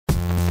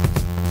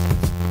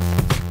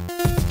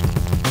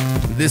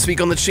This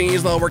week on the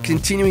Changelog, we're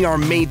continuing our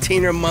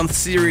Maintainer Month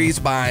series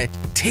by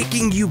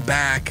taking you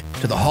back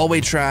to the hallway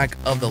track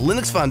of the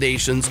Linux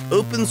Foundation's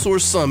Open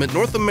Source Summit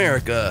North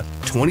America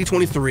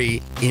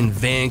 2023 in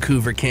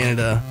Vancouver,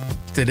 Canada.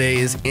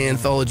 Today's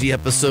Anthology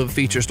episode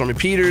features Stormy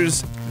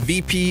Peters,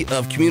 VP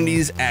of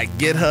Communities at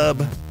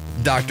GitHub,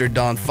 Dr.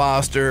 Don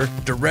Foster,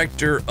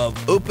 Director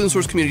of Open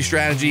Source Community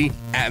Strategy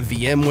at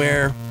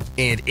VMware,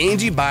 and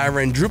Angie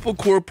Byron, Drupal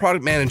Core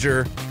Product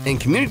Manager and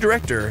Community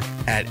Director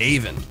at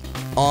Aiven.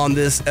 On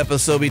this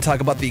episode, we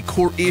talk about the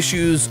core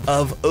issues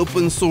of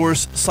open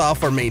source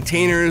software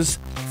maintainers,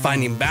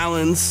 finding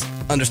balance,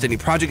 understanding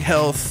project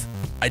health,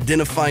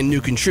 identifying new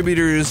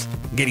contributors,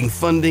 getting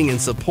funding and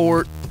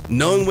support,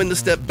 knowing when to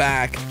step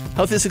back,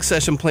 healthy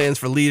succession plans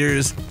for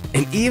leaders,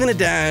 and even a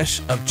dash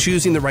of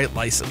choosing the right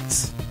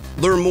license.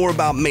 Learn more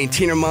about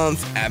Maintainer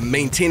Month at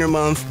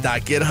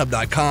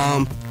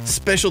maintainermonth.github.com.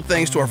 Special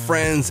thanks to our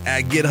friends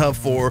at GitHub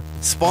for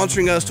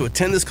sponsoring us to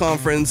attend this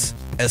conference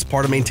as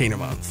part of Maintainer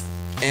Month.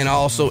 And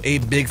also a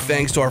big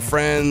thanks to our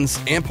friends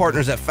and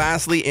partners at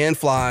Fastly and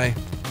Fly.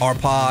 Our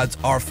pods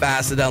are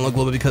fast to download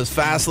globally because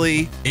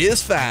Fastly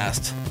is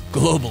fast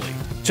globally.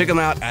 Check them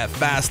out at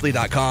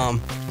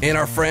fastly.com. And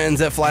our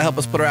friends at Fly help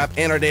us put our app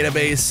in our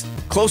database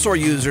close to our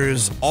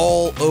users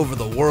all over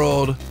the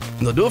world.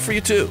 And they'll do it for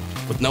you too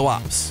with no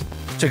ops.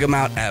 Check them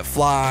out at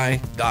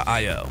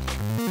fly.io.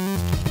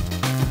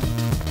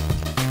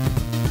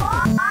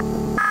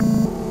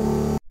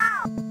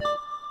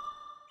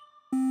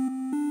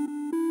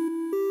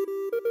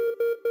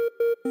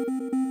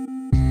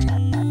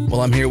 Well,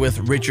 I'm here with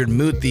Richard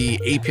Moot, the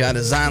API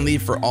design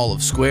lead for all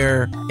of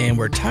Square, and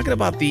we're talking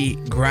about the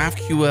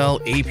GraphQL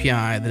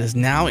API that is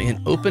now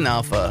in open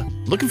alpha,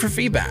 looking for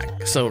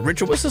feedback. So,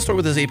 Richard, what's the story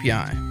with this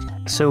API?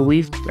 So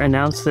we've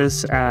announced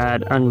this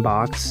at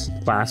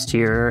Unbox last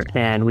year,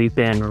 and we've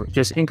been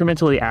just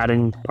incrementally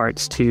adding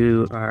parts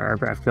to our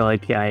GraphQL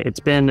API. It's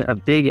been a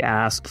big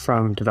ask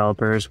from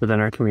developers within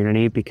our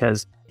community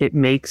because it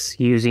makes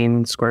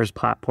using Square's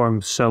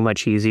platform so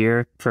much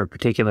easier for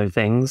particular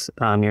things.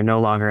 You're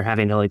no longer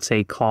having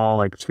to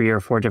call 3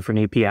 or 4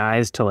 different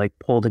APIs to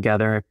pull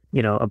together,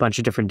 a bunch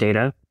of different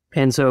data.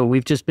 And so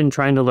we've just been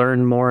trying to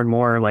learn more and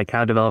more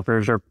how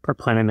developers are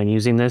planning on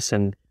using this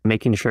and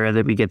making sure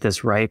that we get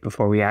this right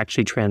before we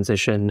actually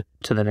transition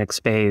to the next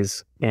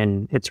phase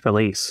in its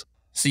release.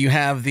 So you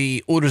have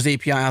the Orders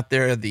API out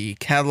there, the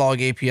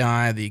Catalog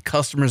API, the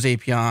Customers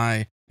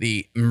API,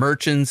 the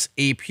Merchants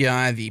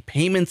API, the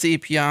Payments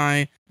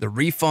API, the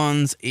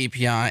Refunds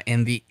API,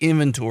 and the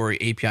Inventory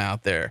API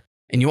out there.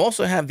 And you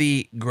also have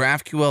the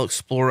GraphQL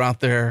Explorer out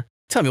there.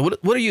 Tell me, what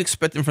are you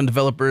expecting from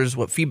developers?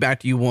 What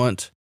feedback do you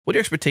want? What are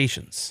your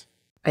expectations?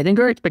 I think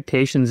our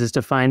expectations is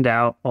to find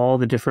out all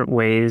the different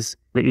ways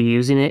that you're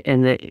using it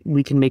and that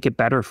we can make it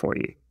better for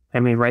you. I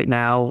mean, right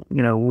now,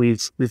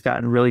 we've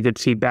gotten really good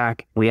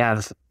feedback. We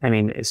have,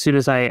 as soon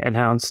as I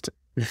announced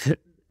the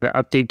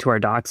update to our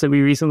docs that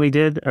we recently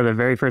did, the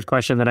very first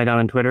question that I got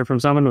on Twitter from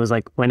someone was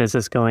when is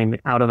this going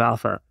out of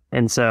alpha?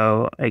 And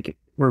so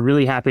we're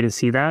really happy to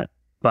see that.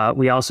 But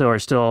we also are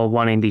still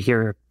wanting to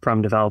hear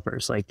from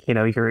developers.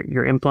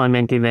 You're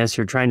implementing this,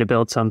 you're trying to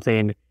build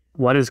something.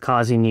 What is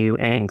causing you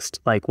angst?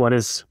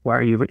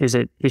 Is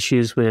it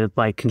issues with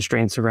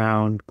constraints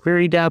around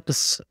query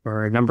depths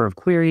or a number of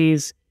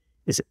queries?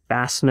 Is it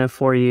fast enough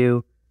for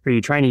you? Are you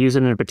trying to use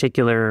it in a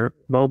particular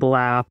mobile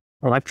app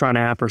or Electron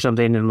app or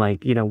something? And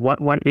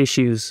what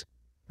issues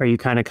are you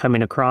kind of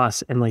coming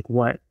across and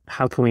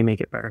how can we make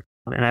it better?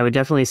 And I would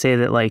definitely say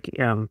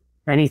that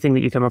anything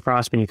that you come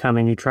across when you come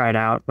and you try it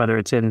out, whether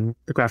it's in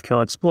the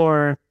GraphQL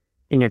Explorer,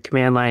 in your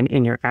command line,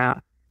 in your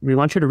app, we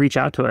want you to reach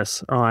out to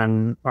us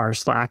on our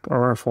Slack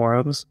or our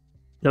forums.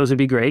 Those would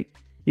be great.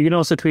 You can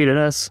also tweet at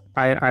us.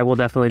 I will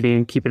definitely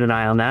be keeping an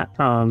eye on that.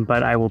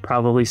 But I will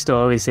probably still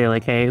always say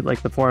hey,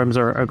 the forums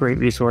are a great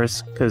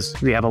resource because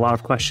we have a lot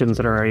of questions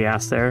that are already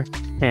asked there.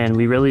 And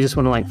we really just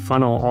want to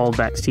funnel all of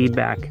that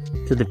feedback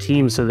to the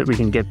team so that we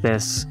can get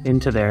this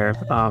into there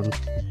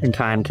in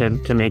time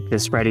to make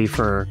this ready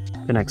for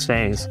the next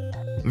phase.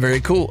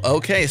 Very cool.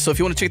 Okay, so if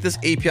you want to check this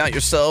API out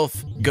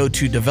yourself, go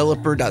to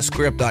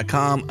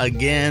developer.squareup.com.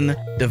 Again,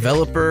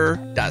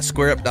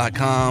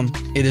 developer.squareup.com.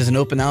 It is an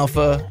open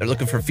alpha. They're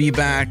looking for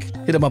feedback.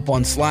 Hit them up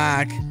on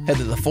Slack, head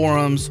to the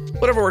forums,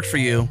 whatever works for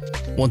you.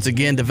 Once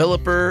again,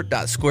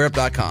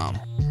 developer.squareup.com.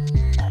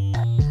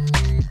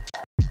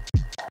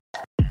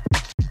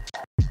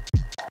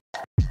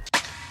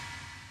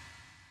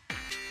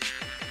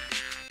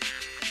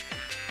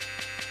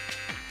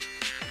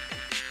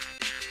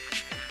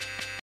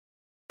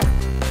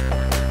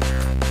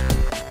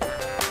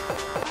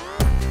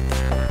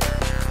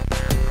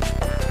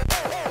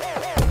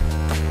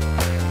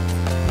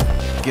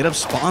 GitHub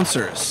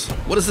sponsors.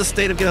 What is the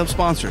state of GitHub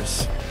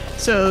sponsors?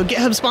 So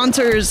GitHub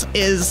sponsors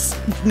is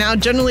now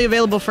generally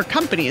available for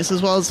companies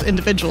as well as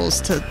individuals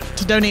to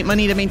donate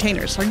money to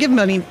maintainers or give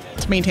money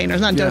to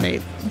maintainers, not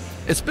donate.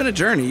 It's been a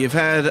journey. You've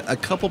had a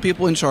couple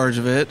people in charge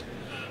of it.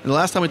 And the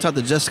last time we talked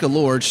to Jessica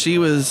Lord,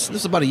 this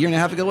was about a year and a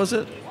half ago, was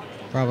it?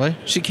 Probably.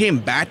 She came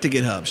back to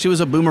GitHub. She was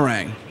a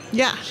boomerang.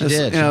 Yeah. She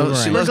did. She We're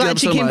loves glad GitHub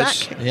she so came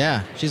much. back.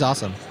 Yeah, she's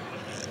awesome.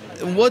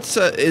 What's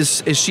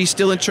is she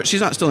still in?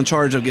 She's not still in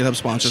charge of GitHub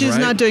sponsors, She's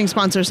right? not doing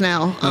sponsors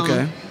now.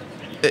 Okay.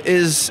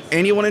 Is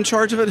anyone in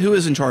charge of it? Who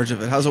is in charge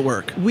of it? How's it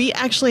work? We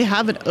actually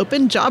have an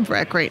open job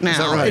rec right now. Is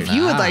that right? If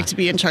you would like to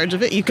be in charge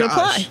of it, you can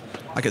apply.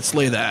 I could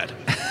slay that.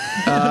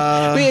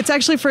 It's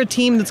actually for a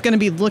team that's going to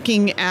be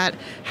looking at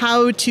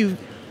how to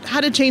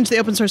change the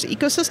open source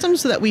ecosystem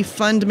so that we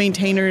fund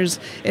maintainers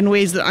in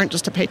ways that aren't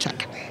just a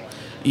paycheck.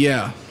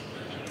 Yeah.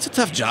 It's a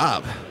tough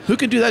job. Who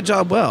could do that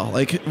job well?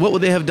 Like, what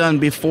would they have done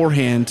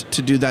beforehand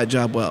to do that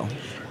job well?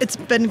 It's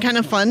been kind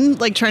of fun,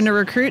 like trying to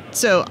recruit.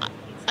 So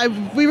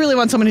we really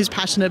want someone who's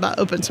passionate about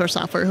open source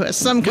software, who has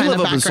some kind of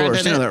background open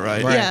source, in you know it.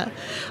 that, right?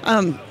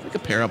 Yeah. We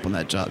could pair up on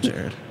that job,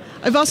 Jared.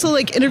 I've also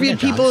like interviewed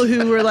people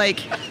who were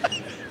like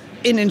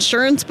in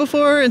insurance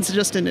before, and so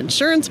just in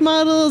insurance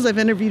models. I've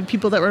interviewed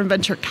people that were in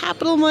venture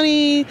capital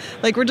money.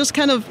 Like, we're just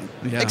kind of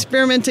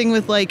experimenting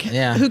with like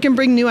who can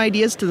bring new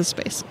ideas to the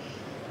space.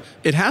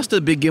 It has to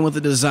begin with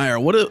a desire.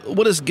 What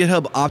is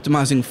GitHub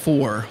optimizing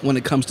for when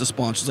it comes to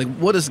sponsors? Like,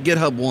 what does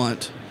GitHub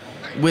want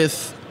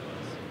with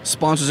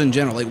sponsors in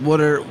general? Like, what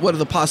are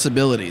the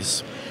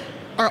possibilities?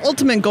 Our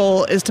ultimate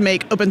goal is to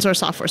make open source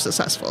software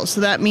successful.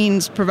 So that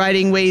means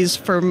providing ways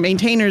for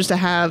maintainers to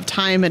have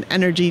time and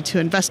energy to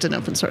invest in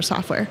open source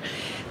software.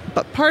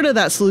 But part of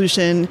that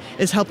solution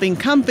is helping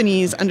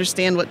companies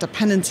understand what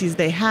dependencies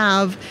they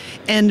have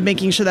and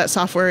making sure that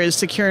software is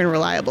secure and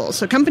reliable.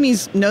 So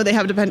companies know they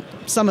have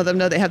some of them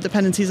know they have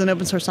dependencies on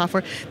open source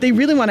software. They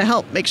really want to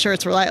help make sure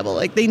it's reliable.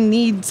 Like, they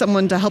need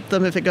someone to help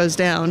them if it goes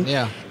down.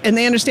 Yeah. And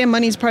they understand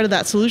money is part of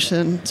that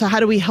solution. So how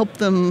do we help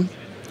them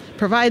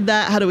provide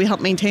that? How do we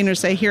help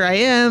maintainers say, here I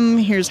am,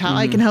 here's how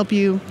I can help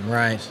you?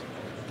 Right.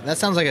 That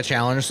sounds like a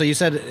challenge. So you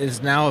said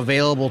it's now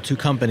available to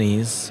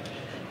companies.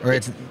 Or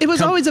it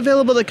was always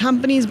available to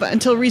companies, but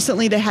until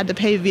recently they had to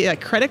pay via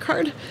credit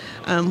card,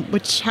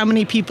 which how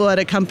many people at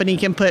a company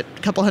can put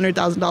a couple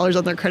 $100,000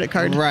 on their credit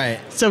card? Right.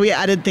 So we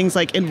added things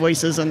like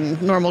invoices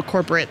and normal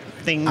corporate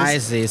things. I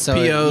see. So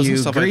POs you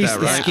and stuff grease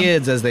like that, right? the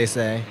skids, as they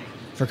say,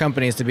 for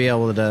companies to be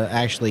able to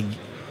actually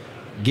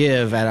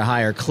give at a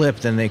higher clip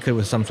than they could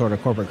with some sort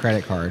of corporate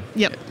credit card.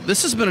 Yep.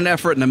 This has been an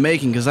effort in the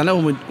making, because I know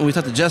when we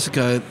talked to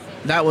Jessica,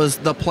 that was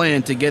the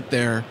plan to get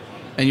there,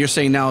 and you're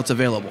saying now it's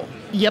available.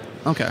 Yep.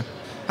 Okay.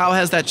 How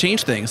has that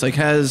changed things? Like,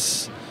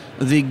 has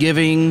the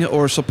giving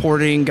or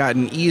supporting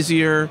gotten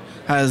easier?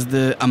 Has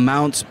the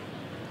amounts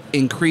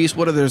increased?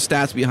 What are the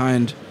stats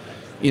behind,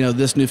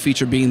 this new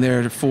feature being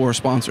there for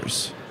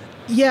sponsors?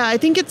 Yeah, I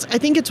think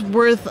it's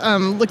worth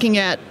looking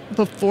at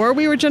before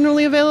we were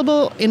generally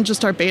available. In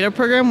just our beta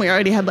program, we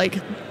already had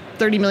like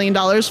 $30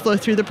 million flow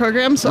through the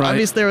program, so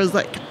obviously there was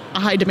like a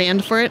high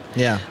demand for it.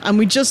 Yeah.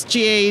 We just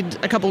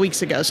GA'd a couple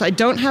weeks ago, so I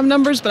don't have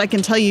numbers, but I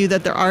can tell you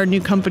that there are new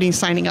companies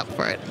signing up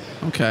for it.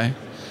 Okay.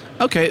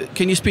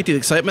 Can you speak to the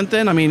excitement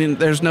then? I mean,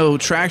 there's no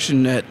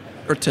traction to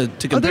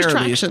compare. There's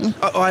at least. traction.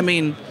 What I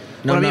mean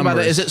by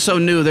that is, it's so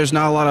new. There's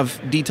not a lot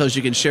of details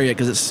you can share yet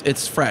because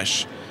it's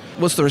fresh.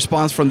 What's the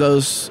response from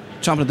those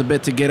chomping at the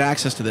bit to get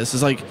access to this?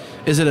 Is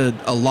it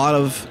a lot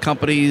of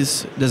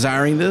companies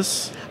desiring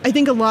this? I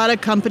think a lot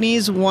of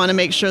companies want to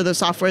make sure the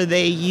software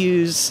they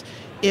use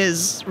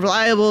is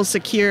reliable,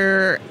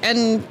 secure,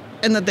 and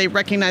that they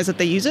recognize that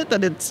they use it,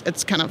 that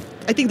it's kind of,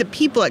 I think the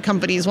people at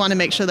companies want to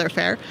make sure they're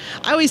fair.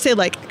 I always say,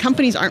 like,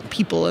 companies aren't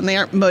people and they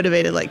aren't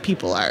motivated like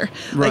people are.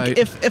 Right. Like,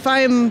 if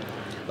I'm,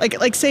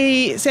 like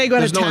say I go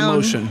out of town.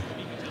 There's no emotion.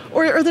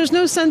 Or there's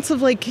no sense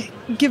of like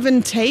give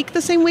and take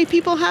the same way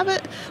people have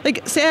it.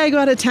 Like, say I go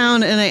out of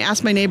town and I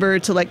ask my neighbor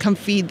to like come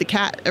feed the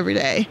cat every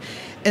day.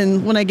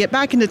 And when I get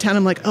back into town,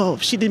 I'm like, oh,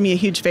 she did me a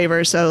huge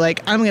favor. So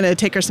like, I'm going to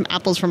take her some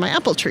apples from my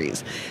apple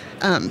trees.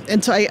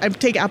 And so I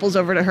take apples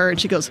over to her and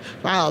she goes,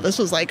 wow, this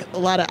was like a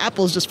lot of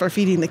apples just for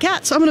feeding the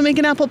cat. So I'm going to make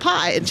an apple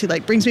pie. And she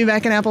like brings me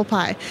back an apple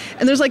pie.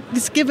 And there's like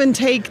this give and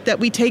take that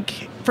we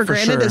take for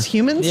granted as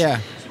humans. Yeah.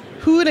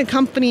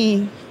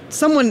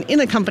 Someone in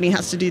a company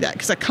has to do that,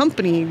 because a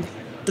company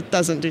that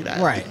doesn't do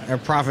that. Right. They're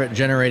profit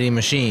generating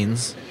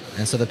machines.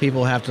 And so the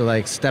people have to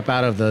like step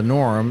out of the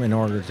norm in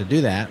order to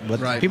do that.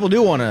 But people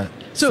do want to.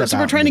 So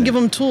we're trying to give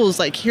them tools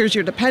like, here's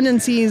your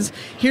dependencies,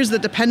 here's the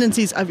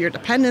dependencies of your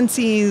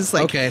dependencies.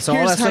 Like, okay, so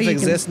all that stuff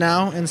exists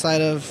now inside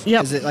of.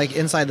 Yep. Is it like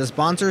inside the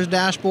sponsor's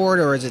dashboard,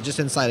 or is it just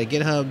inside of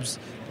GitHub's?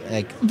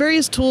 Like,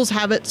 various tools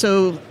have it.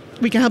 So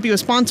we can help you with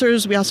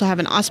sponsors. We also have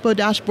an OSPO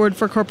dashboard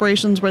for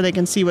corporations where they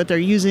can see what they're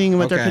using and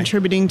what they're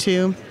contributing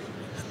to.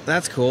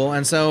 That's cool.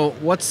 And so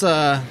what's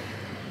a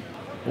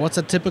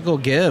typical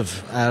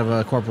give out of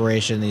a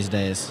corporation these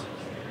days?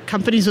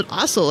 Companies would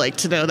also like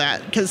to know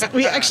that, because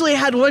we actually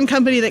had one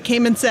company that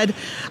came and said,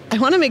 I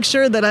want to make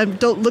sure that I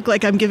don't look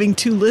like I'm giving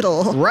too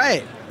little.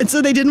 Right. And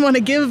so they didn't want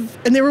to give,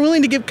 and they were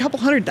willing to give a couple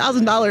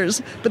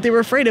 $100,000, but they were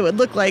afraid it would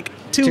look like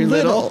too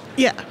little.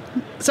 Yeah.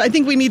 So I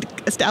think we need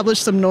to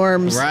establish some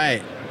norms.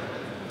 Right.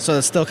 So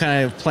it's still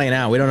kind of playing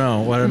out. We don't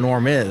know what a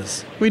norm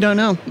is. We don't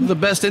know. The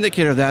best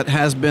indicator of that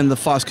has been the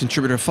FOSS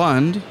Contributor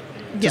Fund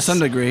to some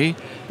degree.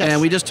 Yes.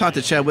 And we just talked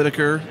to Chad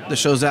Whitaker, the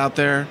show's out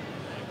there,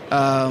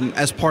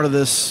 as part of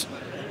this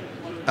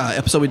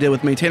episode we did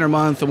with Maintainer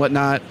Month and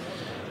whatnot.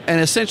 And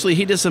essentially,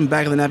 he did some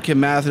back of the napkin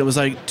math, and it was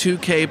like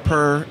 $2K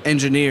per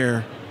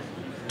engineer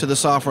to the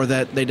software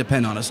that they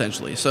depend on,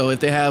 essentially. So if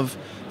they have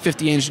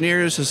 50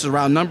 engineers, this is a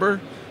round number,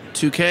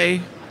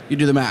 $2K, you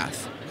do the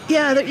math.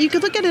 Yeah, you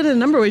could look at it in a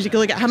number of ways. You could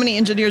look at how many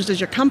engineers does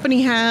your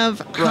company have,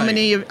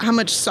 how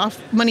much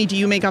money do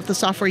you make off the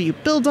software you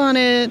build on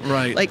it,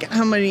 right? Like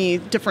how many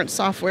different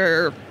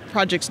software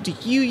projects do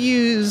you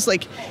use?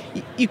 Like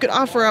you could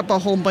offer up a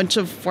whole bunch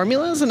of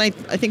formulas, and I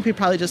think we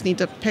probably just need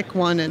to pick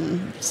one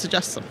and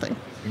suggest something.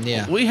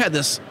 Yeah. We had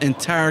this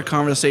entire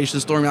conversation,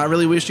 Stormy. I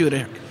really wish you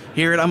would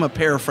hear it. I'm going to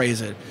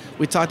paraphrase it.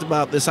 We talked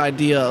about this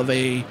idea of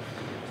a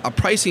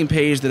pricing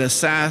page that a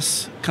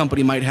SaaS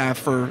company might have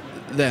for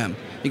them.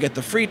 You got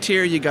the free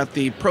tier, you got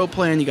the pro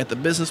plan, you got the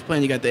business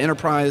plan, you got the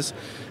enterprise.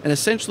 And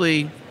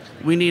essentially,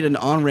 we need an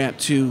on-ramp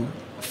to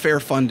fair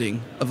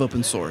funding of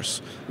open source,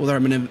 whether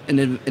I'm an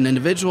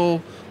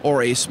individual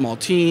or a small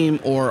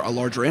team or a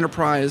larger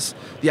enterprise.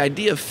 The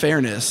idea of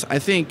fairness, I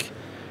think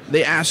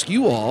they ask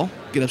you all,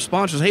 GitHub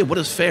sponsors, hey, what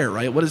is fair,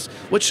 right?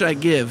 What should I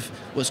give?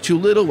 What's too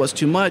little? What's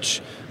too much?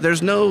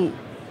 There's no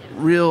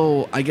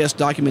real, I guess,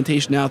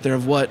 documentation out there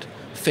of what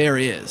fair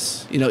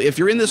is. You know, if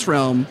you're in this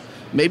realm,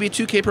 maybe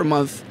 $2K per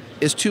month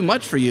is too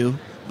much for you,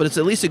 but it's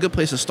at least a good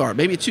place to start.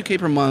 Maybe $2K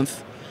per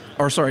month,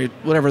 or sorry,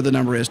 whatever the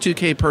number is,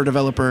 $2K per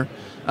developer.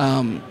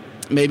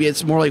 Maybe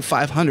it's more like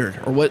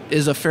 500, or what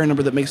is a fair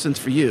number that makes sense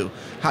for you?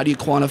 How do you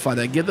quantify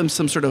that? Give them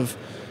some sort of,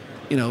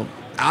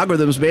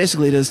 algorithms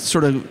basically to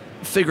sort of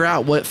figure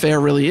out what fair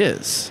really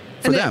is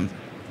for them.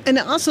 And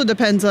it also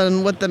depends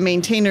on what the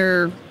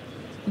maintainer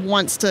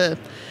wants to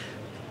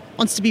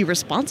be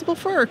responsible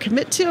for or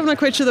commit to. I'm not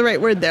quite sure the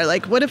right word there.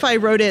 Like, what if I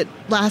wrote it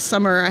last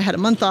summer, I had a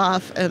month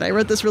off, and I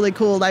wrote this really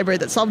cool library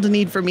that solved a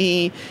need for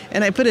me,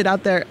 and I put it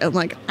out there, and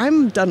like,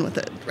 I'm done with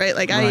it, right?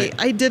 Like, right.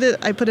 I did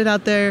it, I put it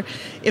out there.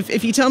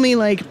 If you tell me,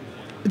 like,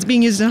 it's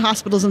being used in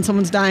hospitals and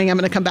someone's dying, I'm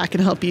going to come back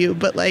and help you.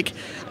 But like,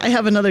 I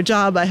have another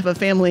job, I have a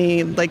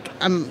family, like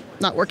I'm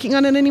not working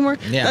on it anymore.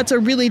 Yeah. That's a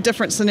really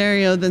different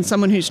scenario than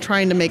someone who's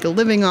trying to make a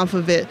living off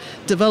of it,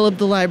 develop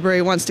the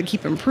library, wants to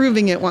keep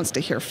improving it, wants to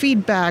hear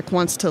feedback,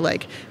 wants to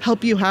like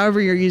help you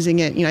however you're using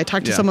it. I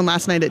talked to someone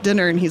last night at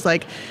dinner, and he's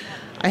like,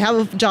 I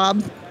have a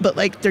job, but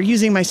like they're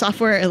using my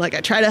software, and like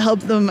I try to help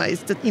them. I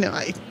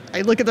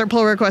look at their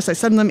pull requests, I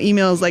send them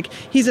emails. Like,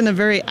 he's in a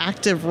very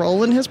active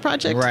role in his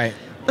project. Right.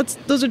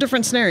 Those are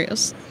different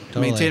scenarios.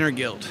 Totally. Maintainer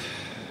guilt.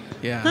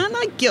 Yeah.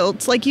 Not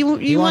guilt. Like you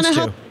want to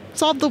help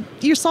solve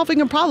you're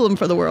solving a problem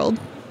for the world.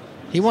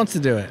 He wants to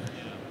do it.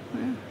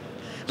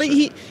 But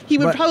he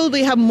would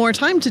probably have more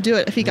time to do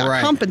it if he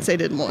got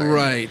compensated more.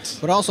 Right.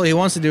 But also he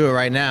wants to do it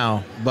right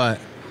now, but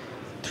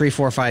 3,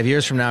 4, 5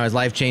 years from now his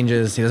life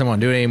changes, he doesn't want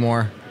to do it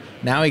anymore.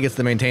 Now he gets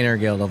the maintainer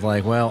guilt of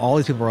like, well, all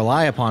these people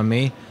rely upon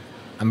me.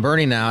 I'm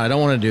burning out. I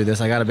don't want to do this.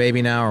 I got a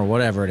baby now, or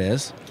whatever it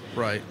is.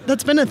 Right.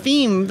 That's been a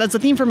theme. That's a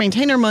theme for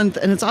Maintainer Month,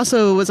 and it's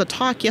also was a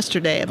talk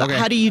yesterday about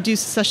how do you do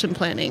succession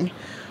planning.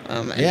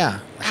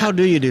 How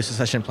do you do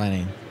succession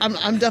planning?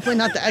 I'm definitely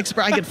not the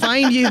expert. I could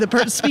find you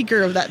the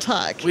speaker of that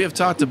talk. We have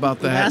talked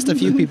about that. I asked a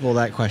few people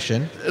that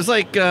question. It's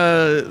like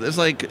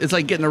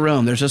getting a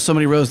room. There's just so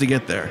many rows to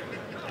get there.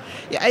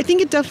 Yeah, I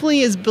think it definitely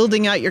is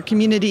building out your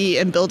community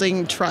and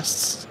building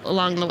trusts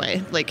along the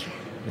way. Like,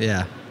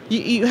 yeah,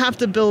 you have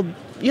to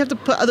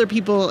put other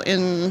people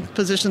in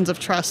positions of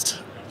trust.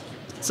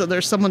 So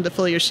there's someone to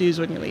fill your shoes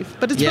when you leave.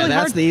 But it's really hard.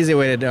 Yeah, that's the easy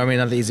way to do it. I mean,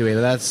 not the easy way,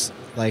 but that's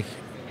like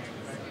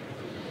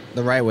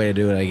the right way to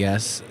do it, I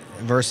guess.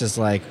 Versus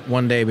like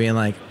one day being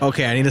like,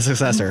 okay, I need a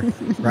successor,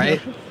 right?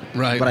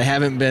 Right. But I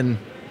haven't been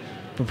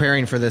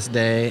preparing for this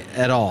day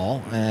at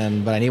all,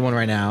 but I need one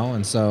right now.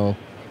 And so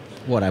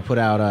I put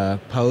out a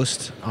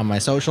post on my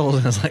socials,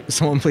 and it's like,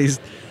 someone please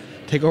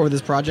take over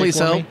this project please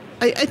for help. me.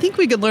 I think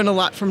we could learn a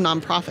lot from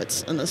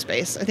nonprofits in this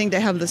space. I think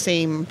they have the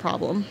same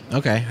problem.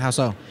 Okay, how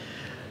so?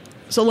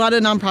 So a lot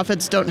of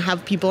nonprofits don't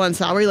have people on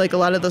salary, like a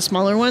lot of the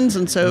smaller ones,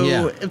 and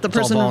so if the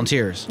person all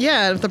volunteers,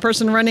 if the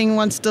person running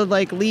wants to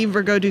like leave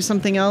or go do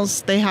something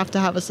else, they have to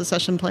have a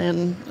succession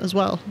plan as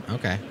well.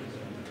 Okay.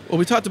 Well,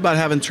 we talked about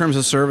having terms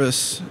of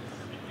service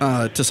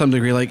to some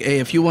degree, like, hey,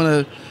 if you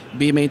want to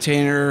be a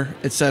maintainer,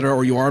 et cetera,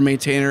 or you are a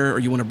maintainer, or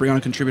you want to bring on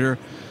a contributor,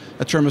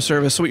 a term of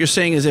service. So what you're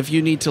saying is, if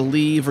you need to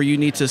leave or you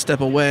need to step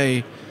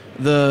away,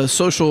 the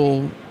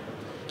social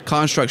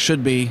construct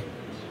should be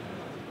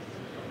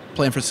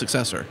plan for a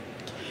successor.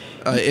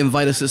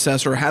 Invite a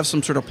successor, or have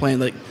some sort of plan.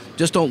 Like,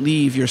 just don't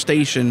leave your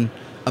station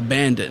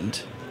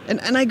abandoned.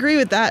 And I agree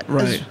with that.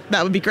 Right.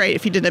 That would be great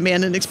if you did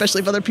abandon,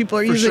 especially if other people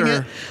are using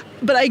it.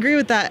 But I agree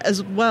with that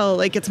as well.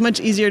 Like, it's much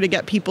easier to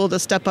get people to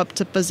step up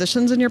to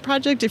positions in your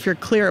project if you're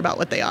clear about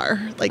what they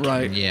are. Like,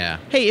 yeah.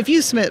 Hey, if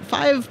you submit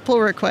 5 pull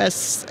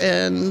requests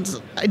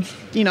and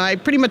I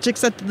pretty much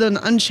accepted them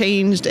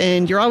unchanged,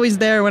 and you're always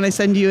there when I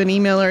send you an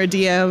email or a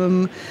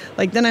DM,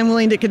 like, then I'm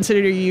willing to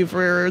consider you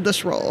for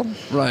this role.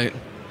 Right.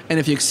 And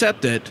if you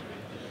accept it,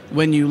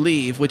 when you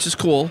leave, which is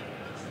cool,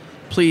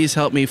 please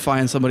help me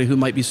find somebody who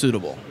might be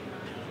suitable.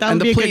 That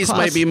would be a good clause. And the please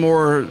might be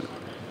more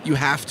you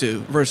have to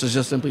versus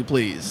just simply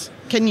please.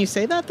 Can you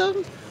say that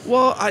though?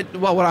 Well,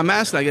 what I'm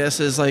asking, I guess,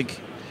 is like,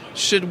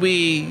 should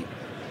we?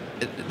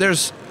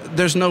 There's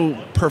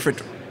no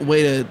perfect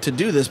way to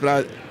do this,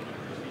 but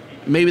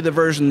maybe the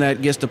version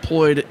that gets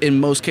deployed in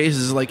most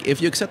cases is like,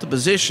 if you accept a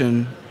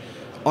position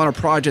on a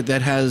project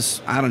that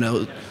has, I don't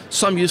know,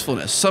 some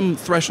usefulness, some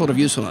threshold of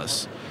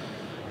usefulness,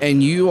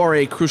 and you are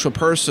a crucial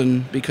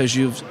person because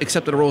you've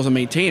accepted a role as a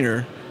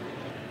maintainer.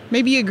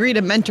 Maybe you agree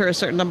to mentor a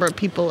certain number of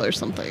people or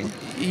something.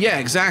 Yeah,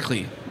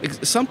 exactly.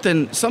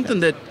 Something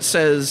that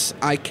says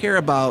I care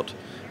about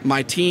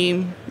my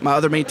team, my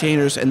other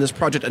maintainers, and this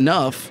project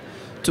enough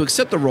to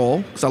accept the role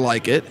because I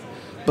like it,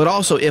 but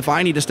also if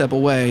I need to step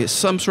away,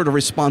 some sort of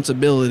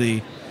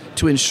responsibility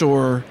to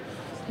ensure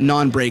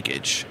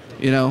non-breakage,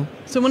 you know?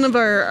 So one of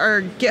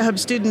our GitHub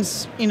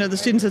students, the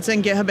students that's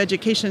in GitHub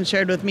Education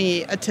shared with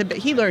me a tidbit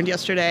he learned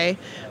yesterday,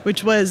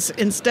 which was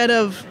instead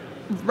of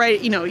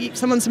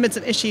someone submits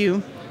an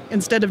issue,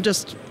 instead of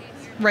just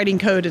writing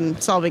code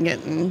and solving it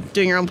and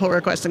doing your own pull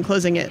request and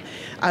closing it,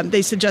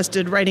 they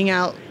suggested writing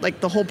out like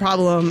the whole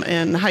problem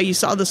and how you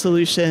saw the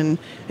solution.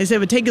 They said it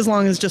would take as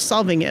long as just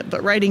solving it,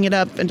 but writing it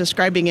up and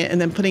describing it and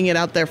then putting it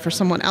out there for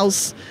someone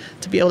else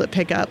to be able to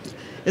pick up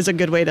is a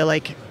good way to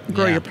like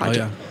grow your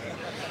project. Oh,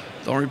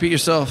 yeah. Don't repeat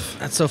yourself.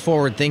 That's so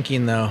forward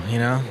thinking, though.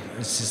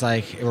 It's just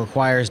like it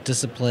requires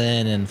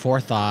discipline and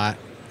forethought.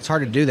 It's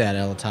hard to do that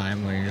all the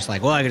time when you're just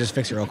like, well, I can just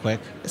fix it real quick.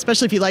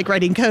 Especially if you like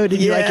writing code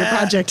and you like your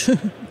project.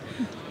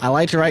 I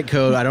like to write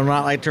code. I do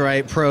not like to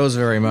write prose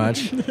very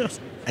much.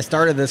 I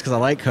started this because I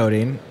like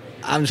coding.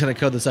 I'm just going to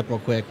code this up real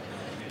quick.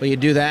 But you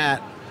do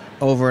that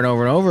over and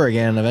over and over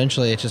again, and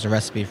eventually it's just a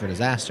recipe for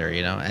disaster,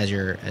 as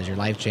your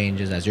life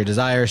changes, as your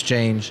desires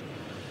change.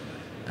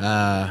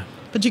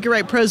 But you can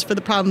write prose for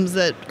the problems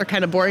that are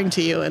kind of boring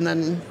to you and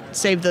then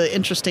save the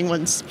interesting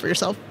ones for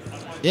yourself.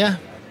 Yeah.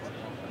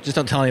 Just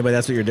don't tell anybody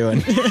that's what you're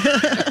doing.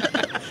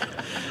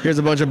 Here's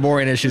a bunch of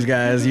boring issues,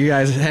 guys. You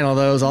guys handle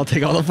those. I'll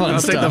take all the fun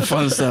stuff. I'll take the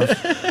fun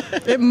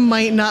stuff. It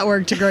might not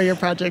work to grow your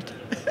project.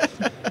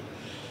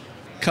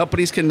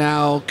 Companies can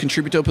now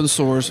contribute to open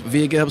source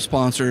via GitHub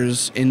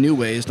sponsors in new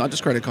ways, not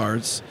just credit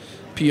cards,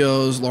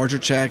 POs, larger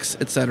checks,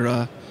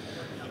 etc.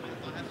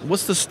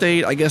 What's the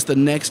state, I guess, the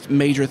next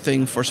major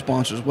thing for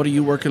sponsors? What are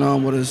you working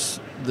on? What is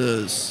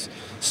the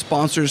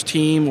sponsors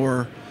team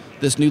or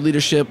this new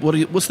leadership?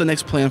 What's the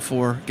next plan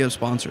for GitHub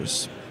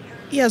sponsors?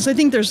 Yes, I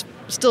think there's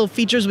still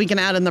features we can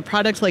add in the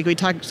product, like we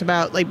talked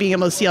about, like being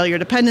able to see all your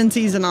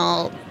dependencies and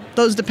all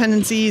those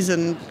dependencies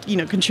and,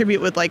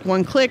 contribute with like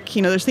one click.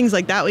 There's things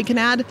like that we can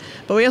add.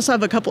 But we also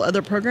have a couple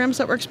other programs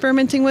that we're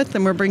experimenting with,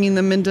 and we're bringing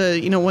them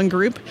into, one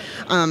group.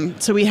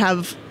 So we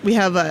have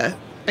a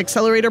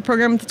accelerator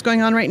program that's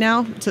going on right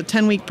now. It's a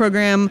 10-week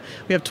program.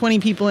 We have 20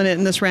 people in it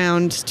in this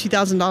round,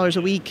 $2,000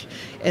 a week,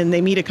 and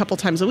they meet a couple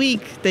times a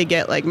week. They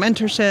get like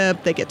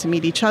mentorship, they get to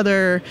meet each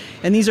other,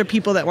 and these are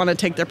people that want to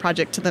take their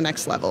project to the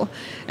next level.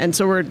 And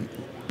so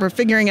we're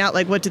figuring out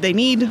like what do they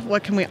need,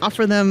 what can we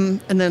offer them,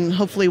 and then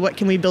hopefully what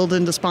can we build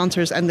into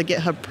sponsors and the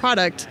GitHub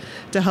product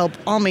to help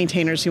all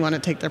maintainers who want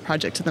to take their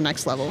project to the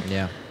next level.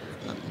 Yeah.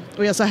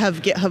 We also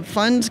have GitHub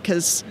Fund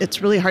because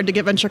it's really hard to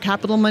get venture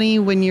capital money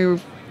when you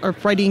are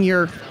writing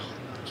your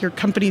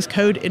company's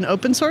code in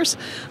open source.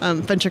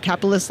 Venture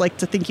capitalists like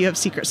to think you have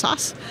secret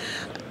sauce.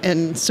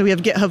 And so we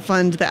have GitHub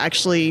Fund that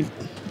actually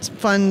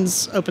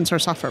funds open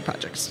source software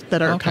projects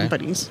that are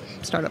companies,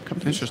 startup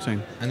companies.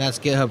 Interesting. And that's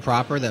GitHub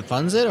proper that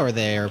funds it, or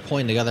they are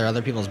pulling together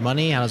other people's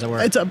money? How does it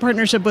work? It's a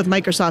partnership with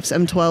Microsoft's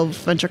M12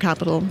 Venture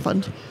Capital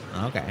Fund.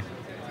 Okay.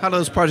 How do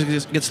those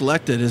projects get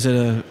selected? Is it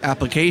an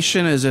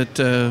application? Is it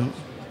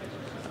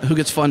who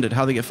gets funded?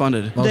 How they get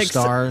funded? Most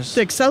stars.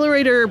 The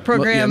accelerator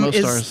program most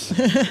is...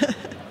 stars.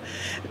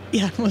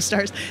 Yeah, most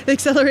stars. The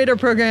accelerator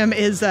program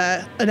is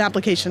an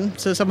application.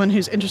 So someone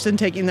who's interested in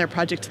taking their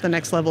project to the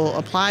next level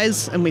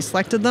applies, and we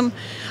selected them.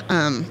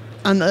 On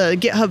the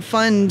GitHub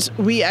Fund,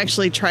 we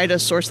actually try to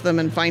source them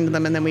and find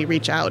them, and then we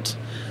reach out.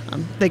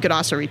 They could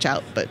also reach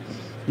out, but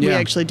we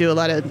actually do a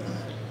lot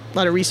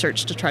of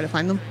research to try to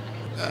find them.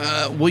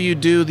 Will you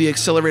do the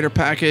accelerator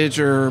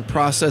package or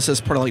process as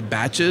part of like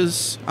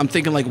batches? I'm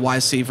thinking like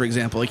YC, for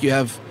example. Like you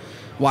have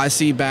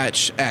YC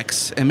batch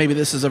X, and maybe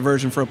this is a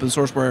version for open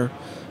source where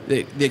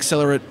the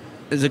accelerate,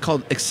 is it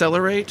called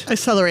Accelerate?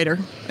 Accelerator.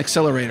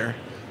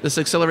 This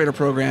accelerator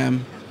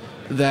program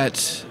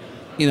that,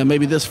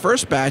 maybe this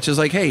first batch is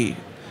like, hey,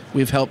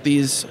 we've helped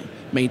these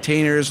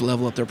maintainers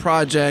level up their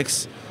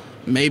projects.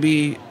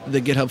 Maybe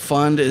the GitHub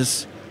Fund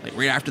is like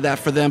right after that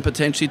for them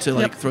potentially to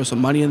like throw some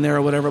money in there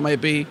or whatever it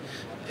might be.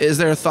 Is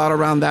there a thought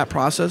around that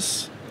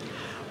process?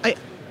 I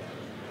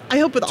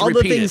hope with all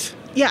the things...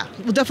 Yeah,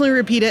 we'll definitely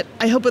repeat it.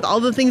 I hope with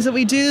all the things that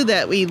we do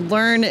that we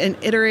learn and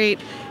iterate,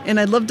 and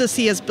I'd love to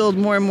see us build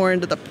more and more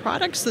into the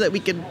product so that we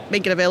could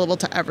make it available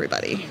to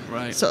everybody.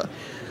 Right. So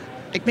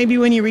like maybe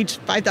when you reach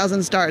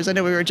 5,000 stars, I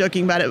know we were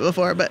joking about it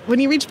before, but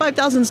when you reach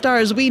 5,000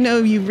 stars, we know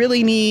you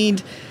really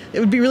need, it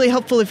would be really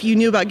helpful if you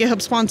knew about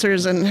GitHub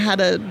sponsors and had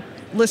a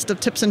list of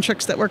tips and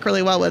tricks that work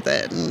really well with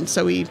it. And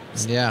so we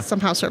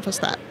somehow surface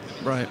that.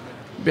 Right.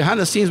 behind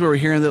the scenes, we were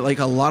hearing that like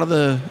a lot of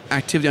the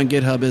activity on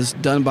GitHub is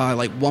done by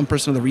like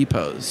 1% of the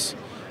repos,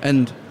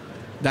 and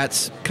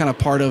that's kind of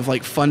part of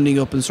like funding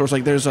open source.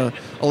 Like there's a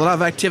lot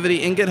of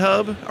activity in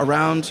GitHub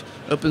around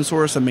open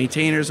source and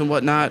maintainers and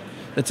whatnot.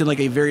 That's in like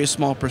a very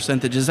small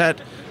percentage. Is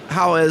that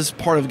how, as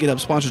part of GitHub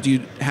sponsors, do you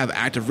have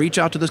active reach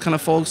out to those kind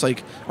of folks?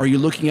 Like, are you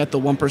looking at the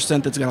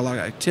 1% that's got a lot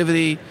of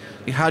activity?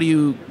 Like, how do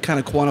you kind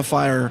of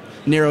quantify or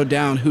narrow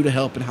down who to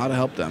help and how to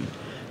help them?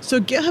 So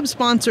GitHub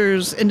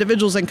sponsors,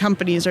 individuals and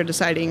companies are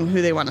deciding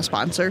who they want to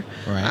sponsor.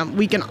 Right.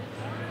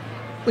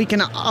 We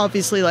can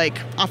obviously like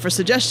offer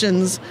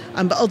suggestions,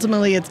 but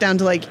ultimately it's down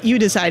to like you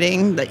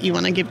deciding that you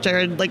want to give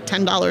Jared like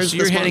 $10. So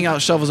you're handing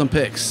out shovels and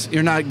picks.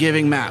 You're not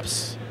giving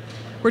maps.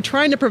 We're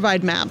trying to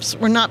provide maps.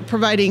 We're not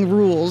providing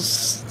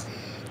rules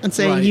and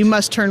saying you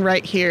must turn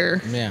right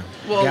here. Yeah.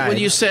 Well, when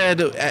you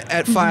said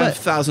at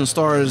 5,000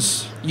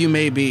 stars, you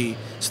may be.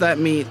 So that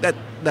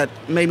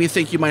made me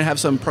think you might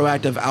have some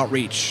proactive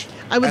outreach.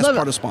 I would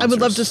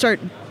love to start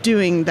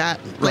doing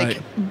that.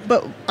 Right.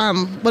 But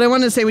what I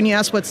wanted to say when you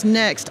asked what's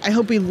next, I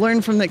hope we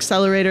learn from the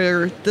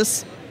accelerator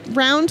this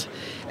round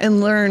and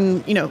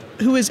learn,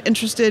 who is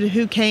interested,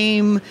 who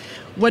came,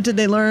 what did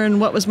they learn,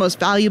 what was most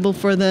valuable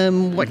for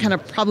them, what kind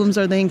of problems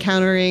are they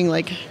encountering,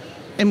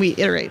 and we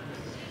iterate.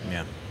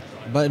 Yeah.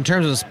 But in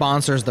terms of the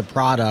sponsors, the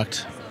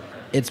product,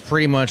 it's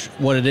pretty much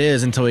what it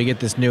is until we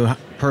get this new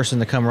person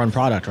to come run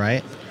product,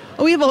 right?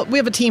 Oh, we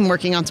have a team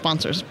working on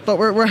sponsors, but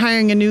we're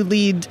hiring a new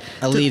lead.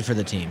 A lead for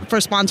the team. For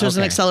sponsors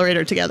and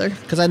accelerator together.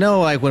 Because I know,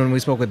 like, when we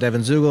spoke with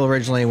Devin Zugel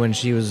originally, when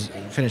she was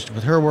finished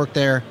with her work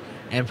there,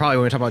 and probably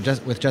when we talk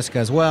about with Jessica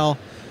as well,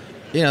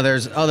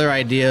 there's other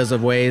ideas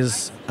of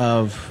ways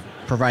of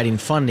providing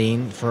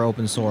funding for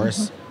open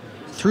source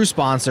through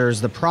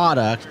sponsors, the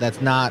product that's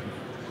not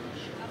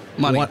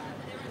money.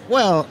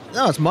 Well,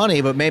 no, it's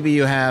money, but maybe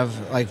you have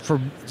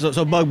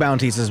so bug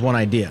bounties is one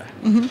idea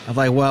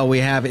of we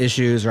have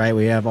issues, right?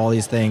 We have all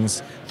these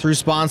things through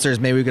sponsors.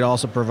 Maybe we could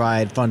also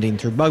provide funding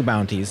through bug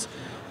bounties.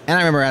 And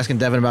I remember asking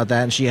Devin about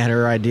that, and she had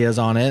her ideas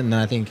on it, and then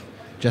I think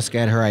Jessica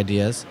had her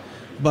ideas.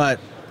 But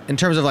in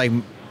terms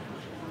of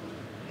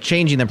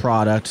changing the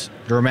product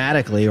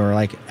dramatically or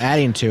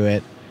adding to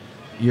it,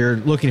 you're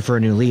looking for a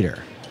new leader.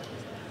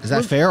 Is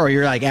that fair, or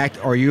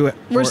you're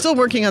We're still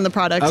working on the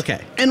product.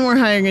 Okay. And we're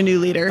hiring a new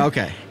leader.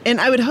 Okay.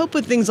 And I would hope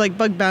with things like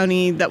Bug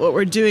Bounty that what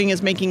we're doing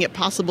is making it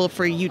possible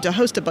for you to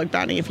host a Bug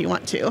Bounty if you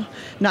want to.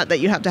 Not that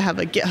you have to have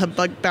a GitHub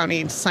Bug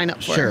Bounty to sign up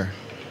for. Sure.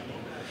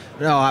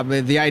 No, I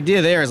mean, the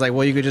idea there is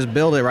you could just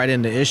build it right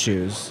into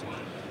issues.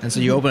 And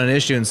so you open an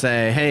issue and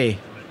say, hey,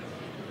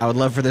 I would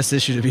love for this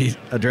issue to be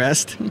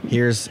addressed.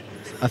 Here's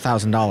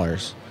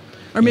 $1,000.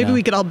 Or maybe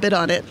we could all bid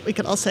on it. We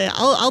could all say,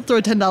 I'll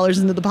throw $10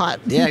 into the pot.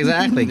 Yeah,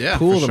 exactly.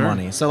 Pool the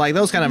money. So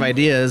those kind of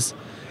ideas,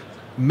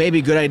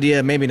 maybe good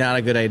idea, maybe not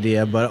a good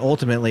idea, but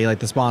ultimately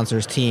the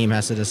sponsor's team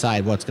has to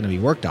decide what's going to be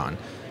worked on.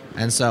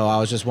 And so I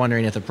was just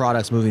wondering if the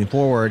product's moving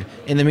forward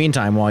in the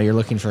meantime while you're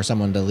looking for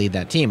someone to lead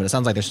that team. But it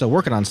sounds like they're still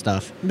working on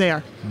stuff. They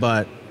are.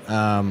 But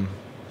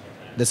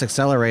this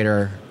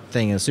accelerator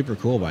thing is super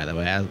cool, by the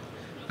way.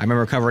 I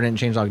remember covering it in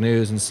Changelog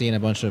News and seeing a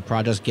bunch of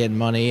projects getting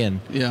money,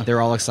 and they're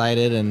all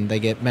excited, and they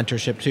get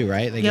mentorship too,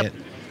 right?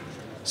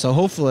 So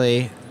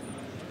hopefully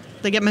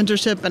they get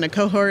mentorship and a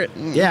cohort.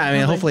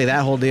 Hopefully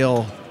that whole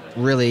deal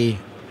really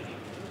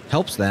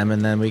helps them,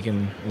 and then we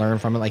can learn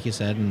from it, like you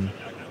said, and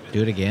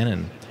do it again.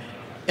 And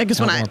because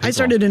when I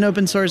started in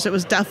open source, it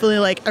was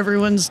definitely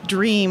everyone's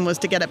dream was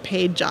to get a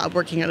paid job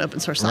working on open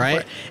source software.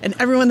 Right. And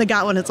everyone that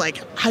got one, it's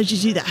how'd you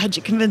do that? How'd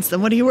you convince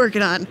them? What are you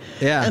working on?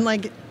 Yeah.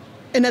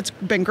 And that's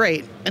been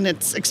great, and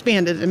it's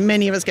expanded, and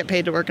many of us get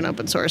paid to work in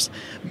open source.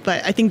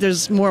 But I think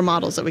there's more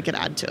models that we could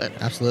add to it.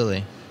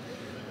 Absolutely.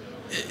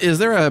 Is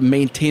there a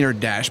maintainer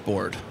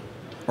dashboard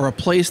or a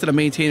place that a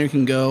maintainer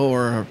can go,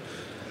 or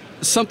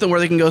something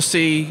where they can go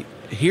see,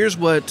 here's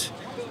what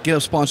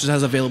GitHub Sponsors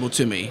has available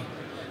to me?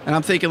 And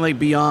I'm thinking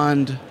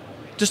beyond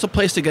just a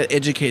place to get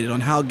educated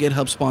on how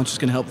GitHub Sponsors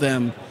can help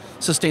them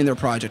sustain their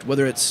project,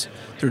 whether it's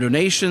through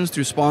donations,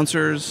 through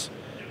sponsors.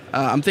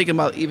 I'm thinking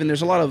about even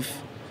there's a lot of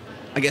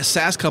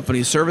SaaS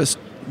companies, service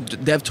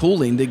dev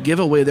tooling, that give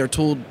away their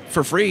tool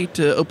for free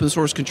to open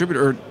source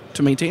contributor or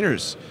to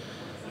maintainers.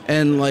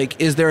 And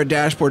is there a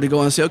dashboard to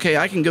go and say, okay,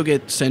 I can go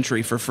get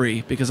Sentry for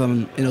free because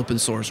I'm in open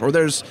source, or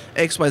there's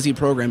XYZ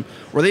program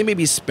where they may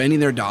be spending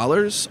their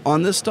dollars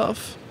on this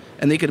stuff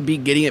and they could be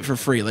getting it for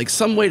free.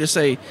 Some way to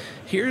say,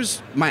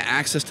 here's my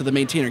access to the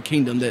maintainer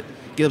kingdom that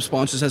GitHub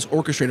Sponsors has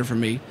orchestrated for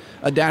me.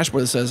 A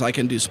dashboard that says I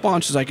can do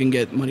sponsors, I can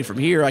get money from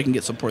here, I can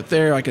get support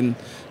there, I can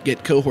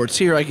get cohorts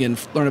here, I can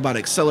learn about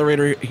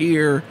Accelerator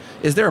here.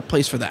 Is there a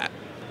place for that?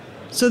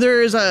 So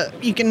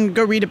you can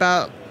go read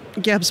about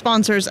GitHub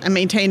Sponsors and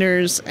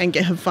maintainers and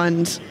GitHub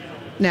Fund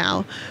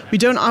now. We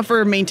don't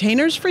offer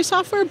maintainers free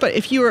software, but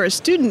if you are a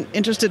student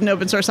interested in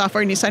open source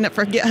software and you sign up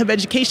for GitHub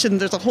Education,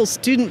 there's a whole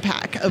student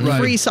pack of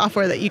free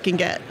software that you can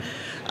get.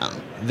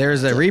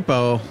 There's a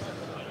repo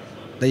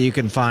that you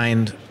can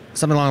find,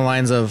 something along the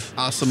lines of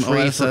awesome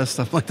OSS,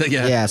 stuff like that.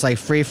 Yeah,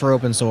 it's free for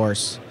open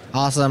source.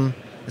 Awesome.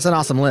 It's an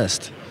awesome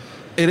list.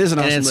 It is an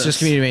awesome and it's list. just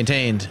community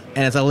maintained,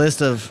 and it's a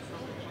list of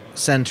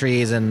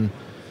sentries and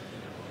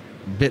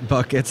bit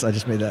buckets. I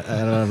just made that. I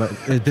don't know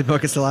about is bit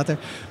buckets still out there.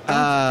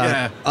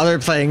 Other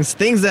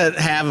things that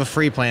have a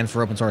free plan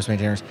for open source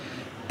maintainers,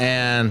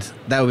 and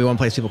that would be one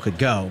place people could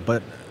go.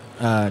 But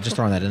just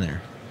throwing that in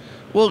there.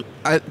 Well,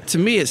 to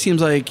me, it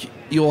seems like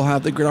you will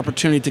have the great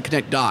opportunity to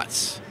connect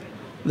dots.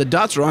 The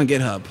dots are on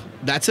GitHub.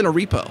 That's in a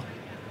repo,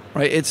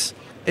 right? It's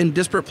in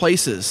disparate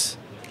places.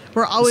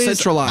 We're always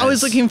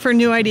centralized. looking for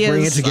new ideas.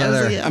 Bring it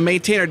together. A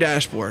maintainer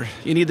dashboard.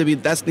 That needs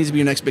to be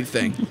your next big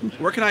thing.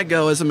 Where can I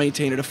go as a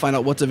maintainer to find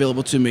out what's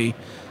available to me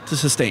to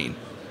sustain?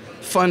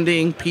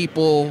 Funding,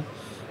 people,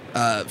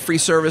 free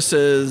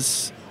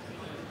services.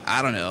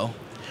 I don't know.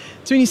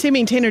 So when you say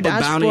maintainer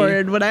bounty.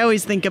 dashboard, what I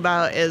always think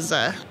about is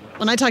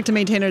when I talk to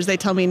maintainers, they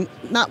tell me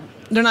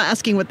they're not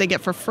asking what they get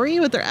for free.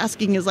 What they're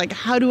asking is like,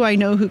 how do I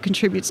know who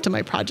contributes to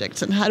my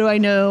projects, and how do I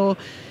know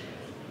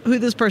who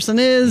this person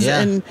is,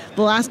 and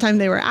the last time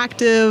they were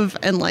active,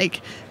 and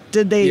like,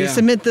 did they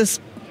submit this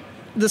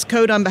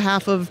code on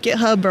behalf of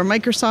GitHub or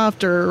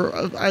Microsoft, or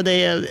are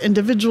they an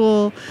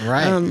individual?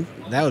 Right.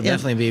 That would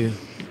definitely be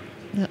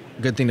a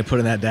good thing to put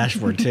in that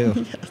dashboard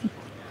too.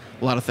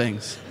 A lot of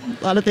things.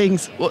 A lot of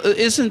things. Well,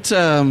 isn't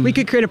we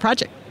could create a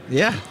project.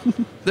 Yeah.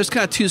 There's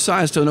kind of two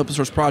sides to an open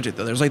source project,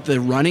 though. There's like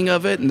the running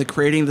of it and the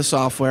creating the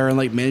software and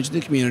like managing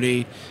the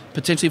community,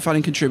 potentially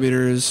finding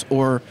contributors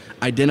or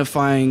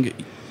identifying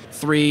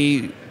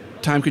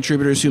 3-time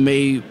contributors who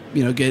may,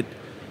 get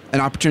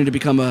an opportunity to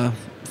become a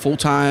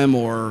full-time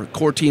or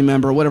core team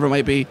member or whatever it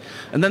might be.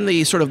 And then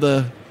the sort of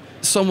the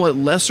somewhat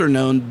lesser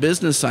known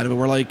business side of it,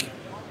 where like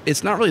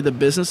it's not really the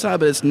business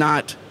side, but it's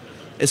not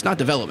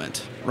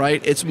development,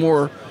 right? It's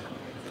more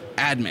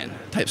admin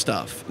type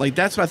stuff. Like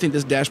that's what I think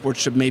this dashboard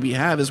should maybe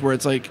have, is where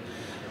it's like,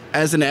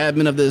 as an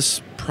admin of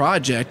this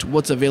project,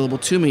 what's available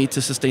to me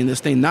to sustain this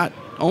thing? Not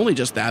only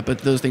just that, but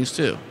those things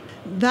too.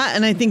 That,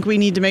 and I think we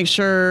need to make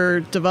sure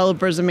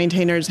developers and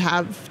maintainers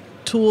have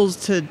tools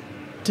to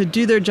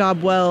do their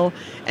job well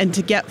and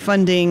to get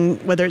funding,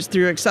 whether it's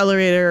through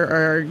Accelerator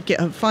or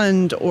GitHub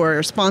Fund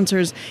or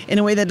sponsors, in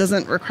a way that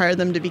doesn't require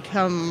them to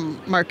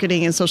become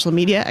marketing and social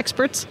media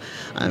experts.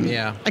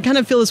 I kind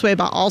of feel this way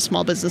about all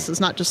small businesses,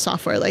 not just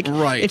software. Like,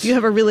 if you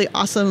have a really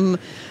awesome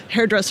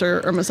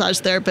hairdresser or massage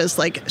therapist,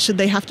 like, should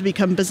they have to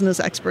become business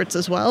experts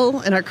as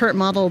well? In our current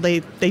model, they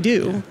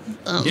do.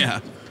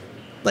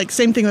 Like,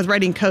 same thing with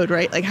writing code,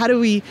 right? Like, how do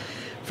we,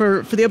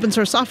 for the open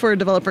source software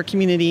developer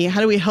community,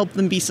 how do we help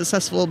them be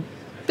successful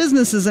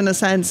businesses in a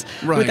sense,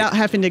 without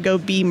having to go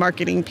be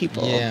marketing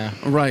people? Yeah.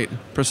 Right.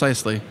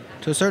 Precisely.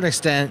 To a certain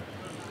extent,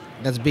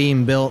 that's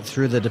being built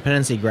through the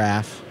dependency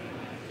graph,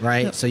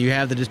 right? Yep. So you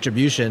have the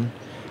distribution.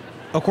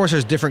 Of course,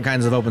 there's different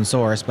kinds of open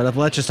source, but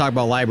let's just talk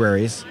about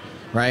libraries,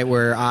 right?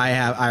 Where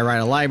I write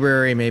a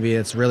library, maybe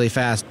it's really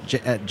fast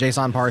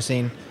JSON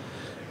parsing,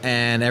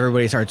 and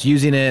everybody starts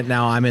using it.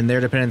 Now I'm in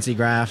their dependency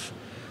graph,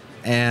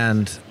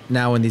 and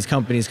now when these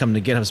companies come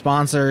to GitHub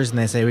sponsors and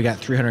they say, we got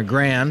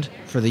 $300,000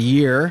 for the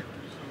year,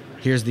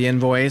 here's the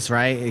invoice,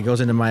 right? It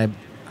goes into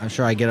I'm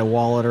sure I get a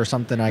wallet or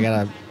something. I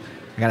got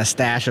a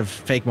stash of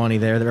fake money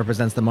there that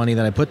represents the money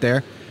that I put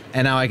there.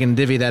 And now I can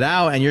divvy that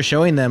out, and you're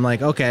showing them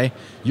like, okay,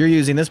 you're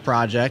using this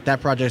project.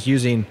 That project's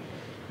using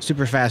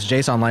super fast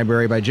JSON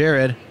library by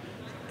Jared.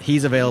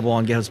 He's available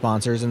on GitHub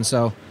sponsors. And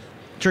so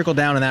trickle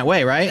down in that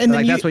way, right? And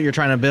like that's what you're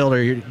trying to build,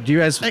 or do you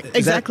guys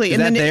exactly? Is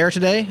that there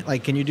today?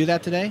 Like, can you do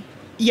that today?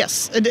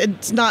 Yes,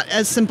 it's not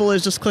as simple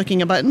as just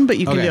clicking a button, but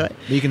you can do it.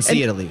 But you can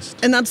see it at least.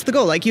 And that's the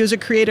goal. Like, you as a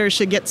creator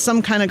should get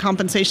some kind of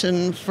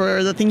compensation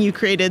for the thing you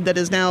created that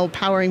is now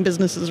powering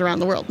businesses around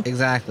the world.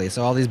 Exactly.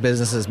 So all these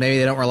businesses, maybe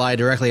they don't rely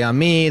directly on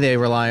me. They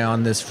rely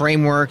on this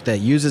framework that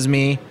uses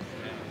me,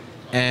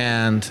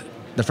 and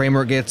the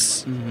framework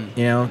gets,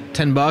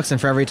 $10,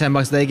 and for every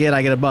 $10 they get,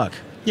 I get $1.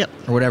 Yep.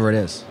 Or whatever it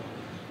is.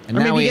 And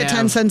or maybe you get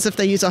 10 cents if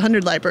they use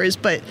 100 libraries,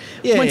 but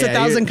once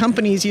 1,000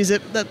 companies use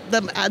it, that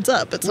adds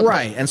up at some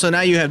point. And so now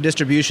you have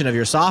distribution of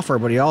your software,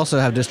 but you also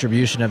have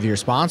distribution of your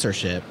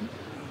sponsorship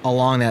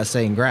along that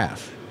same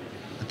graph.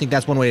 I think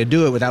that's one way to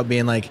do it without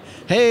being like,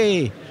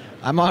 hey,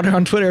 I'm out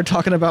on Twitter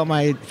talking about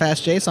my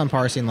fast JSON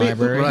parsing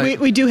library.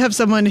 We do have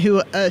someone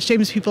who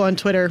shames people on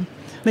Twitter.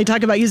 They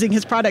talk about using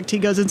his product. He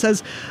goes and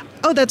says,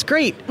 oh, that's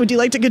great. Would you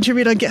like to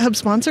contribute on GitHub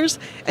sponsors?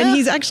 And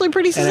he's actually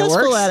pretty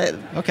successful at it.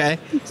 Okay.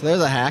 So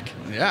there's a hack.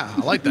 Yeah,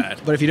 I like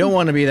that. But if you don't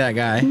want to be that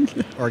guy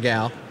or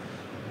gal,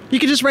 you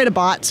can just write a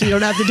bot so you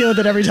don't have to deal with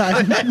it every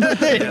time.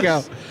 There you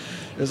go.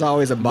 There's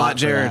always a bot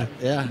Jared.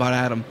 Yeah. Bot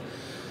Adam.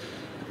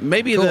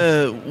 Maybe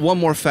the one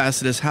more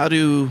facet is, how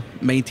do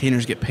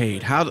maintainers get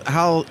paid?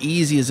 How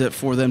easy is it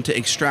for them to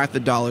extract the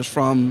dollars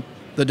from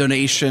the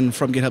donation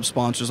from GitHub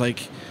sponsors?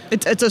 Like,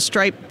 it's a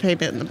Stripe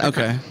payment in the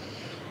background. Okay.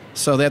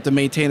 So they have to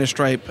maintain a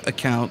Stripe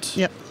account.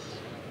 Yep.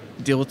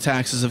 Deal with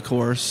taxes, of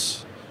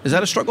course. Is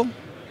that a struggle?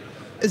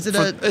 Is it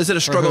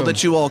a struggle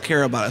that you all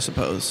care about, I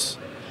suppose?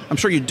 I'm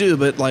sure you do,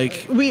 but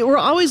like, we're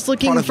always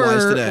looking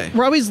today.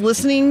 We're always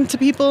listening to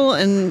people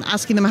and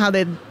asking them how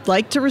they'd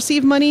like to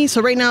receive money.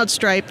 So right now it's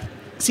Stripe.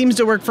 seems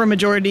to work for a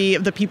majority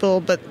of the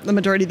people, but the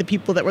majority of the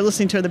people that we're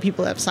listening to are the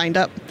people that have signed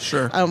up.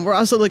 Sure. We're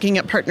also looking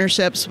at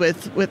partnerships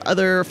with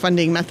other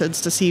funding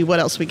methods to see what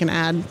else we can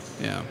add.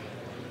 Yeah.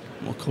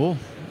 Well, cool.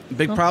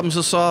 Big problems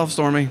to solve,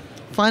 Stormy.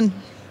 Fun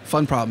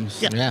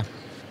problems. Yeah.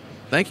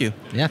 Thank you.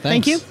 Yeah, thanks.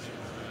 Thank you.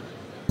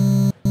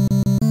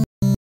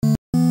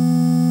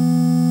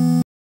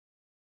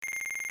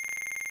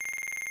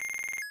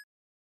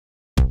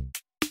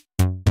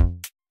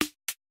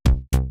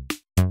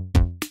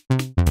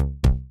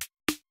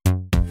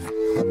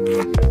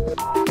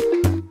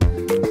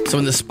 So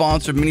in the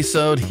sponsored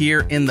minisode here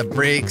in the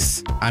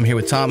breaks, I'm here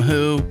with Tom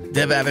Hu,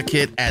 dev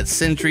advocate at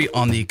Sentry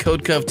on the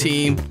CodeCov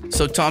team.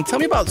 So Tom, tell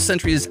me about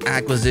Sentry's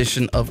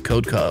acquisition of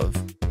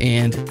CodeCov.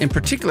 And in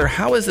particular,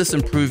 how is this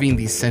improving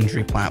the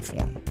Sentry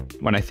platform?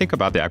 When I think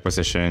about the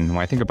acquisition, when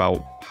I think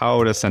about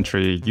how does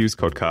Sentry use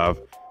CodeCov,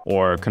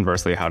 or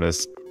conversely, how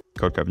does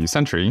CodeCov use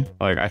Sentry,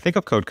 like I think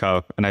of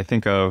CodeCov and I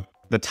think of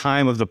the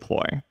time of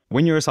deploy.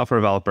 When you're a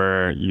software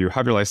developer, you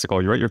have your life cycle,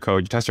 you write your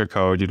code, you test your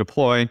code, you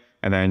deploy,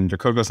 and then your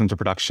code goes into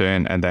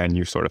production, and then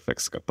you sort of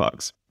fix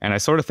bugs. And I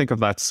sort of think of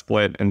that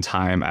split in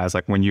time as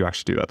like when you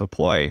actually do that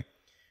deploy.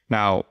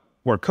 Now,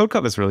 where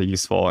CodeCov is really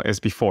useful is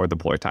before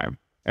deploy time.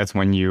 It's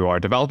when you are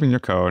developing your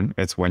code.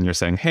 It's when you're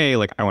saying, hey,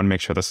 like I want to make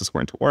sure this is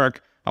going to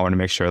work. I want to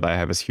make sure that I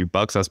have as few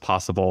bugs as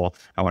possible.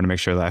 I want to make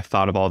sure that I've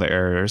thought of all the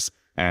errors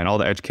and all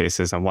the edge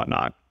cases and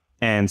whatnot.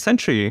 And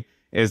Sentry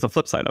is the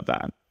flip side of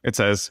that. It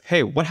says,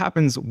 hey, what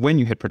happens when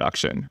you hit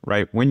production,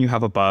 right? When you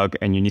have a bug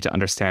and you need to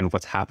understand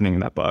what's happening in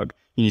that bug.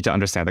 You need to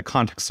understand the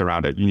context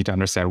around it. You need to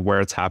understand where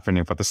it's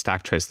happening, what the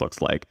stack trace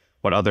looks like,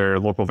 what other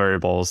local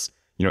variables,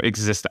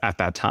 exist at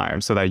that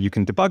time so that you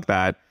can debug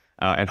that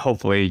and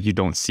hopefully you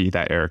don't see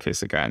that error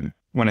case again.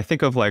 When I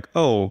think of like,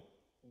 oh,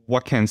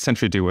 what can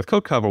Sentry do with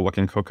CodeCov or what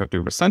can CodeCov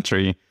do with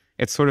Sentry?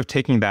 It's sort of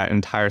taking that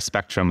entire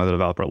spectrum of the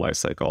developer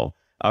lifecycle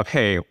of,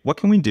 hey, what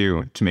can we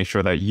do to make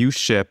sure that you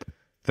ship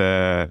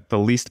the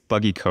least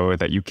buggy code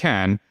that you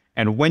can,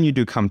 and when you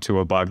do come to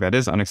a bug that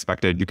is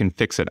unexpected, you can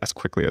fix it as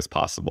quickly as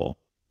possible,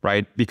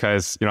 right?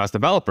 Because as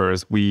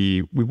developers,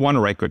 we want to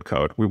write good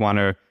code. We want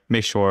to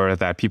make sure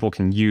that people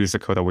can use the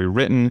code that we've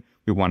written.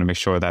 We want to make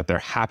sure that they're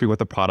happy with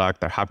the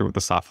product, they're happy with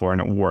the software,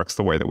 and it works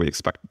the way that we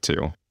expect it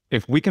to.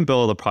 If we can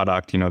build a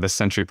product, this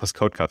Sentry plus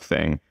CodeCov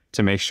thing,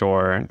 to make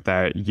sure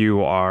that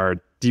you are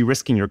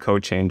de-risking your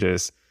code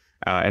changes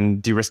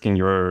and de-risking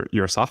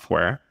your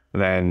software,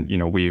 then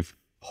we've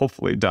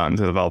hopefully done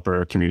the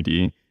developer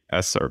community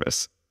a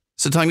service.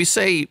 So Tom, you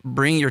say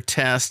bring your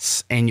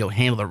tests and you'll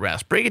handle the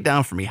rest. Break it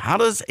down for me. How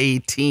does a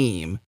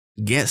team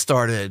get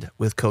started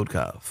with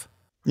CodeCov?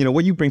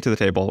 What you bring to the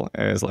table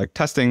is like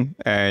testing,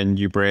 and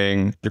you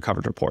bring your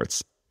coverage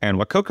reports. And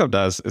what CodeCov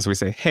does is we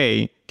say,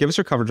 hey, give us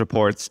your coverage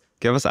reports,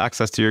 give us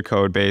access to your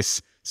code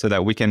base so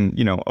that we can,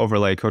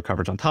 overlay code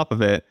coverage on top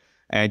of it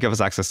and give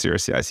us access to your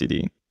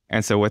CI/CD.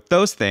 And so with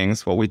those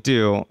things, what we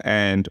do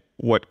and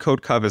what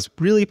CodeCov is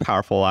really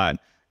powerful at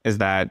is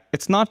that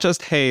it's not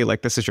just, hey,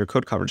 like this is your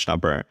code coverage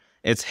number.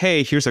 It's,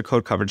 hey, here's a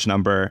code coverage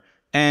number,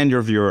 and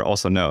your viewer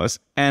also knows,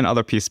 and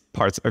other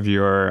parts of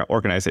your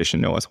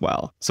organization know as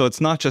well. So it's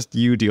not just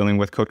you dealing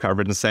with code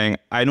coverage and saying,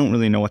 I don't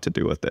really know what to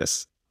do with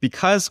this.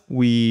 Because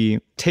we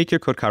take your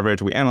code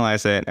coverage, we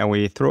analyze it, and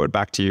we throw it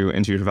back to you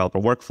into your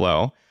developer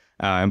workflow.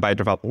 And by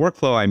developer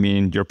workflow, I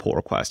mean your pull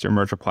request, your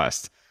merge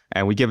request.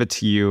 And we give it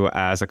to you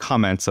as a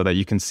comment so that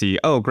you can see,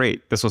 oh,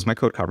 great, this was my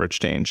code coverage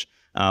change.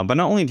 But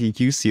not only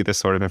do you see this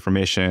sort of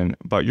information,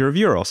 but your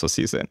reviewer also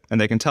sees it. And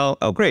they can tell,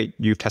 oh, great,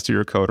 you've tested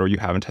your code or you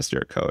haven't tested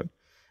your code.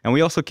 And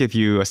we also give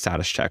you a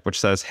status check, which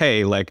says,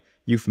 hey, like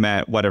you've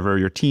met whatever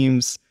your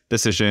team's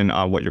decision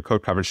on what your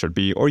code coverage should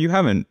be, or you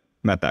haven't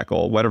met that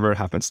goal, whatever it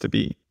happens to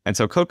be. And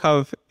so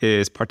CodeCov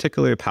is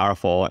particularly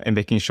powerful in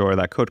making sure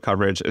that code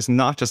coverage is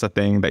not just a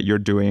thing that you're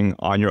doing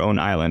on your own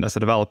island as a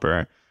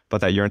developer,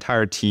 but that your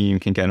entire team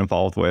can get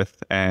involved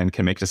with and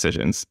can make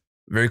decisions.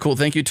 Very cool.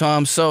 Thank you,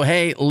 Tom. So,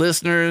 hey,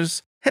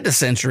 listeners, head to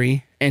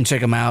Sentry and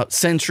check them out,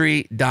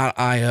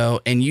 sentry.io,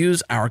 and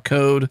use our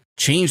code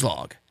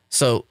Changelog.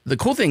 So the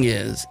cool thing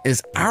is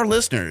our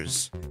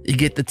listeners, you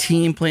get the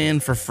team plan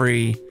for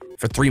free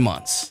for 3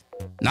 months.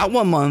 Not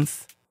 1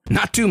 month,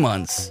 not 2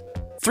 months,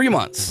 3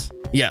 months.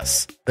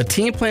 Yes, the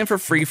team plan for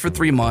free for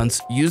 3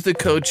 months. Use the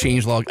code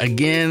Changelog.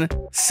 Again,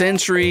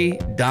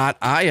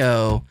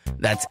 sentry.io.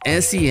 That's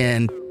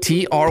sentry.io.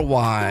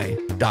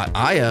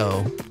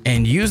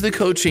 And use the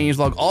code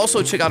Changelog.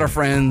 Also, check out our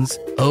friends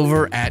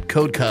over at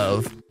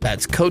CodeCov.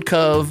 That's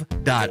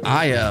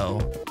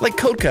codecov.io. Like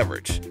code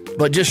coverage,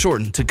 but just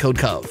shortened to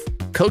CodeCov.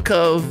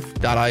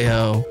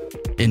 Codecov.io.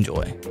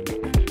 Enjoy.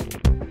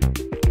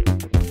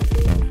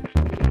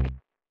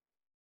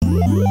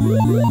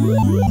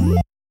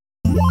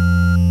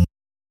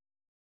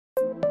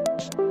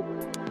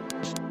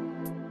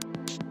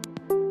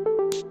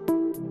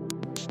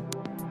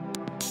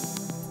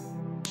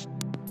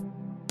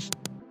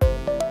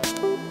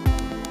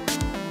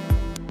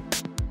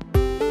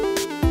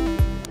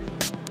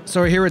 So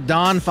we're here with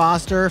Dawn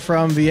Foster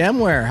from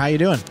VMware. How you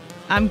doing?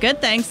 I'm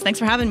good, thanks. Thanks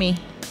for having me.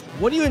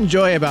 What do you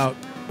enjoy about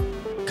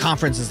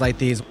conferences like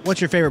these?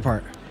 What's your favorite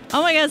part?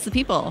 Oh my God, it's the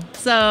people.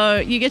 So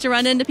you get to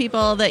run into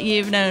people that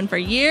you've known for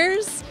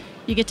years.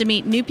 You get to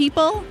meet new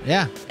people.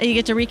 Yeah. And you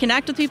get to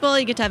reconnect with people.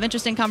 You get to have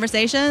interesting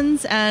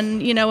conversations.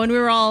 And, when we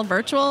were all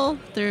virtual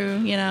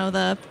through,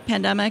 the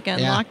pandemic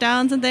and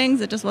lockdowns and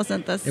things, it just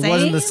wasn't the same. It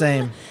wasn't the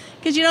same.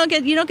 Because you don't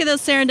get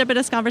those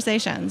serendipitous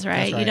conversations,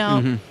 right? That's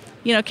right.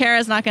 You don't,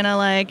 Kara's not going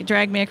to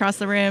drag me across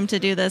the room to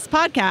do this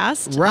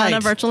podcast on a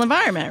virtual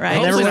environment, right?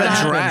 Hopefully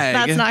not drag.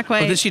 That's not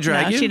quite. Well, did she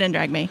drag you? She didn't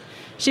drag me.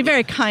 She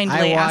very kindly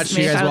I asked watched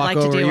me you if guys I would walk like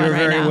over. to do one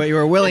right now. You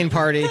were a willing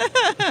party.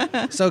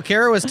 So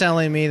Kara was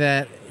telling me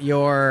that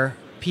your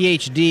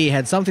PhD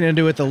had something to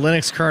do with the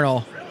Linux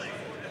kernel.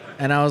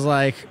 And I was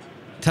like,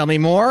 tell me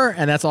more.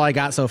 And that's all I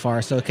got so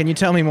far. So can you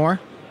tell me more?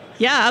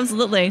 Yeah,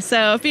 absolutely.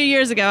 So a few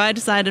years ago, I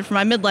decided for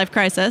my midlife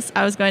crisis,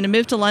 I was going to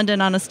move to London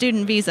on a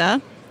student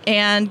visa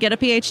and get a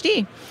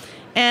PhD.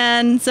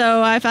 And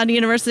so I found a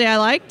university I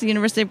liked, the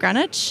University of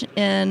Greenwich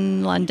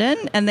in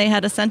London, and they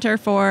had a Center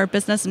for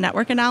Business and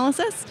Network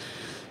Analysis.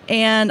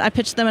 And I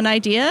pitched them an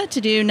idea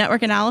to do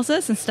network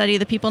analysis and study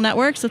the people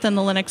networks within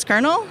the Linux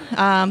kernel.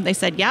 They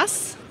said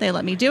yes, they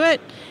let me do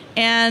it.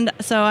 And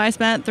so I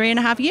spent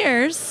 3.5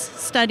 years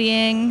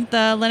studying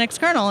the Linux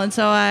kernel. And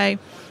so I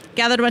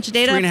gathered a bunch of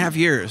data. 3.5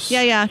 years?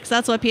 Yeah, because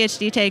that's what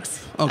PhD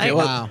takes. Okay,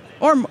 wow.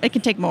 Or it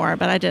can take more,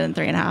 but I did it in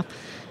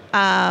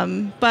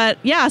 3.5. But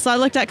yeah, so I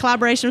looked at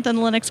collaboration within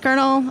the Linux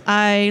kernel.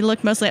 I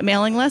looked mostly at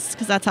mailing lists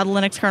because that's how the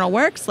Linux kernel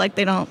works. Like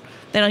they don't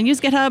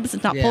use GitHub.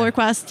 It's not pull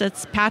requests.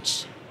 It's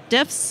patch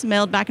diffs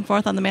mailed back and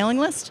forth on the mailing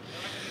list.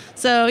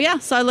 So yeah,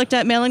 so I looked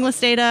at mailing list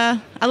data.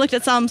 I looked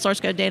at some source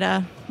code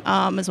data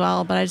as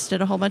well, but I just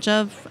did a whole bunch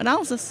of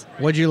analysis.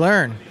 What'd you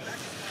learn?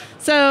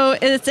 So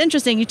it's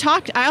interesting.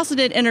 I also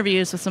did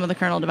interviews with some of the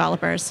kernel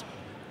developers.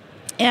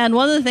 And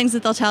one of the things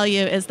that they'll tell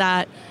you is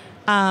that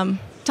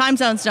time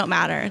zones don't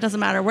matter. It doesn't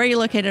matter where you're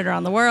located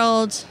around the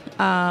world.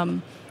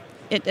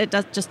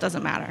 Just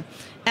doesn't matter.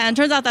 And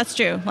it turns out that's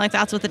true. Like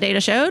that's what the data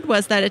showed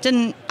was that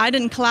I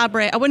wouldn't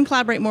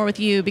collaborate more with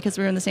you because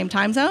we were in the same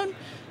time zone.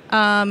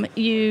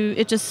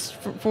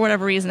 For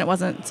whatever reason, it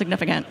wasn't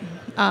significant.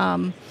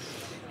 And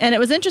it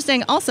was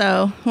interesting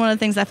also, one of the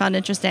things I found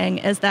interesting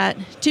is that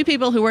two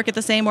people who work at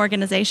the same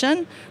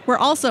organization were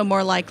also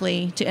more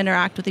likely to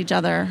interact with each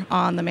other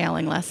on the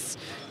mailing lists,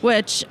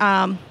 which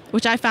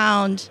I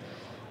found,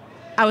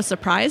 I was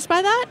surprised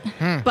by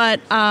that,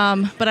 but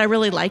I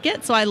really like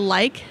it. So I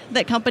like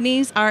that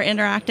companies are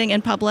interacting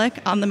in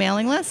public on the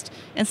mailing list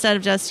instead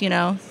of just,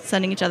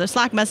 sending each other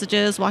Slack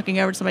messages, walking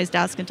over to somebody's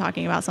desk and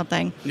talking about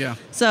something. Yeah.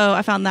 So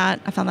I found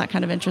that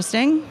kind of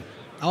interesting.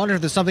 I wonder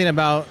if there's something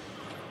about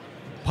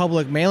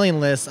public mailing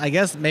lists. I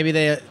guess maybe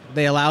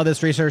they allow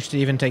this research to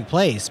even take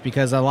place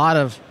because a lot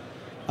of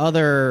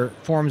other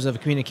forms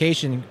of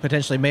communication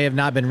potentially may have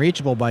not been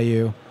reachable by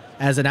you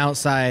as an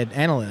outside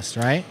analyst,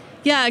 right?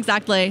 Yeah,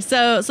 exactly.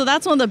 So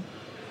that's one of the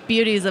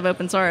beauties of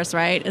open source,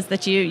 right? Is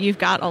that you've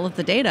got all of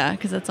the data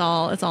because it's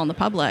all in the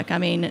public. I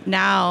mean,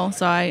 now,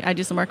 so I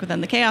do some work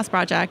within the Chaos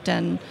project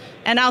and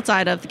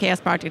outside of the Chaos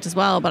project as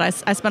well. But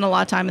I spend a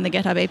lot of time in the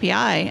GitHub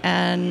API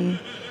and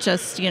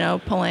just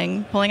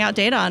pulling out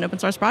data on open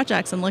source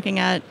projects and looking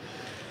at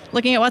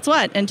what's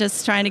what and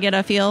just trying to get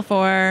a feel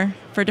for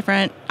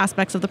different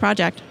aspects of the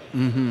project.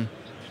 Mm-hmm.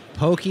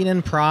 Poking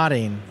and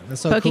prodding. That's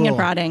so Poking cool. and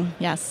prodding,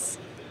 yes.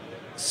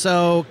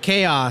 So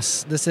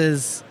Chaos, this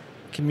is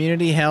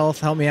community health.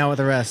 Help me out with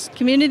the rest.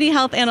 Community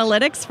health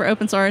analytics for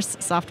open source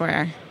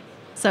software.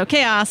 So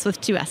Chaos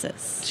with 2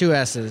 S's. 2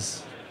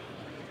 S's.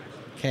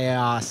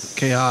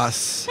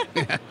 Chaos.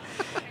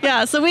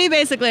 Yeah, so we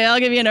basically, I'll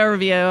give you an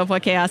overview of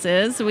what Chaos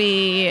is.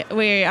 We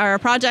are a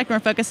project and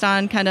we're focused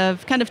on kind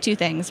of 2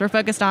 things. We're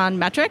focused on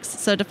metrics,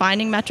 so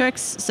defining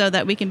metrics so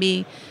that we can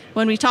be,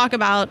 when we talk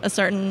about a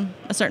certain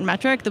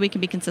metric, that we can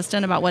be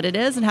consistent about what it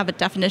is and have a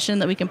definition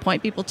that we can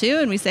point people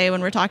to. And we say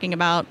when we're talking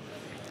about,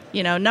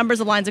 numbers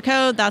of lines of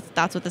code,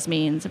 that's what this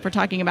means. If we're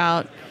talking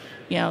about,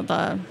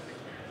 the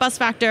buzz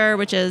factor,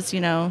 which is,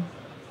 how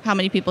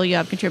many people you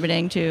have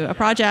contributing to a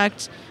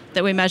project,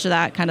 that we measure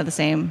that kind of the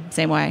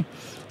same way.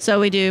 So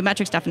we do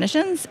metrics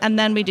definitions, and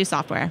then we do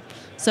software.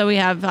 So we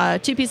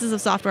have 2 pieces of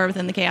software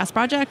within the Chaos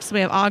project. So we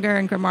have Augur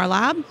and Grimoire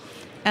Lab,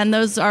 and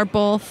those are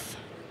both,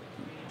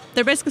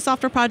 they're basically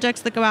software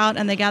projects that go out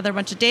and they gather a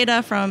bunch of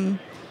data from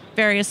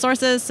various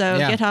sources. So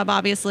GitHub,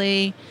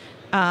 obviously,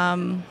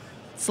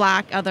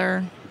 Slack,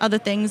 other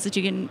things that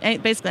you can,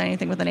 basically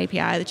anything with an API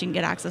that you can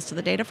get access to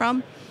the data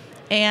from,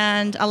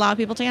 and allow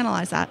people to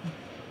analyze that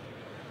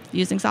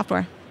using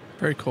software.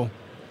 Very cool.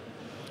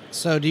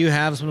 So do you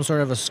have some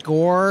sort of a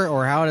score,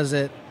 or how do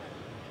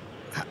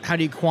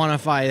you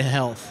quantify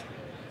health?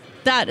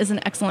 That is an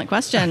excellent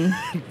question.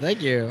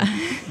 Thank you.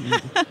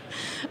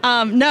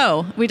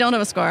 No, we don't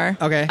have a score.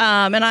 Okay.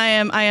 And I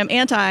am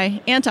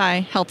anti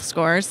health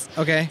scores.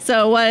 Okay.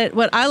 So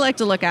what I like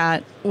to look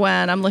at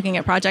when I'm looking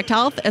at project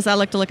health is I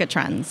like to look at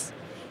trends.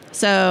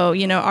 So,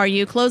 are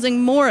you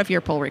closing more of your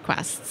pull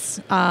requests?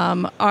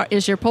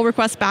 Is your pull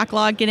request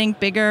backlog getting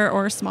bigger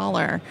or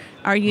smaller?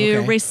 Are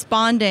you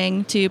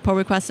responding to pull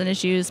requests and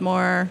issues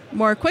more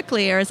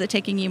quickly, or is it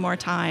taking you more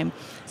time?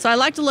 So I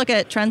like to look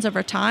at trends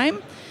over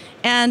time,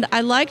 and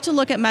I like to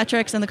look at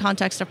metrics in the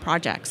context of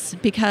projects,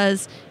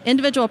 because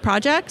individual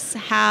projects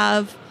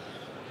have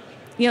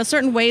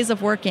certain ways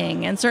of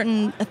working and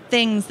certain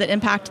things that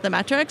impact the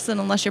metrics, and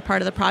unless you're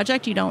part of the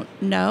project, you don't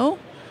know.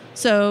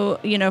 So,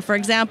 for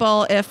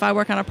example, if I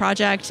work on a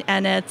project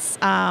and it's,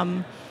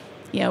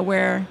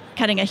 we're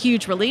cutting a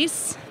huge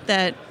release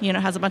that,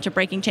 has a bunch of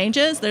breaking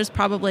changes, there's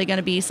probably going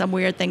to be some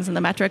weird things in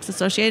the metrics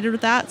associated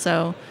with that.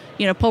 So,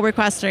 pull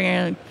requests are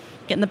going to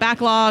get in the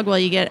backlog while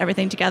you get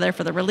everything together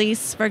for the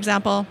release, for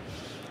example.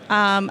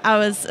 I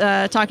was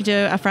talking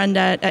to a friend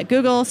at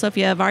Google,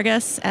 Sofia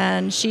Vargas,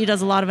 and she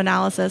does a lot of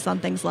analysis on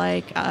things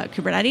like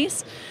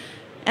Kubernetes.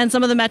 And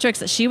some of the metrics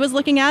that she was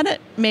looking at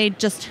it made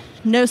just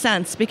no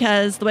sense,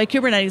 because the way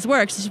Kubernetes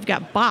works is you've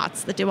got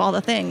bots that do all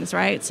the things,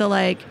 right? So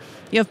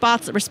you have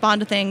bots that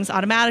respond to things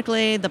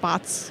automatically. The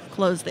bots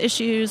close the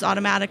issues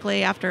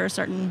automatically after a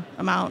certain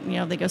amount.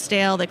 They go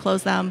stale, they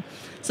close them.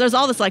 So there's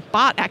all this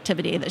bot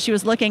activity that she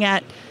was looking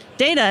at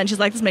data, and she's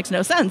like, this makes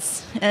no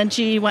sense. And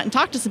she went and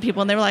talked to some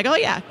people, and they were like, oh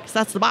yeah, because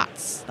that's the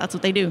bots. That's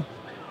what they do.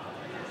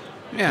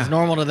 Yeah. It's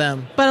normal to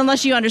them. But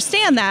unless you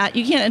understand that,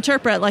 you can't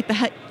interpret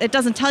it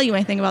doesn't tell you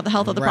anything about the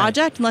health of the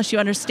project unless you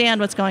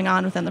understand what's going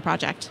on within the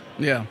project.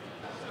 Yeah.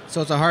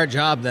 So it's a hard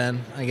job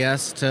then, I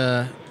guess,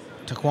 to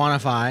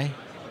quantify.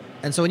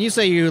 And so when you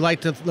say you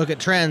like to look at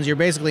trends, you're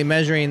basically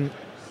measuring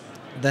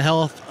the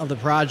health of the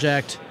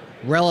project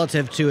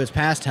relative to its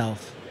past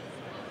health.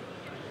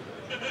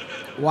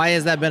 Why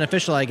is that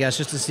beneficial, I guess?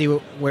 Just to see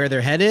where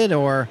they're headed?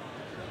 Or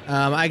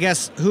I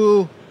guess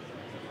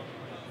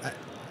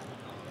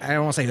I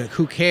don't want to say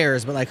who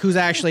cares, but who's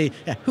actually,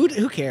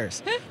 who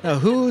cares? No,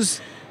 who's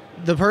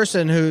the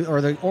person or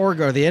the org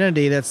or the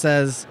entity that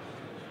says,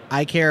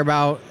 I care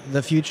about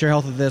the future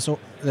health of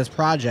this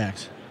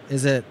project?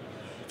 Is it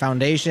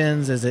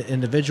foundations? Is it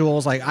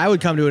individuals? I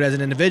would come to it as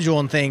an individual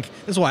and think,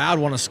 this is why I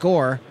would want to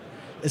score.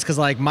 It's because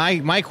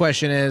my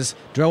question is,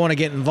 do I want to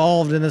get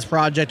involved in this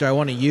project? Do I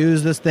want to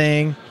use this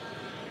thing?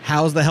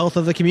 How's the health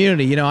of the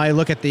community? I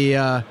look at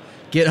the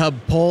GitHub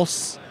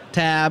Pulse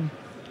tab,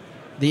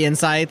 the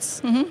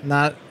insights,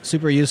 not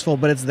super useful,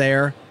 but it's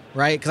there,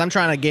 right? Because I'm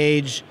trying to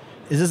gauge,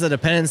 is this a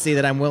dependency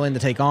that I'm willing to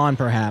take on,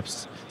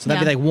 perhaps? So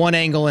that'd be one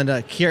angle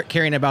into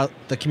caring about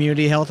the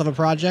community health of a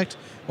project,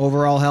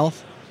 overall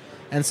health.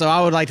 And so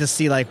I would like to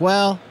see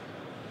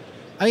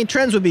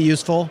trends would be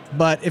useful,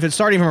 but if it's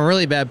starting from a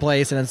really bad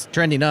place and it's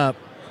trending up,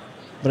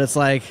 but it's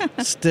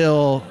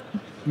still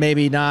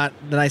maybe not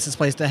the nicest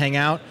place to hang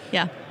out.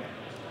 Yeah.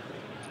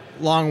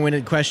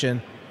 Long-winded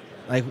question.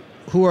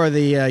 Who are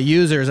the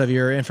users of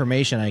your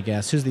information, I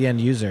guess? Who's the end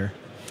user?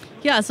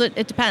 Yeah, so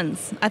it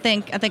depends. I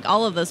think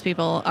all of those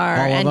people are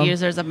end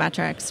users of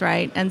metrics,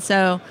 right? And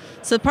so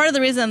part of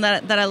the reason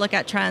that I look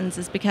at trends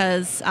is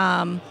because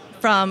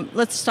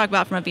let's just talk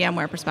about from a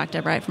VMware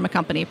perspective, right? From a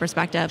company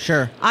perspective.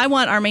 Sure. I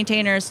want our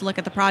maintainers to look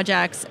at the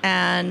projects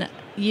and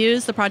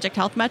use the project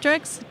health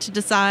metrics to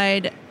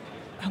decide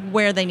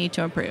where they need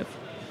to improve.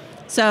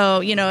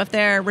 So, if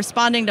they're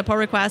responding to pull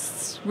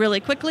requests really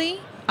quickly,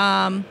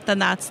 then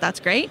that's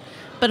great.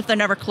 But if they're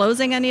never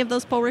closing any of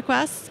those pull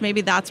requests,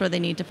 maybe that's where they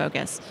need to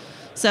focus.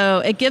 So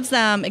it gives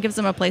them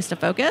a place to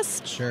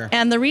focus. Sure.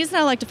 And the reason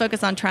I like to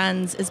focus on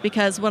trends is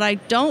because what I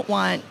don't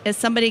want is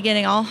somebody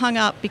getting all hung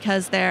up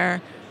because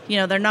their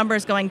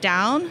numbers going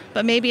down,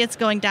 but maybe it's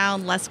going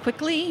down less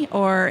quickly,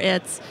 or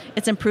it's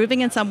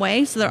improving in some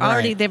way. So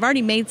they've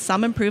already made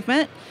some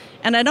improvement.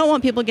 And I don't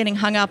want people getting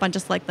hung up on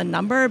just the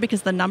number,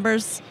 because the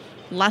number's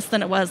less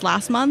than it was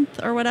last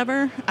month or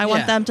whatever. I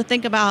want them to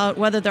think about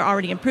whether they're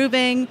already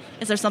improving.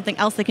 Is there something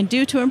else they can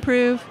do to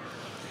improve?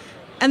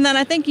 And then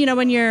I think,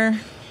 when you're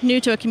new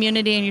to a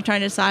community and you're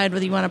trying to decide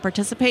whether you want to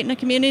participate in a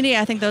community,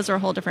 I think those are a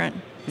whole different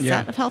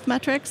set of health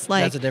metrics.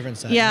 That's a different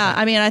set. Yeah,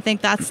 I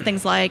think that's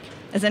things like,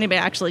 is anybody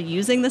actually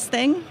using this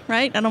thing,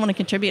 right? I don't want to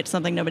contribute to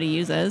something nobody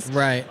uses.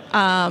 Right.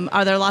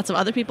 Are there lots of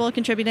other people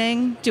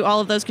contributing? Do all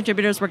of those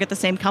contributors work at the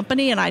same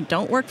company and I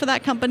don't work for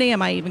that company?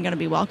 Am I even going to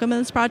be welcome in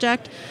this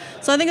project?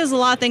 So I think there's a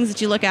lot of things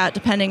that you look at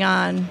depending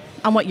on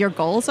what your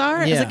goals are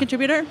as a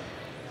contributor.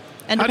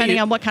 And depending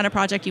on what kind of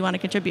project you want to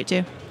contribute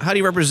to. How do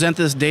you represent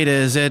this data?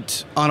 Is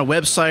it on a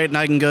website and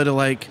I can go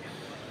to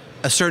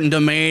a certain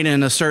domain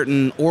and a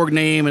certain org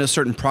name and a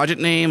certain project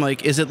name?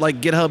 Is it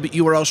GitHub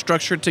URL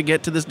structured to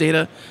get to this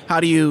data? How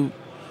can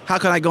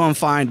I go and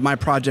find my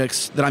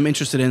projects that I'm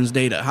interested in's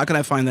data? How can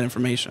I find that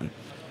information?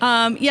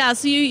 So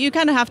you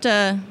kind of have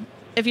to,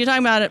 if you're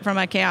talking about it from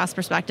a chaos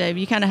perspective,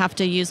 you kind of have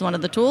to use one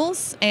of the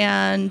tools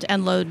and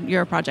load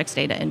your project's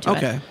data into it.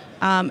 Okay.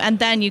 And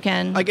then you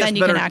can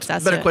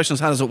access it. Better question is,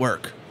 how does it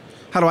work?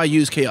 How do I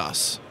use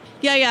Chaos?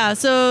 Yeah.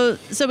 So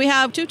we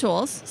have two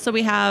tools. So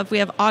we have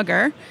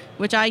Augur,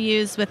 which I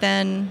use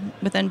within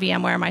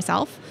VMware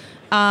myself.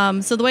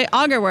 So the way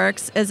Augur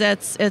works is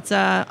it's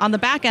on the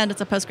back end,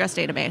 it's a Postgres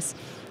database.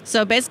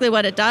 So basically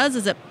what it does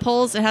is it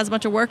has a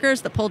bunch of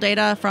workers that pull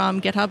data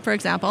from GitHub, for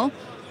example,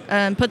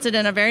 and puts it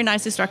in a very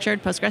nicely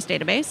structured Postgres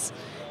database.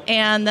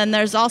 And then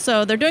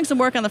they're doing some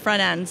work on the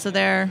front end. So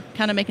they're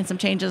kind of making some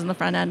changes on the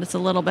front end. It's a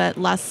little bit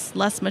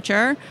less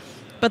mature.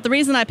 But the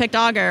reason I picked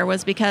Augur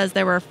was because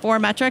there were 4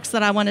 metrics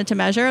that I wanted to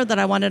measure that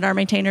I wanted our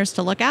maintainers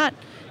to look at.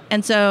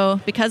 And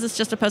so because it's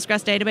just a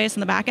Postgres database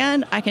in the back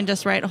end, I can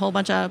just write a whole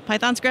bunch of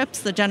Python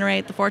scripts that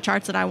generate the 4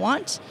 charts that I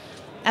want.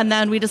 And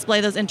then we display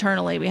those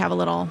internally. We have a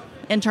little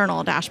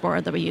internal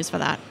dashboard that we use for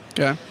that.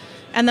 Okay.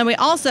 And then we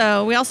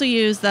also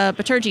use the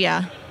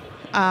Bitergia.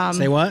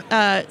 Say what?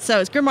 So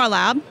it's Grimoire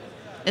Lab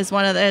is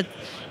one of the,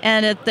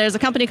 and there's a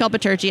company called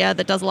Bitergia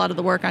that does a lot of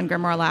the work on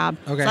Grimoire Lab.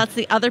 Okay. So that's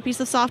the other piece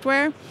of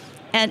software.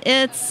 And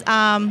it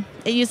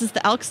uses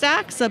the Elk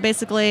stack. So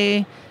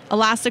basically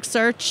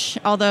Elasticsearch,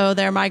 although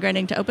they're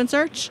migrating to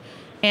OpenSearch,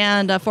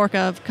 and a fork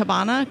of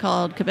Kibana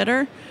called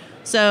Kibiter.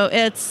 So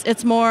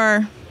it's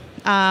more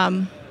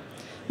of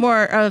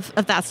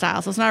that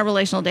style. So it's not a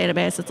relational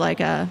database. It's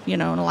like an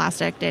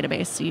Elastic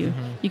database. So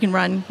you can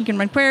run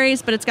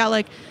queries, but it's got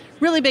like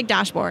really big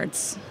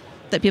dashboards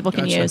that people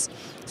can use.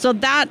 So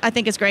that I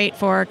think is great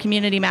for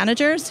community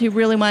managers who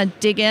really want to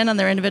dig in on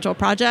their individual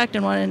project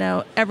and want to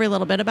know every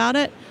little bit about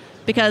it,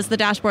 because the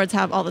dashboards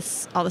have all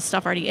this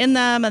stuff already in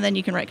them, and then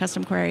you can write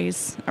custom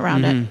queries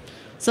around it.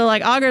 So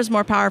like Augur is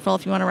more powerful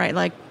if you want to write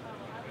like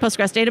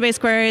Postgres database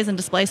queries and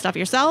display stuff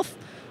yourself.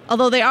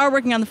 Although they are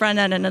working on the front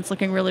end and it's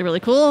looking really, really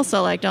cool.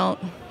 So like I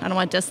don't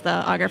want to diss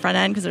the Augur front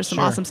end because there's some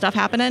awesome stuff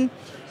happening.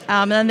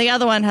 And then the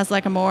other one has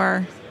like a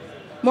more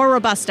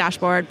robust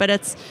dashboard, but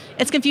it's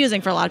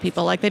confusing for a lot of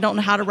people. Like they don't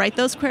know how to write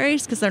those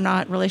queries because they're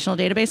not relational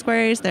database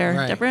queries.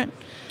 They're different.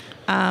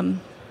 So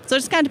it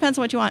just kind of depends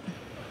on what you want.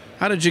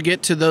 How did you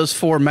get to those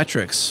 4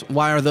 metrics?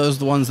 Why are those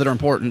the ones that are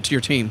important to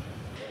your team?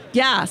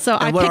 Yeah, so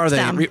I picked them. What are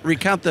they?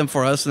 Recount them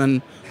for us, and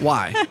then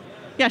why?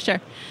 Yeah, sure.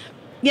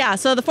 Yeah,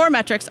 so the 4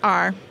 metrics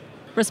are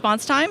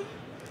response time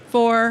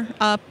for,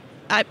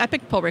 I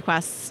picked pull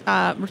requests,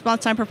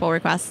 response time for pull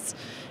requests.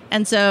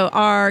 And so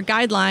our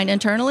guideline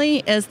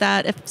internally is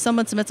that if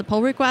someone submits a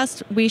pull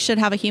request, we should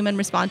have a human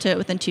respond to it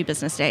within 2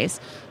 business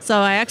days. So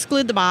I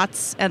exclude the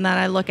bots, and then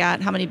I look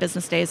at how many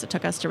business days it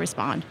took us to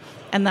respond.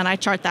 And then I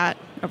chart that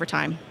over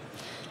time.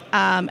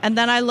 And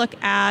then I look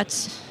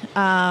at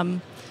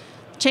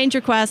change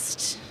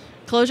request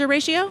closure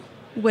ratio,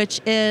 which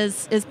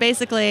is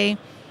basically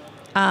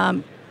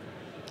in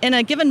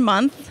a given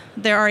month,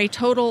 there are a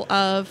total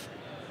of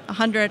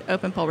 100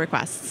 open pull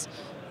requests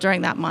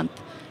during that month.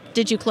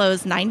 Did you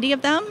close 90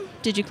 of them?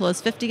 Did you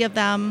close 50 of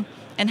them?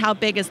 And how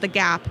big is the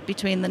gap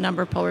between the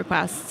number of pull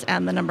requests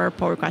and the number of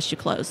pull requests you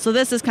close? So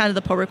this is kind of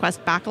the pull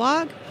request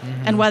backlog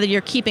and whether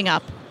you're keeping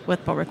up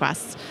with pull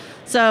requests.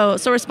 So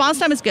response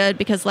time is good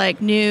because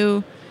like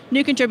new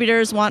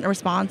contributors want a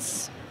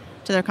response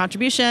to their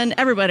contribution.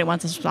 Everybody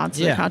wants a response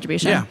to their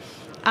contribution. Yeah.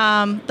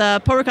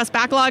 The pull request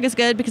backlog is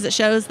good because it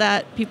shows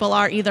that people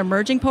are either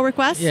merging pull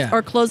requests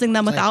or closing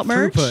them without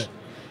merge. Throughput.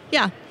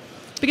 Yeah.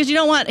 Because you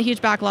don't want a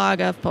huge backlog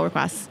of pull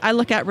requests. I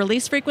look at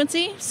release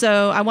frequency.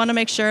 So I want to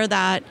make sure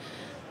that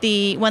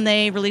when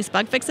they release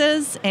bug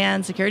fixes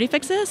and security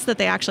fixes, that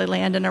they actually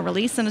land in a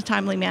release in a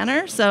timely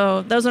manner.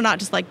 So those are not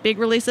just like big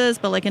releases,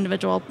 but like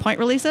individual point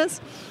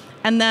releases.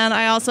 And then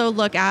I also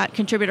look at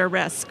contributor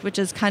risk, which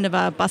is kind of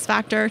a bus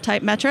factor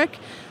type metric.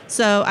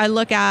 So I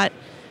look at,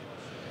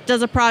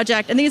 does a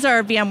project, and these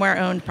are VMware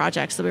owned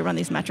projects that we run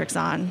these metrics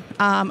on.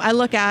 I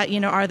look at,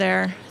 are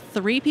there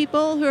 3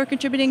 people who are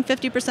contributing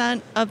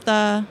 50% of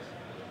the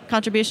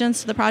contributions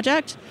to the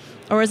project?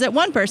 Or is it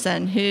 1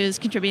 person who's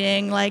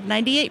contributing like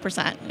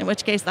 98%, in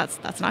which case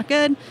that's not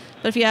good.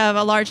 But if you have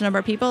a large number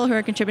of people who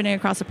are contributing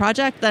across the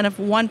project, then if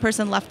 1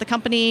 person left the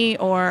company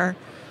or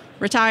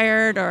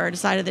retired or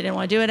decided they didn't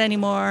want to do it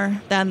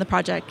anymore, then the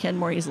project can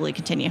more easily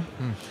continue.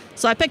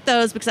 So I picked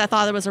those because I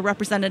thought there was a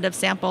representative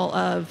sample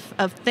of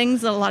things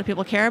that a lot of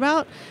people care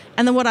about.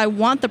 And then what I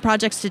want the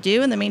projects to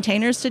do and the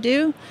maintainers to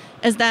do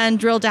is then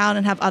drill down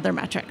and have other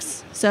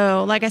metrics.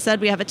 So like I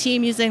said, we have a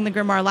team using the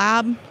Grimoire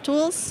Lab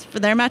tools for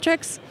their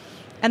metrics.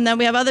 And then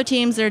we have other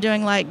teams that are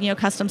doing like,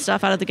 custom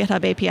stuff out of the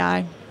GitHub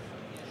API,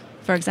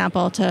 for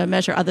example, to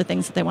measure other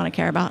things that they want to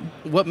care about.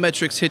 What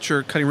metrics hit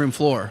your cutting room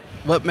floor?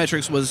 What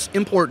metrics was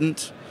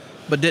important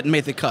but didn't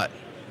make the cut?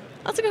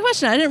 That's a good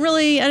question. I didn't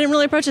really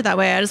approach it that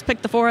way. I just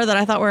picked the 4 that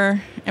I thought were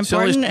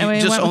important, and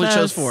we went with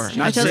those. Chose 4.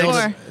 I chose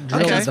 4.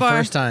 Drilled it the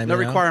first time. No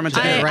requirement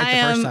to get it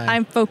right the first time.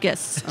 I'm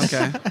focused.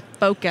 Okay.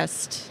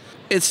 Focused.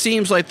 It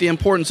seems like the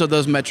importance of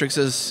those metrics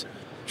is,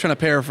 trying to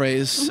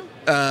paraphrase,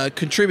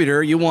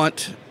 contributor. You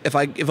want, if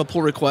I give a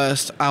pull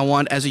request, I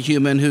want as a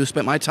human who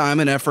spent my time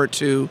and effort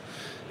to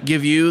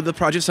give you the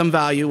project some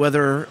value,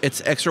 whether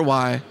it's X or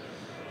Y,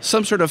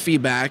 some sort of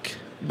feedback.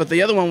 But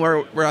the other one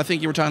where I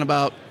think you were talking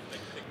about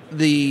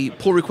the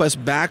pull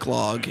request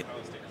backlog,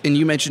 and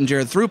you mentioned,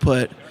 Jared,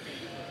 throughput,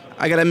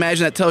 I got to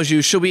imagine that tells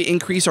you, should we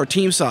increase our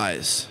team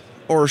size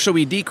or should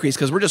we decrease?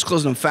 Because we're just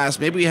closing them fast.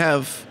 Maybe we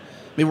have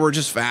maybe we're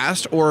just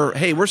fast, or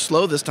hey, we're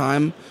slow this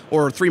time,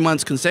 or 3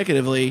 months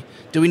consecutively.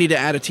 Do we need to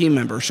add a team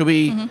member? Should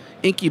we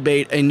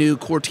incubate a new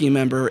core team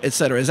member, et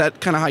cetera? Is that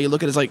kind of how you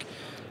look at it? It's like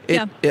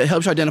it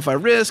helps you identify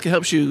risk, it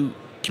helps you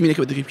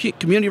communicate with the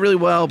community really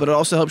well, but it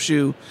also helps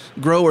you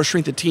grow or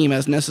shrink the team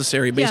as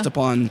necessary based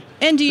upon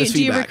And do this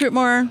you feedback. recruit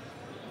more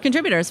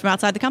contributors from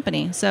outside the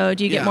company? So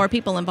do you get more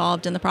people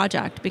involved in the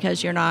project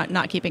because you're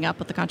not keeping up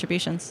with the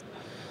contributions?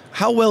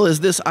 How well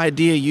is this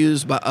idea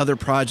used by other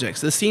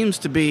projects? This seems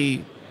to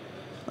be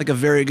like a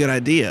very good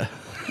idea.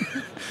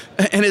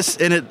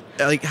 and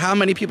like, how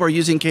many people are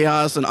using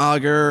Chaos and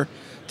Augur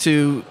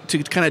to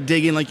kind of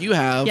dig in like you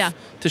have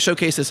to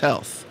showcase this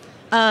health?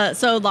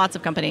 So lots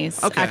of companies,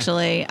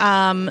 actually.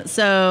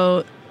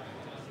 So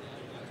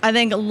I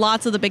think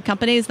lots of the big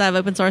companies that have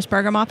open source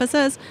program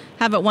offices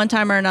have at one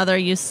time or another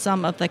used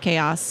some of the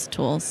Chaos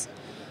tools.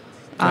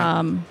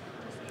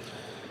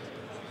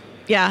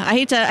 Yeah, I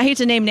hate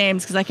to name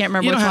names because I can't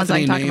remember which ones I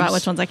can talk about,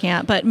 which ones I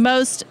can't. But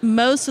most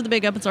of the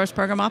big open source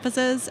program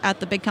offices at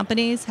the big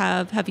companies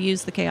have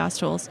used the Chaos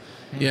tools,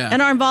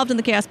 and are involved in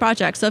the Chaos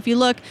project. So if you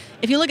look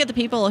at the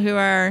people who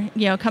are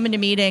coming to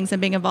meetings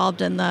and being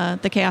involved in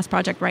the Chaos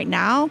project right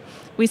now,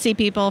 we see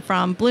people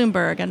from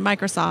Bloomberg and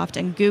Microsoft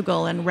and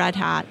Google and Red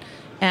Hat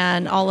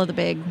and all of the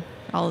big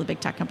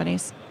tech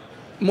companies.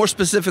 More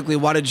specifically,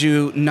 why did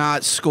you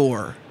not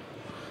score?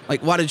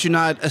 Like, why did you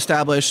not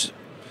establish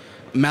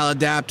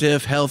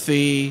maladaptive,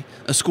 healthy,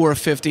 a score of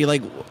 50?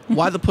 Like,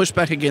 why the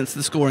pushback against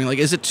the scoring? Like,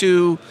 is it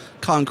too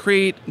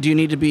concrete? Do you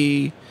need to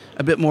be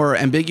a bit more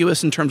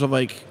ambiguous in terms of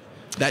like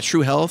that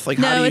true health? Like,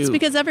 no, it's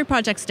because every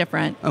project's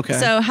different. Okay.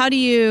 So how do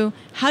you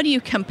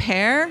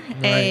compare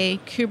a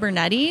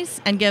Kubernetes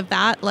and give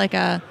that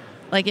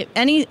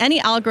any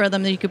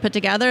algorithm that you could put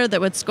together that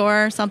would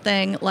score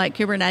something like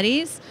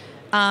Kubernetes,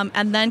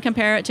 and then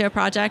compare it to a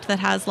project that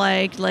has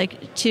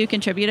like 2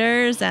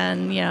 contributors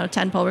and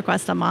 10 pull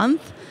requests a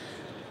month?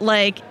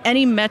 Like,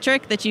 any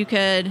metric that you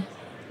could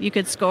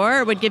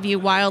score would give you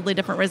wildly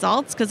different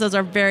results because those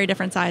are very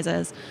different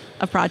sizes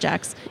of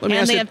projects.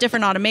 And they have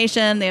different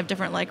automation, they have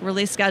different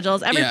release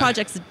schedules. Every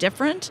project's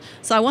different.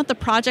 So I want the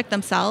project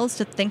themselves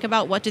to think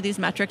about, what do these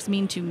metrics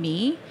mean to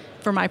me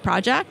for my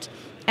project,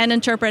 and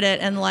interpret it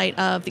in light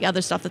of the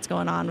other stuff that's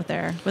going on with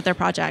their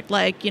project.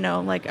 Like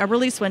a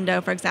release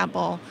window, for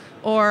example,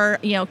 or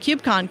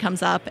KubeCon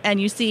comes up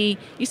and you see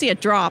a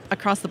drop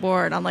across the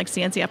board on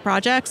CNCF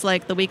projects,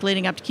 like the week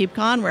leading up to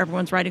KubeCon where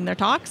everyone's writing their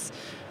talks,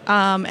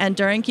 and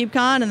during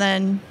KubeCon, and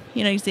then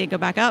you see it go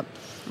back up.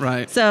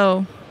 Right.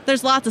 So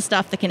there's lots of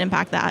stuff that can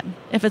impact that.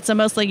 If it's a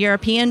mostly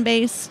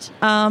European-based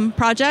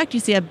project, you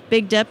see a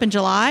big dip in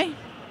July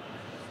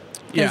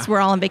because we're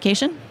all on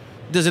vacation.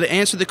 Does it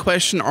answer the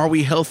question, are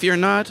we healthy or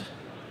not?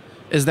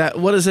 Is that,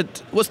 what's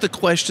the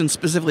question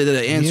specifically that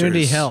it answers?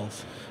 Community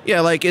health.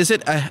 Yeah, is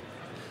it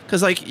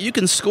because you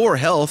can score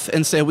health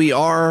and say we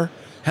are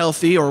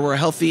healthy or we're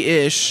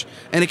healthy-ish,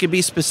 and it can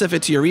be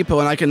specific to your repo,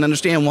 and I can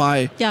understand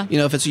why,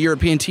 if it's a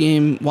European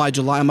team, why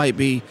July might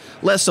be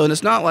less so. And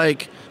it's not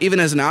like,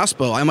 even as an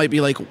OSPO, I might be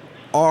like,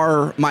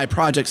 are my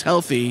projects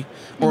healthy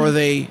or are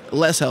they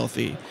less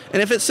healthy?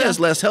 And if it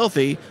says less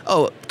healthy,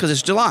 because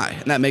it's July,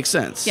 and that makes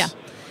sense.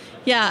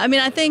 Yeah, I mean,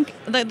 I think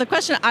the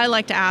question I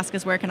like to ask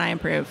is, where can I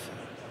improve?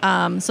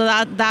 So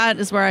that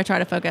is where I try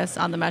to focus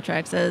on the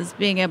metrics, is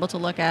being able to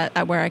look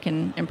at where I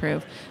can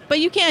improve.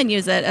 But you can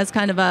use it as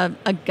kind of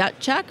a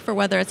gut check for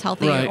whether it's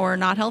healthy or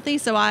not healthy.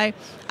 So I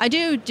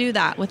do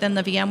that within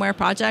the VMware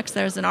projects.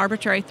 There's an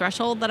arbitrary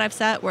threshold that I've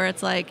set where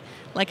it's like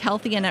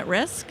healthy and at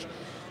risk.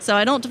 So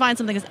I don't define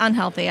something as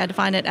unhealthy. I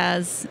define it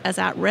as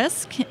at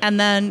risk, and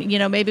then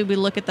maybe we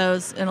look at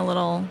those in a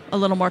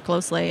little more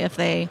closely if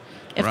they've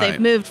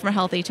moved from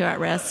healthy to at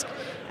risk.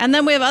 And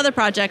then we have other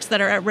projects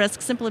that are at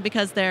risk simply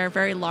because they're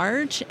very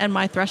large and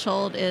my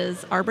threshold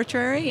is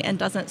arbitrary and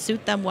doesn't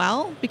suit them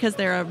well because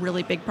they're a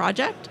really big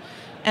project.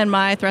 And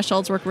my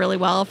thresholds work really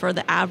well for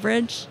the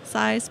average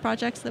size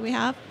projects that we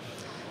have.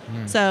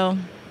 So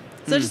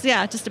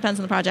it just depends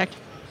on the project.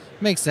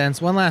 Makes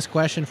sense. One last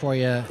question for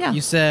you. Yeah.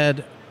 You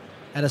said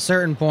at a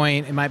certain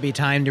point it might be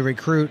time to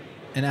recruit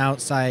an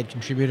outside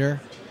contributor.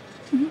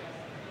 Mm-hmm.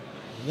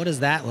 What does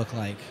that look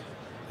like?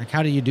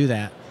 How do you do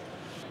that?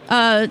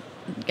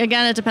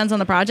 Again, it depends on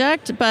the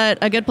project, but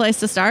a good place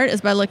to start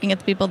is by looking at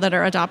the people that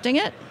are adopting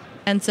it.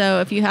 And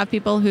so if you have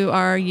people who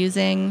are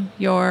using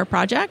your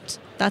project,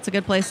 that's a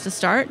good place to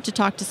start, to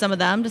talk to some of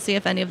them to see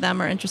if any of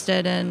them are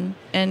interested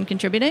in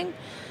contributing.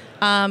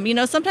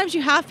 Sometimes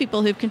you have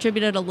people who've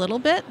contributed a little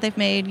bit. They've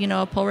made,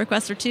 a pull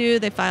request or 2.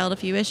 They filed a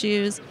few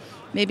issues,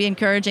 maybe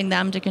encouraging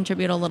them to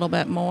contribute a little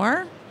bit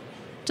more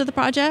to the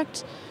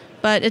project.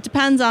 But it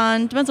depends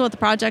on what the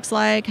project's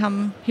like,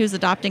 who's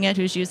adopting it,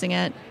 who's using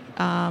it.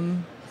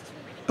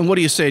 And what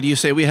do you say? Do you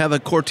say we have a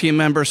core team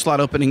member slot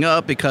opening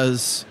up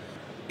because,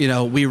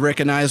 we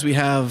recognize we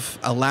have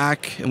a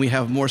lack and we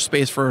have more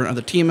space for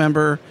another team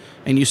member,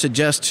 and you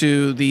suggest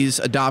to these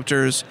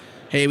adopters,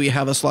 hey, we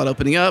have a slot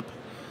opening up,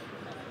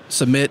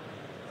 submit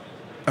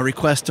a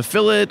request to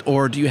fill it,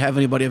 or do you have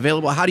anybody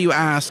available? How do you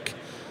ask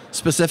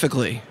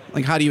specifically?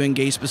 How do you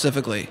engage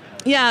specifically?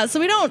 Yeah,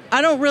 so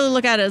I don't really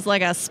look at it as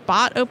like a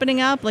spot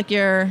opening up. Like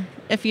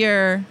if you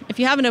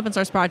have an open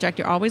source project,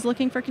 you're always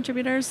looking for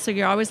contributors. So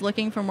you're always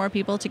looking for more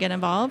people to get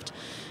involved.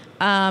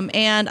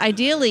 And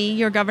ideally,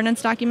 your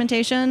governance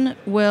documentation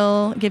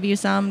will give you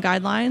some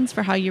guidelines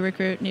for how you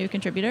recruit new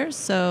contributors.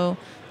 So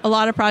a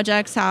lot of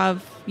projects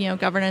have,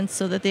 governance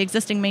so that the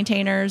existing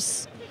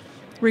maintainers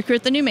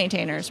recruit the new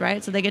maintainers,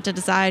 right? So they get to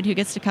decide who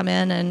gets to come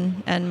in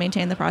and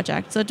maintain the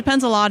project. So it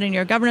depends a lot on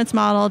your governance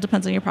model,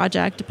 depends on your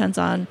project, depends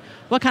on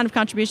what kind of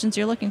contributions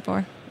you're looking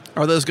for.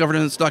 Are those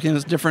governance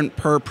documents different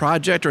per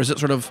project, or is it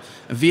sort of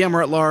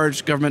VMware at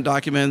large, government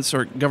documents,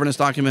 or governance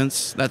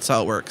documents? That's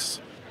how it works.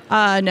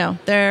 No,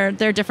 they're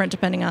different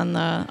depending on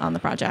the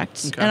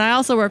project. Okay. And I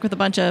also work with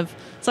so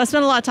I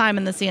spend a lot of time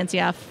in the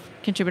CNCF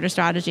Contributor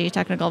Strategy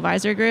Technical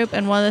Advisory Group,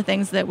 and one of the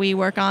things that we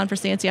work on for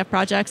CNCF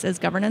projects is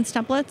governance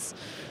templates.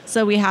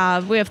 So we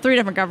have 3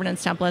 different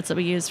governance templates that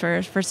we use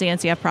for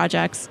CNCF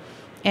projects,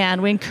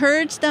 and we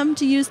encourage them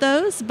to use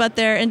those, but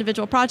they're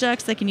individual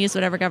projects. They can use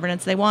whatever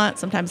governance they want.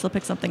 Sometimes they'll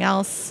pick something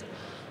else.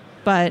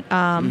 But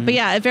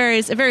yeah, it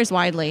varies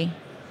widely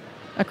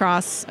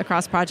across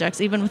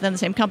projects, even within the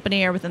same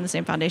company or within the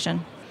same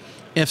foundation.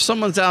 If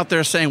someone's out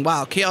there saying,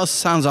 wow, Chaos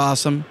sounds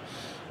awesome,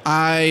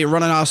 I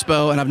run an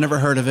OSPO and I've never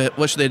heard of it,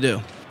 what should they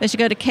do? They should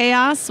go to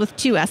chaos with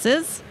 2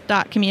 S's,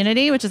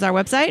 .community, which is our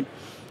website.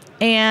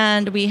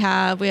 And we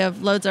have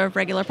loads of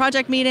regular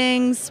project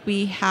meetings.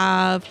 We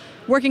have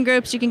working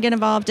groups you can get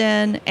involved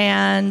in.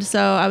 And so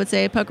I would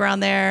say poke around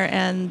there,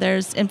 and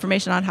there's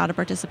information on how to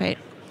participate.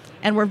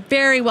 And we're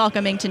very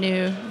welcoming to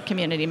new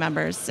community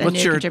members and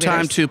What's new your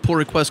time to pull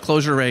request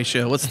closure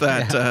ratio? What's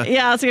that?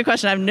 Yeah, that's a good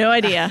question. I have no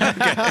idea.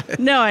 Okay.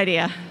 No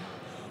idea.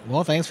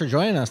 Well, thanks for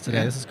joining us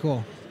today. This is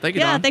cool. Thank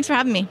you, Yeah, Don. thanks for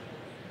having me.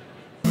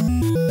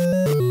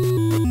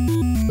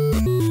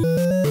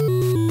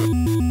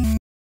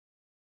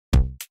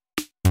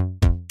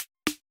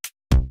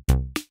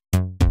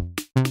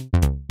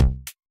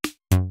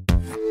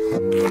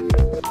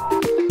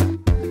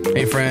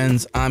 Hey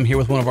friends, I'm here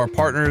with one of our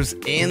partners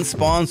and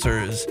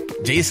sponsors,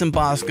 Jason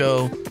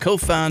Bosco,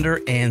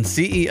 co-founder and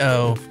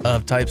CEO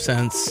of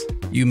TypeSense.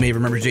 You may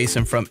remember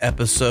Jason from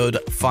episode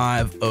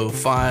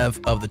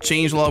 505 of the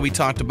Changelog. We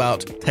talked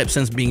about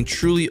TypeSense being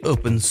truly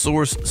open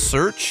source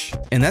search.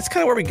 And that's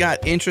kind of where we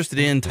got interested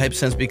in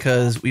TypeSense,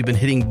 because we've been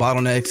hitting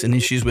bottlenecks and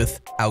issues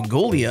with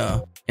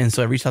Algolia. And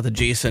so I reached out to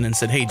Jason and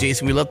said, hey,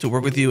 Jason, we'd love to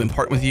work with you and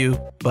partner with you.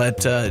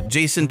 But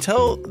Jason,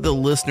 tell the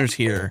listeners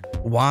here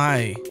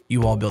why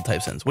you all built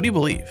TypeSense. What do you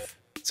believe?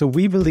 So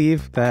we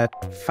believe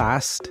that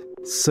fast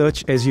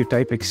search as you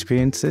type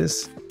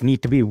experiences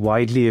need to be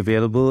widely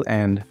available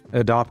and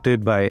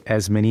adopted by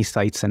as many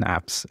sites and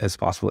apps as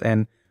possible.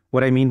 And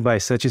what I mean by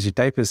search as you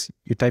type is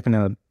you type in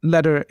a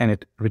letter and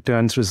it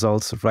returns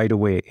results right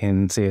away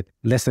in, say,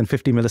 less than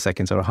 50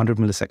 milliseconds or 100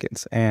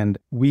 milliseconds. And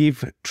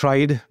we've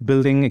tried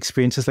building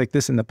experiences like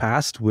this in the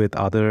past with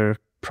other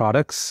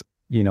products.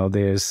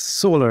 There's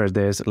Solar,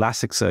 there's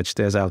Elasticsearch,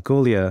 there's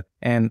Algolia,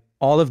 and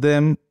all of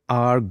them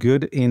are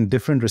good in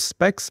different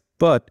respects,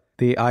 but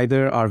they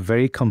either are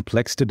very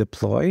complex to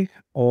deploy,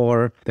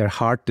 or they're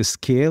hard to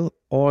scale,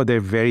 or they're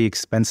very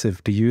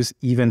expensive to use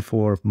even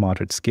for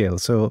moderate scale.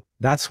 So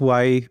that's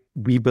why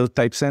we built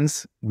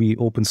TypeSense. We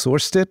open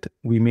sourced it.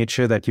 We made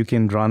sure that you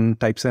can run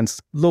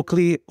TypeSense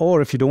locally,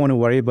 or if you don't want to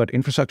worry about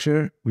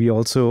infrastructure, we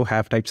also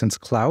have TypeSense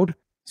Cloud.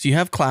 So you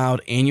have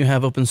cloud and you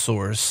have open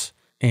source,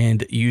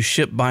 and you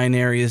ship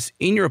binaries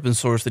in your open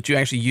source that you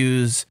actually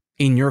use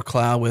in your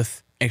cloud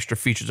with extra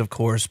features, of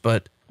course.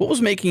 But what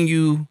was making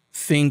you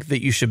think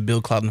that you should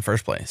build cloud in the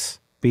first place?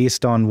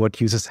 Based on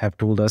what users have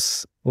told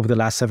us over the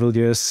last several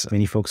years,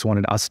 many folks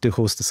wanted us to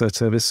host the search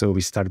service, so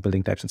we started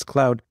building TypeSense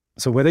Cloud.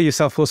 So whether you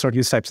self-host or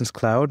use TypeSense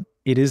Cloud,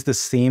 it is the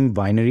same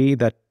binary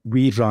that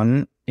we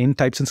run in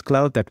TypeSense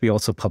Cloud that we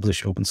also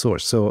publish open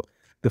source. So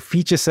the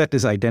feature set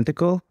is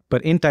identical,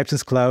 but in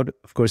TypeSense Cloud,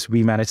 of course,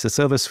 we manage the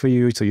service for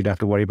you, so you don't have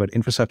to worry about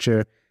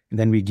infrastructure. And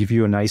then we give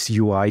you a nice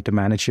UI to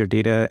manage your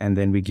data, and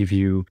then we give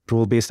you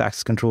role-based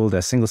access control,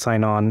 there's single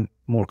sign-on,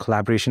 more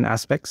collaboration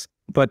aspects.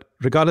 But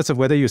regardless of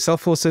whether you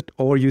self-host it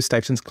or use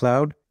TypeSense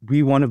Cloud,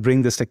 we want to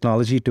bring this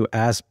technology to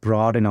as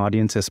broad an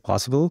audience as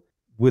possible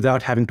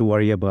without having to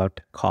worry about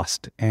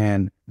cost.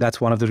 And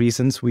that's one of the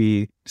reasons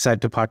we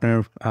decided to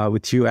partner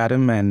with you,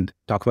 Adam, and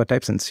talk about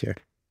TypeSense here.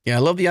 Yeah, I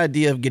love the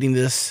idea of getting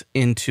this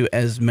into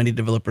as many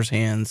developers'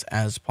 hands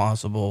as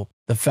possible.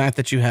 The fact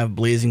that you have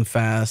blazing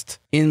fast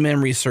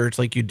in-memory search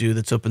like you do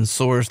that's open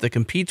source, that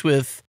competes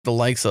with the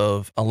likes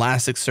of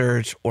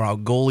Elasticsearch or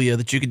Algolia,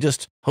 that you could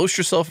just host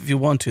yourself if you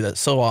want to.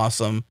 That's so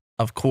awesome.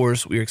 Of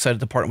course, we're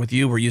excited to partner with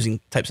you. We're using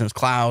TypeSense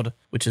Cloud,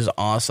 which is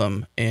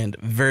awesome, and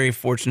very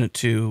fortunate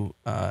to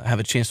have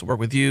a chance to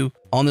work with you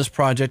on this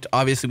project.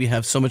 Obviously, we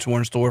have so much more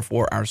in store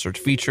for our search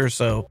feature,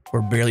 so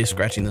we're barely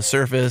scratching the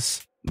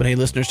surface. But hey,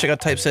 listeners, check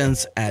out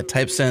TypeSense at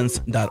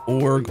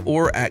typesense.org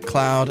or at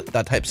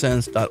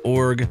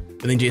cloud.typesense.org.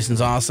 I think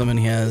Jason's awesome, and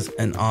he has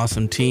an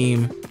awesome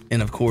team.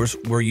 And of course,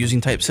 we're using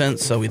TypeSense,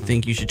 so we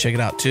think you should check it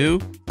out too.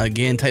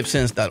 Again,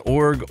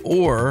 typesense.org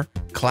or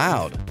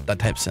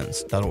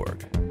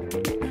cloud.typesense.org.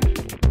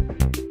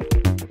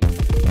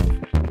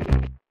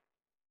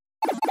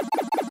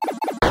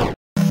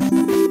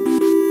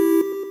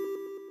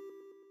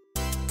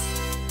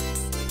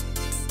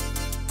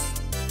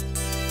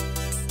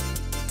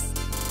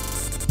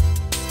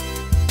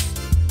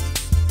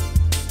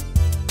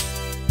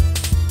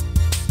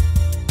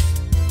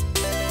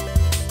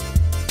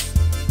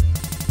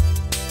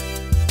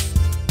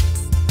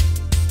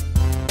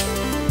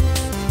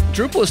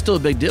 Drupal is still a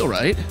big deal,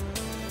 right?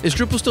 Is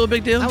Drupal still a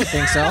big deal? I would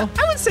think so.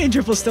 I would say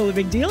Drupal's still a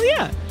big deal,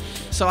 yeah.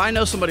 So I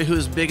know somebody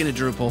who's big into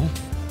Drupal.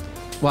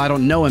 Well, I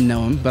don't know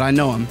him, but I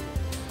know him.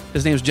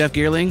 His name's Jeff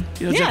Geerling.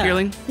 You know Jeff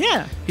Geerling?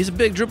 Yeah. He's a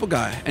big Drupal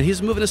guy, and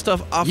he's moving his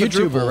stuff off of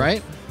YouTuber, Drupal.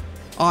 right?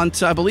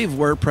 Onto, I believe,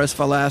 WordPress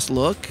for last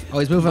look. Oh,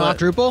 he's moving off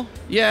Drupal?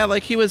 Yeah,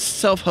 like he would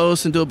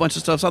self-host and do a bunch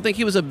of stuff. So I think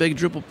he was a big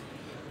Drupal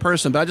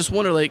person. But I just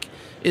wonder, like,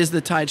 is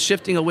the tide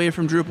shifting away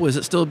from Drupal? Is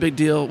it still a big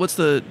deal?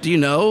 Do you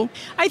know?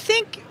 I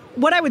think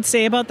what I would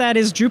say about that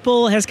is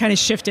Drupal has kind of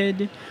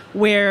shifted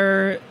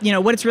where,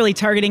 what it's really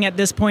targeting at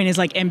this point is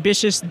like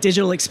ambitious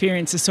digital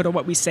experience is sort of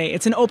what we say.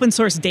 It's an open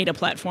source data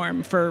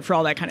platform for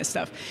all that kind of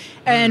stuff.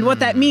 And what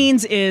that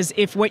means is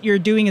if what you're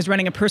doing is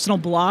running a personal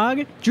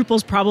blog,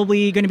 Drupal's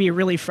probably going to be a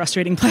really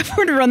frustrating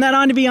platform to run that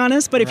on, to be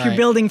honest. But if you're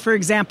building, for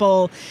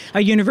example, a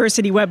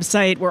university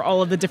website where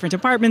all of the different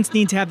departments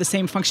need to have the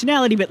same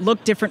functionality but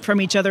look different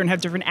from each other and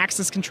have different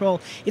access control,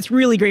 it's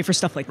really great for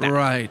stuff like that.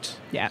 Right.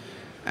 Yeah.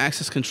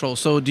 Access control.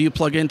 So do you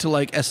plug into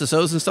like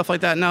SSOs and stuff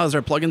like that now? Is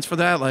there plugins for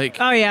that?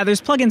 Oh yeah,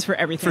 there's plugins for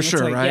everything. For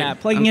sure, right? Yeah,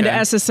 plugging into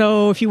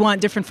SSO. If you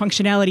want different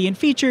functionality and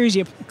features,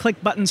 you click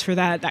buttons for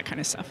that kind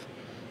of stuff.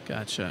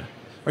 Gotcha.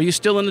 Are you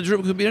still in the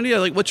Drupal community?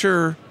 Like, what's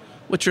your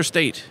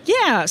state?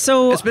 Yeah,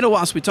 so it's been a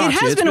while since we talked. It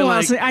has been a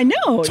while since I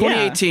know.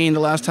 2018, the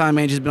last time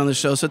Angie's been on the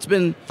show, so it's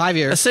been 5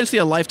 years, essentially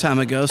a lifetime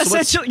ago.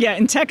 So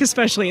in tech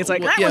especially, it's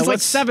like that was like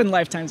 7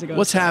 lifetimes ago.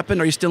 What's happened?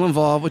 Are you still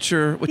involved? What's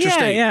your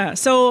state? Yeah.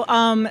 So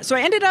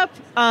I ended up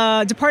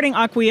departing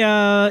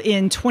Acquia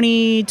in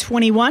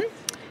 2021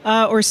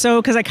 or so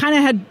because I kind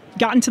of had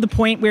gotten to the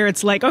point where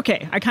it's like,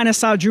 okay, I kind of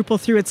saw Drupal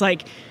through. It's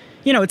like,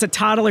 it's a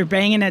toddler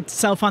banging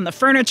itself on the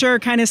furniture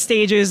kind of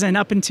stages and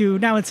up into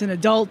now it's an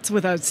adult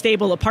with a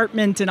stable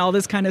apartment and all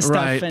this kind of stuff.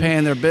 Right, and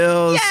paying their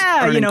bills.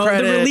 Yeah,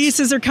 the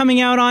releases are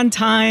coming out on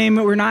time.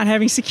 We're not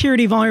having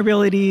security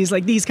vulnerabilities,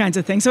 like these kinds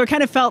of things. So it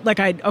kind of felt like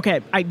I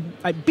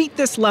beat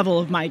this level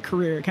of my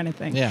career kind of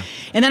thing. Yeah.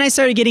 And then I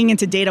started getting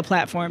into data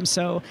platforms.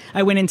 So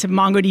I went into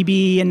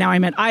MongoDB and now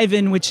I'm at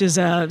Aiven, which is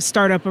a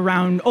startup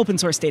around open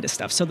source data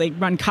stuff. So they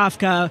run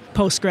Kafka,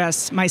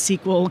 Postgres,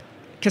 MySQL,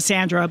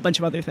 Cassandra, a bunch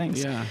of other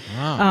things. Yeah.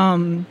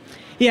 Wow.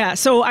 Yeah,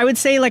 so I would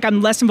say like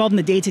I'm less involved in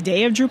the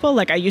day-to-day of Drupal.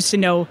 Like I used to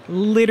know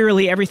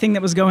literally everything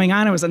that was going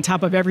on. I was on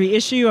top of every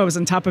issue. I was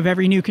on top of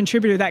every new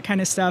contributor, that kind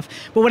of stuff.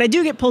 But what I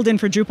do get pulled in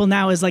for Drupal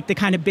now is like the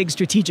kind of big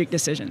strategic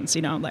decisions,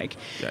 like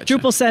Gotcha.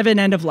 Drupal 7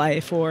 end of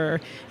life or,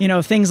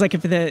 things like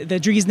if the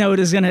Dries node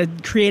is going to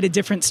create a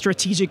different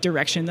strategic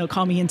direction, they'll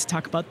call me in to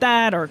talk about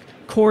that or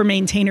core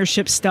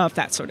maintainership stuff,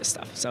 that sort of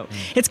stuff. So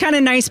it's kind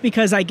of nice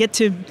because I get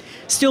to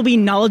still be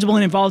knowledgeable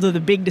and involved with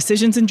the big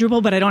decisions in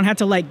Drupal, but I don't have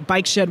to like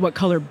bike shed what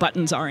color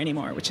buttons are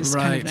anymore, which is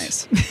kind of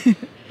nice.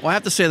 Well, I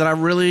have to say that I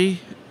really,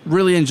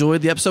 really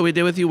enjoyed the episode we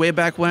did with you way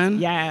back when.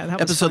 Yeah, that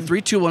was episode fun.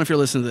 321 if you're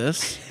listening to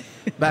this.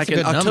 Back in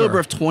October number.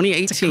 of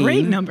 2018. It's a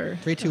great number.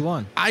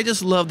 321. I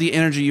just love the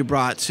energy you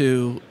brought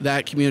to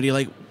that community.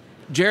 Like,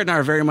 Jared and I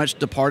are very much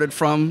departed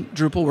from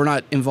Drupal. We're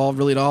not involved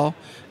really at all.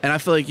 And I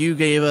feel like you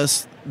gave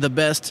us the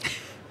best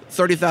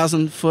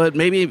 30,000 foot,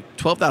 maybe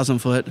 12,000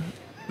 foot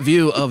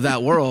view of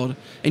that world.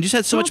 And you just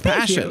had so much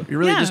passion. You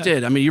really just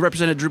did. I mean, you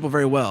represented Drupal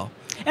very well.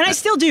 And I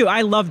still do.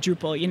 I love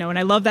Drupal, and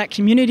I love that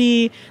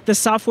community. The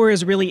software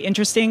is really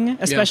interesting,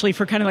 especially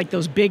for kind of like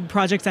those big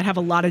projects that have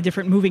a lot of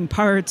different moving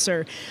parts.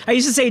 Or I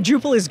used to say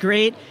Drupal is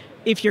great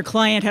if your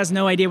client has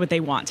no idea what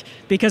they want,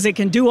 because it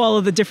can do all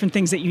of the different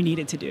things that you need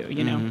it to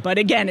do, But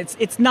again,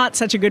 it's not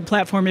such a good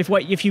platform if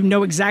you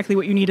know exactly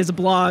what you need as a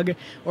blog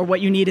or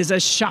what you need as a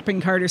shopping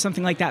cart or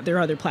something like that. There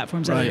are other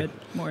platforms that are good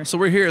more. So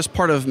we're here as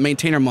part of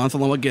Maintainer Month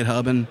along with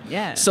GitHub and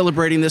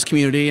celebrating this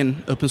community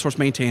and open source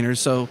maintainers.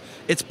 So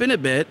it's been a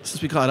bit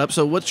since we caught up.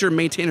 So what's your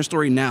maintainer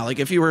story now? Like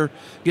if you were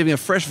giving a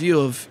fresh view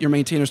of your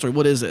maintainer story,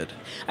 what is it?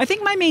 I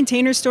think my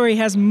maintainer story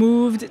has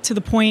moved to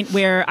the point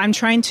where I'm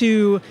trying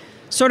to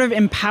sort of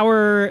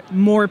empower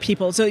more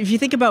people. So if you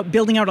think about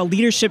building out a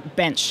leadership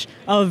bench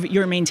of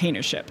your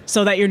maintainership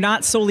so that you're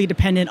not solely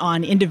dependent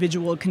on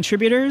individual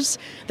contributors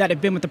that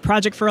have been with the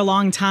project for a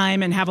long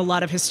time and have a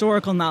lot of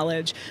historical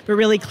knowledge, but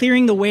really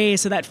clearing the way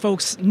so that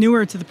folks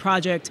newer to the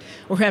project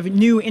or who have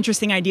new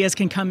interesting ideas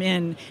can come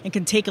in and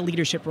can take a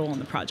leadership role in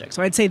the project.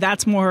 So I'd say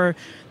that's more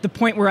the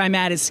point where I'm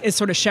at is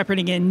sort of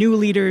shepherding in new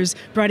leaders,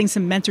 providing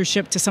some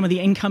mentorship to some of the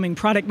incoming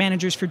product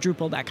managers for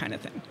Drupal, that kind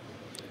of thing.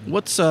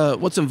 What's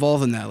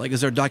involved in that? Like, is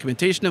there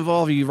documentation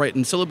involved? Are you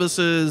writing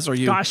syllabuses?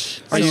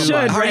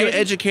 How are you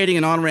educating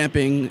and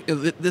on-ramping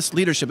this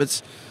leadership?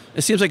 It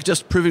seems like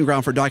just proving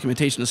ground for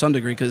documentation to some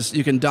degree because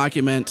you can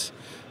document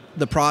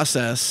the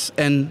process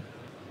and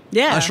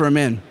usher them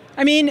in.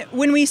 I mean,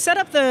 when we set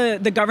up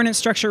the governance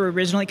structure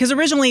originally, because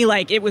originally,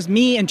 like, it was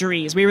me and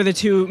Dries. We were the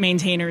two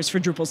maintainers for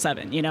Drupal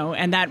 7,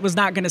 and that was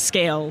not going to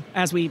scale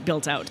as we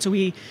built out. So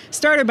we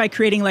started by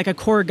creating, like, a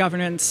core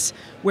governance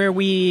where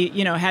we,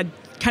 had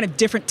kind of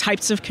different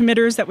types of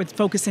committers that would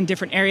focus in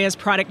different areas,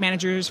 product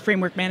managers,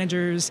 framework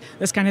managers,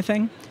 this kind of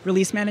thing,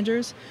 release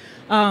managers.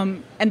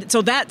 And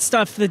so that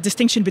stuff, the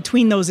distinction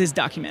between those is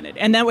documented.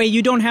 And that way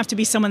you don't have to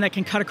be someone that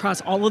can cut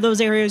across all of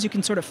those areas. You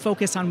can sort of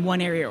focus on one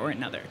area or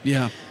another.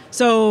 Yeah.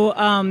 So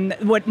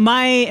what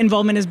my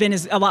involvement has been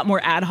is a lot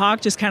more ad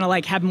hoc, just kind of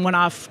like having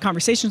one-off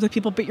conversations with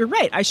people. But you're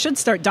right, I should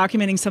start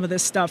documenting some of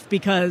this stuff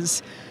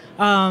because,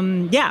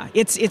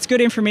 it's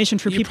good information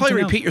for people to know.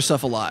 You probably repeat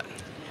yourself a lot.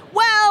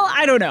 Well,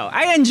 I don't know.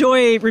 I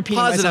enjoy repeating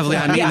Positively,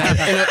 myself. I mean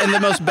that in the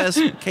most best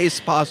case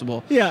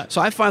possible. Yeah.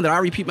 So I find that I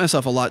repeat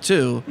myself a lot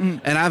too,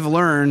 and I've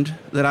learned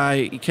that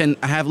I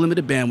have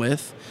limited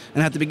bandwidth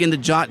and have to begin to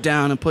jot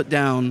down and put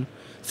down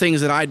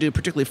things that I do,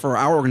 particularly for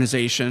our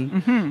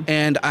organization.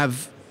 And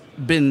I've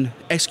been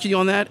executing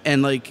on that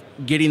and like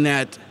getting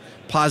that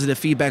positive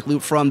feedback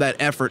loop from that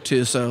effort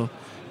too. So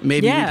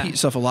maybe you repeat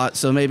yourself a lot.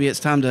 So maybe it's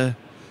time to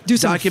do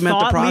some document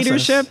thought the process.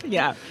 leadership.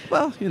 Yeah.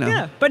 Well,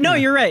 Yeah. But no,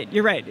 you're right.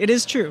 You're right. It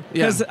is true.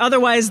 Because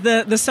otherwise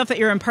the stuff that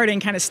you're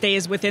imparting kind of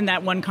stays within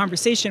that one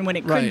conversation when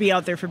it could be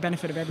out there for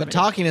benefit of everybody. But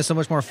talking is so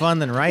much more fun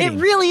than writing.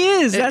 It really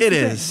is. That's it the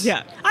is. thing.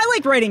 Yeah. I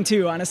like writing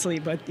too, honestly,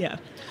 but yeah.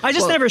 I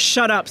just never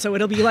shut up, so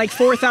it'll be like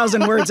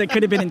 4,000 words that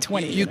could have been in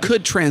 20. You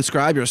could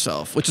transcribe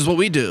yourself, which is what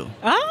we do.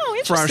 Oh,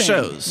 interesting. For our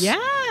shows.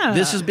 Yeah.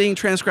 This is being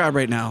transcribed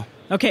right now.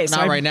 Okay, so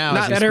Not right now.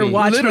 Not as we better speak.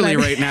 watch literally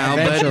what I- right now,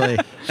 Eventually.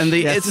 but and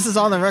Yes, this is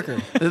on the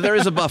record. there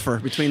is a buffer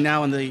between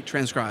now and the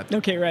transcribed.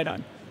 Okay, right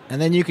on.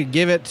 And then you could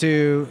give it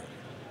to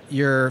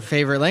your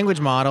favorite language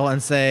model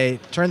and say,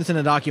 turn this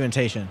into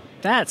documentation.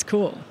 That's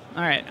cool.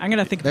 All right, I'm going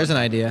to think There's an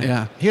idea.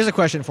 Yeah. Here's a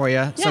question for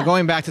you. So Yeah.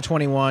 going back to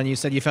 21, you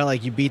said you felt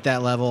like you beat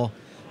that level.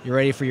 You're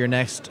ready for your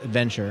next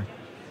adventure.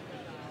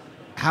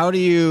 How do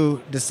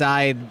you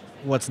decide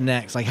what's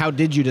next? Like, how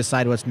did you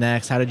decide what's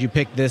next? How did you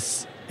pick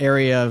this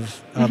area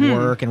of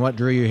work, and what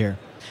drew you here?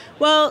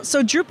 Well,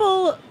 so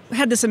Drupal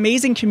had this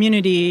amazing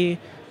community,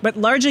 but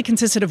largely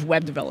consisted of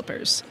web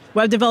developers.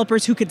 Web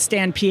developers who could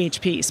stand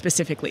PHP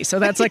specifically. So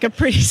that's like a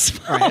pretty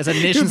small... All right, it's a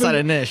niche inside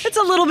a niche. It's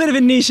a little bit of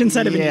a niche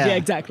inside of a niche. Yeah. Yeah,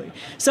 exactly.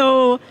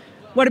 So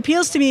what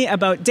appeals to me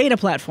about data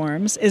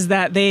platforms is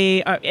that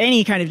they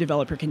any kind of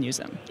developer can use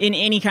them in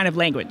any kind of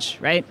language,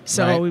 right?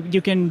 So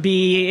you can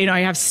be, you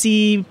have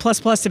C++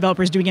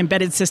 developers doing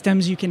embedded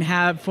systems. You can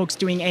have folks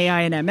doing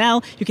AI and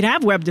ML. You can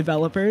have web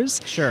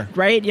developers, Sure.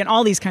 right?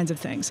 All these kinds of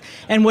things.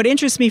 And what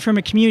interests me from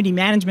a community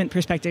management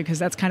perspective, because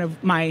that's kind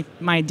of my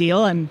deal.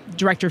 I'm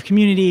director of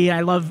community.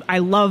 I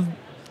love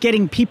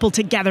getting people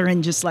together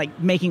and just like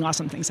making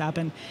awesome things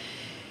happen,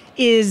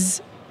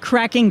 is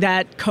cracking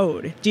that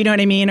code. Do you know what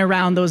I mean?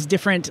 Around those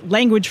different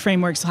language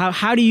frameworks.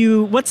 How do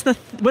you, what's the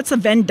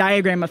Venn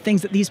diagram of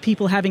things that these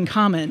people have in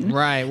common?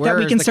 Right. That Where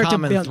we is can the start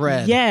common to build.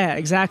 thread? Yeah,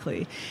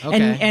 exactly.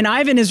 Okay. And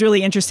Aiven is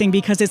really interesting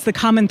because it's the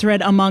common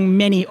thread among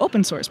many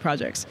open source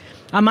projects.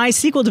 A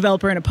MySQL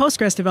developer and a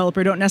Postgres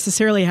developer don't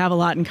necessarily have a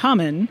lot in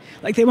common.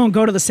 Like they won't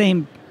go to the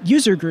same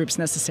user groups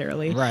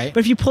necessarily. Right. But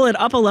if you pull it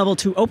up a level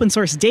to open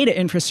source data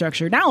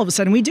infrastructure, now all of a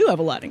sudden we do have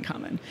a lot in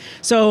common.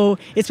 So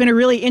it's been a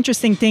really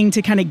interesting thing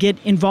to kind of get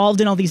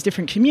involved in all these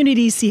different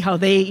communities, see how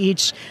they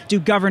each do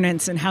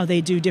governance and how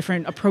they do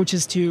different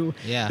approaches to,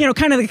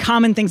 kind of the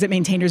common things that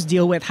maintainers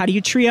deal with. How do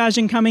you triage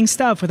incoming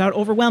stuff without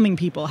overwhelming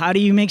people? How do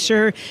you make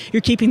sure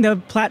you're keeping the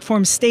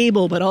platform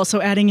stable but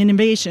also adding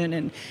innovation?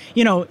 And,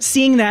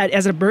 seeing that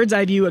as a bird's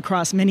eye view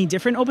across many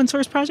different open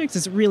source projects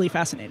is really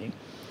fascinating.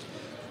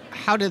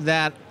 How did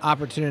that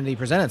opportunity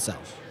present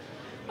itself?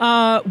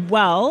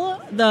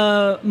 Well,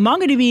 the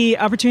MongoDB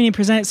opportunity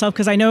presented itself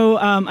because I know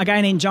a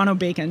guy named Jono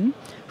Bacon,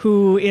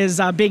 who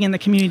is big in the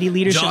community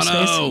leadership Jono.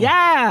 space.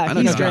 Yeah, I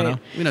know he's Jono.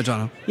 great. We know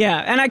Jono. Yeah,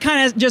 and I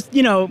kind of just,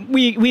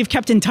 we've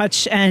kept in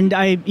touch, and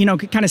I,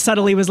 kind of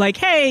subtly was like,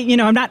 hey,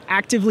 I'm not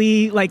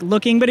actively like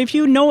looking, but if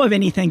you know of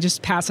anything,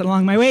 just pass it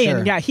along my way. Sure.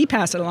 And yeah, he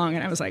passed it along,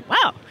 and I was like,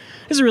 wow,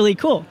 this is really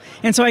cool.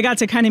 And so I got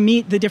to kind of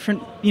meet the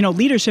different,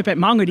 leadership at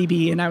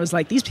MongoDB, and I was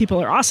like, these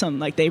people are awesome.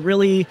 Like they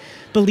really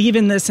believe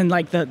in this, and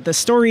like the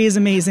story is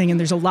amazing, and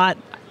there's a lot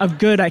of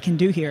good I can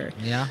do here.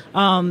 Yeah.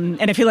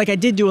 And I feel like I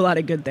did do a lot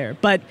of good there,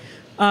 but.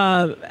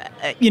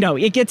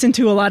 It gets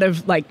into a lot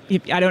of like,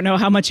 I don't know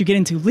how much you get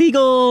into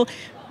legal,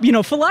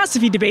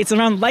 philosophy debates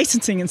around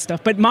licensing and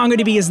stuff, but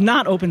MongoDB is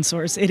not open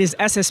source. It is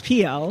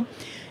SSPL.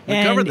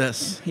 We covered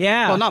this.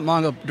 Yeah. Well, not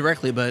Mongo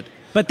directly, but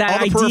that all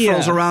the idea.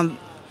 peripherals around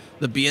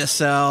the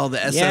BSL,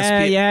 the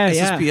Yeah.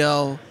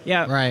 SSPL.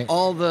 Yeah. Right.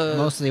 All the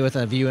Mostly with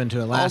a view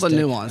into Elastic. all the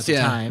nuance, at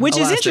the time. Which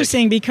is Elastic.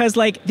 interesting because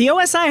like the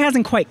OSI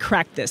hasn't quite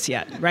cracked this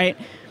yet, right?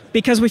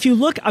 Because if you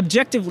look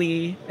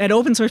objectively at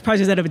open source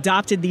projects that have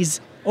adopted these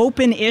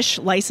open-ish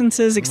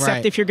licenses, except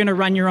Right. if you're going to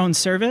run your own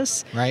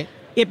service, Right.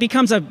 it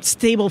becomes a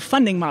stable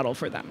funding model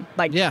for them.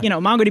 Like, Yeah.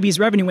 MongoDB's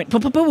revenue went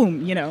boom, boom,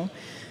 boom,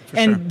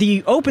 and sure.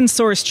 the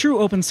true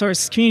open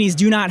source communities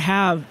do not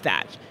have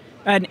that.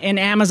 an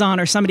Amazon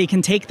or somebody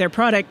can take their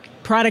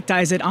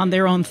productize it on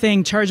their own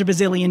thing, charge $1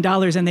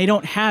 bazillion, and they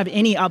don't have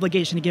any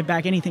obligation to give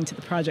back anything to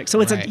the project.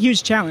 So it's a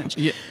huge challenge.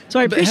 Yeah. So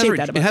I appreciate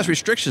that. It has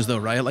restrictions, though,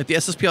 right? Like the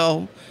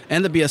SSPL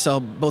and the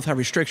BSL both have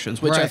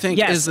restrictions, which I think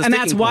is the and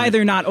that's why point.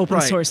 They're not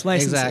open source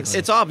licenses. Exactly.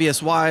 It's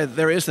obvious why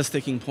there is the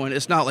sticking point.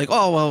 It's not like,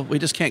 oh, well, we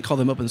just can't call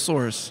them open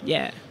source.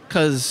 Yeah.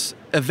 Because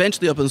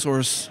eventually open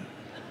source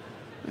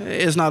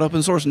is not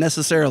open source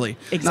necessarily.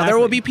 Exactly. Now, there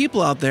will be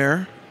people out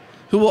there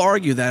who will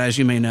argue that, as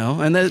you may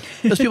know, and those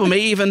people may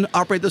even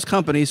operate those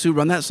companies who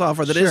run that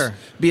software that is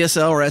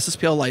BSL or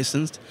SSPL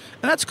licensed,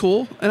 and that's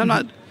cool. And I'm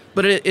not,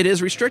 but it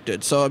is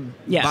restricted. So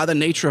by the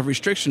nature of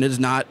restriction, it is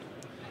not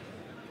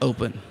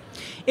open.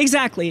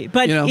 Exactly,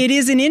 but it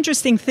is an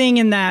interesting thing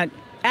in that,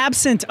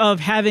 absent of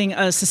having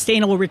a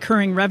sustainable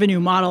recurring revenue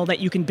model that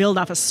you can build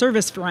off a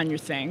service for on your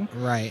thing,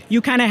 right? You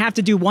kind of have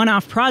to do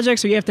one-off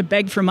projects, or you have to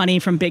beg for money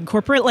from big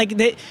corporate.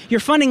 Your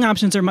funding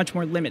options are much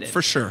more limited.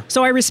 For sure.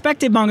 So I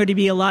respected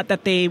MongoDB a lot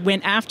that they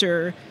went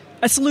after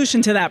a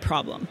solution to that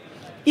problem.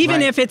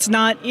 Even if it's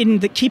not in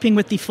the keeping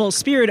with the full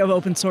spirit of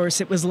open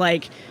source, it was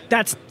like,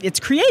 it's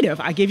creative.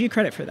 I give you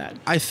credit for that.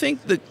 I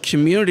think the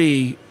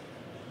community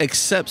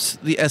accepts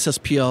the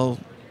SSPL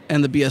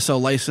and the BSL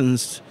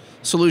licensed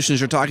solutions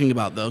you're talking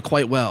about, though,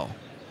 quite well.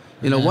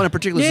 One in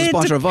particular is a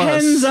sponsor of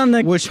us. It depends on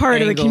the part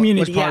of the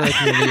community. Which part of the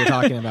community you're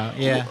talking about?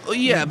 Yeah. Well,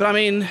 yeah, but I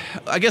mean,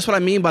 I guess what I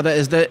mean by that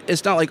is that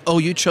it's not like, oh,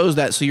 you chose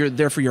that, so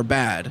therefore you're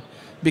bad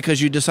because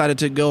you decided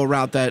to go a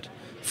route that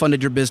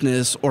funded your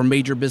business or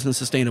made your business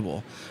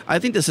sustainable. I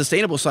think the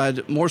sustainable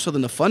side, more so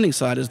than the funding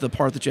side, is the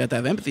part that you have to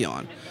have empathy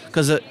on.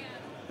 Because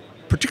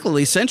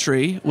particularly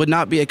Sentry would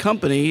not be a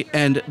company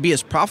and be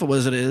as profitable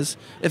as it is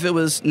if it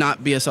was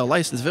not BSL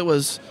licensed. If it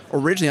was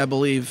originally, I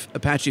believe,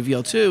 Apache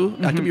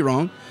VL2, I could be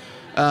wrong.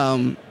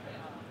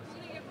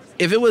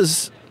 If it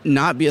was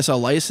not BSL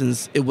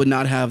licensed, it would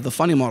not have the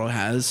funding model it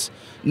has,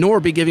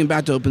 nor be giving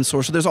back to open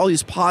source. So there's all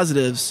these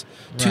positives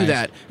to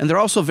that. And they're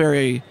also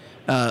very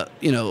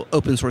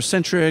open source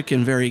centric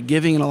and very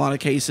giving in a lot of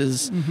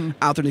cases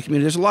out there in the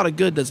community. There's a lot of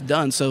good that's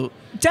done. So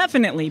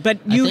definitely, but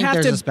you have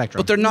to. A spectrum.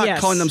 But they're not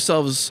calling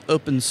themselves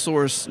open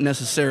source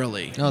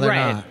necessarily. No, they're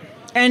not.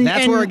 And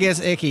that's where it gets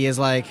icky. Is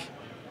like,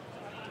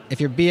 if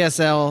you're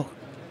BSL,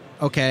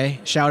 okay,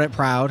 shout it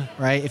proud,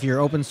 right? If you're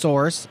open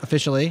source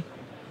officially,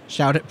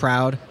 shout it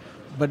proud.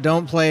 But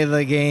don't play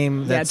the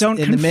game that's in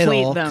the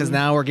middle, because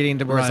now we're getting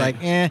to where it's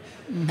like, eh.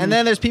 And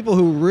then there's people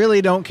who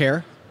really don't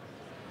care.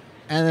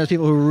 And there's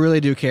people who really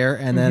do care.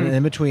 And then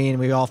in between,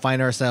 we all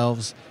find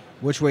ourselves,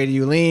 which way do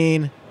you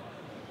lean?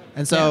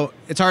 And so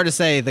it's hard to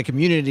say the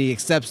community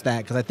accepts that,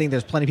 because I think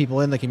there's plenty of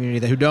people in the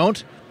community who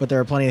don't, but there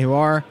are plenty who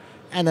are.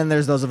 And then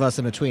there's those of us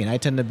in between. I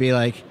tend to be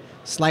like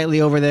slightly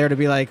over there to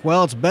be like,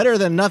 well, it's better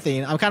than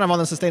nothing. I'm kind of on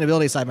the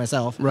sustainability side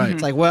myself. Right.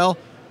 It's like, well,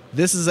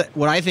 this is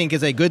what I think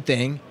is a good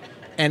thing.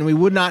 And we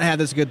would not have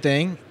this good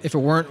thing if it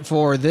weren't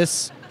for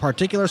this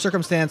particular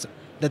circumstance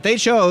that they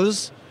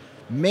chose.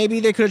 Maybe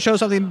they could have chose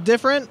something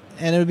different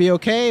and it would be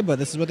okay, but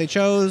this is what they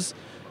chose.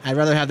 I'd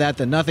rather have that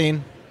than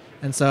nothing.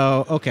 And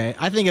so, okay,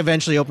 I think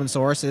eventually open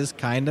source is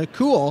kind of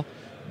cool,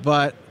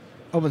 but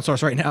open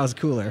source right now is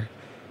cooler.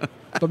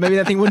 But maybe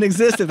that thing wouldn't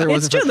exist if there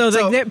wasn't. It's true, though.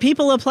 So,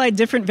 people apply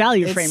different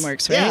value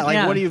frameworks, right?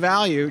 Yeah, what do you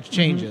value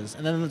changes.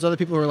 And then there's other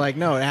people who are like,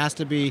 no, it has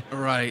to be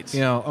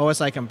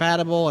OSI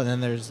compatible. And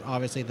then there's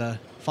obviously the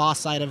FOSS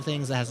side of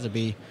things that has to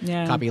be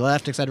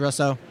copyleft, et cetera.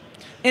 So,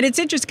 and it's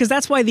interesting because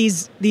that's why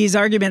these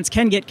arguments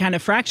can get kind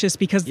of fractious,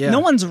 because no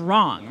one's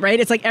wrong, right?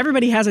 It's like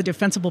everybody has a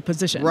defensible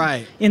position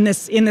in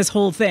this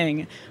whole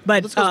thing.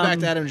 But this goes back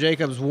to Adam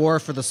Jacobs' war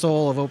for the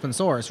soul of open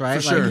source, right?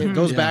 For sure. It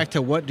goes back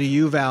to what do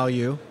you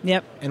value?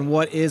 Yep. And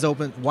what is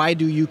open? Why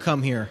do you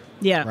come here?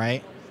 Yeah.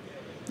 Right.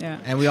 Yeah.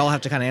 And we all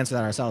have to kind of answer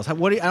that ourselves. I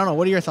don't know.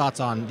 What are your thoughts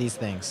on these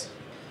things?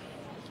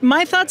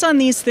 My thoughts on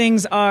these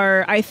things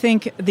are, I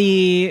think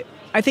the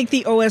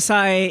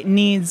OSI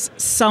needs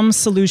some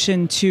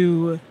solution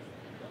to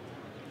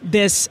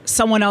this.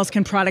 Someone else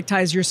can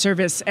productize your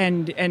service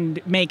and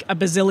make $1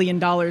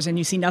 bazillion and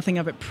you see nothing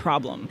of it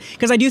problem.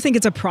 Because I do think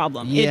it's a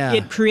problem. Yeah.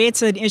 It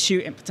creates an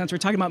issue, since we're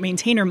talking about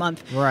maintainer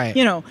month, right?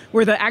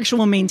 Where the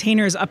actual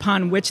maintainers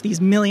upon which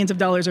these millions of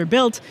dollars are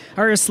built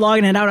are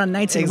slogging it out on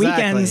nights and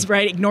weekends,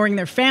 right? Ignoring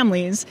their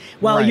families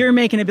while you're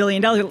making $1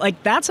 billion.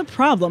 Like, that's a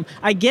problem.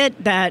 I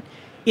get that.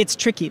 It's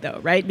tricky, though,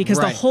 right? Because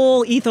the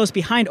whole ethos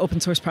behind open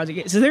source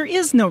project is there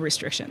is no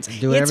restrictions.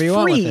 Do whatever you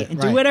want with it. It's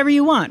free. Do whatever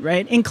you want,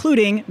 right?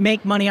 Including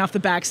make money off the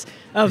backs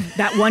of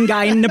that one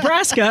guy in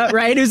Nebraska,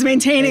 right? Who's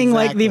maintaining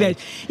like the...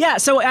 Yeah,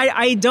 so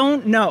I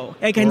don't know.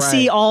 I can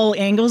see all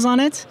angles on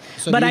it.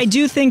 So but I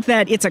do think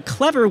that it's a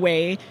clever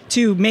way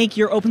to make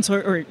your open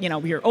source, or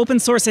your open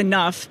source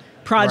enough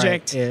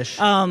project,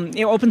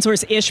 your open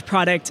source-ish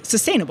product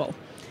sustainable.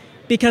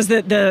 Because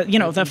the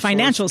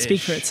financials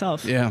speak for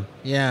itself. Yeah.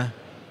 Yeah.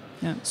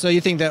 So you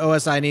think that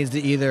OSI needs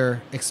to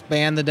either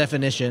expand the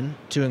definition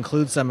to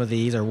include some of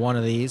these or one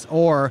of these,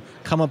 or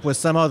come up with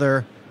some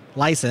other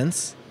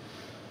license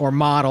or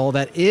model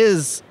that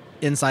is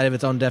inside of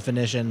its own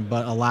definition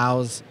but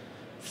allows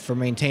for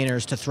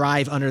maintainers to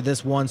thrive under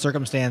this one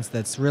circumstance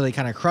that's really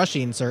kind of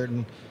crushing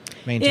certain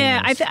maintainers.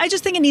 Yeah, I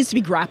just think it needs to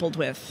be grappled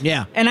with.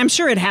 Yeah. And I'm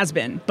sure it has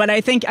been, but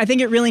I think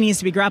it really needs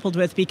to be grappled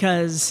with,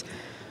 because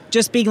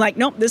just being like,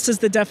 nope, this is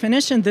the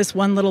definition, this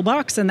one little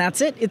box, and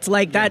that's it. It's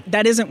like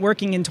that isn't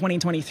working in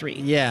 2023.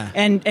 Yeah.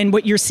 And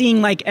what you're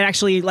seeing, like,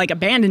 actually, like,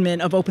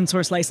 abandonment of open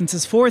source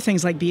licenses for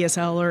things like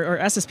BSL or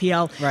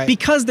SSPL, Right.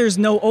 because there's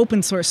no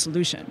open source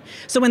solution.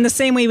 So in the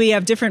same way we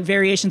have different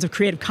variations of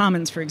Creative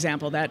Commons, for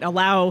example, that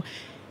allow,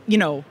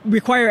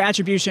 require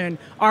attribution,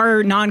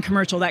 are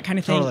non-commercial, that kind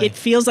of thing. Totally. It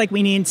feels like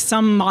we need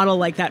some model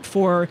like that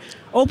for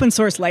open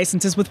source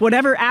licenses with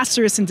whatever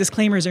asterisks and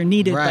disclaimers are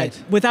needed. Right.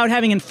 But without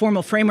having a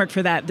formal framework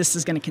for that, this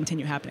is going to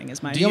continue happening,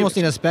 is my You almost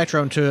need a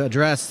spectrum to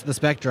address the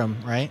spectrum,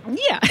 right?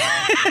 Yeah.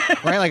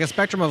 Right? Like a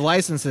spectrum of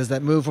licenses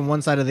that move from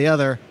one side to the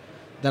other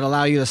that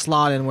allow you to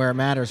slot in where it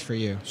matters for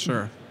you.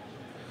 Sure.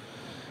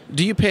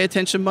 Do you pay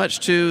attention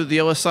much to the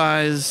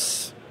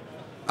OSI's,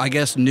 I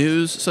guess,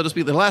 news, so to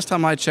speak? The last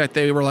time I checked,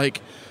 they were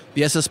like,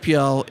 the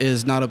SSPL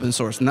is not open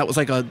source. And that was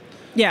like the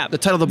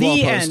title of the blog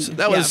post. end.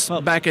 That Yeah, was well,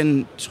 back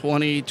in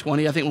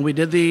 2020, I think, when we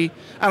did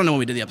I don't know when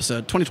we did the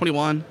episode,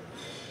 2021.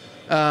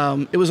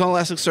 It was on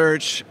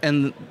Elasticsearch,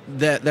 and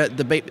that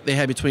debate they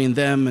had between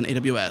them and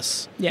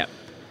AWS. Yeah.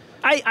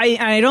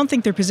 I don't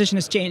think their position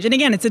has changed. And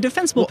again, it's a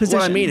defensible position.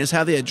 What I mean is,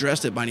 have they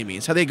addressed it by any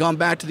means? Have they gone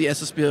back to the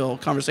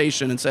SSPL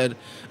conversation and said,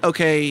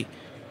 okay,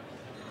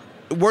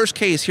 worst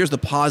case, here's the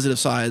positive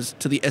sides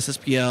to the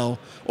SSPL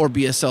or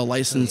BSL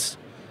license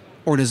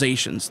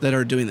organizations that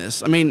are doing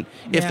this? I mean,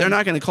 if they're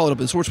not going to call it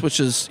open source, which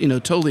is,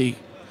 totally,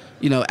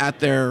 at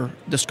their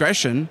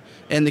discretion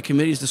and the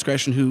committee's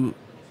discretion, who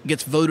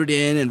gets voted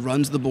in and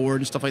runs the board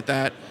and stuff like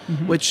that,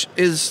 which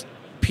is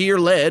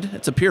peer-led.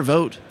 It's a peer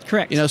vote.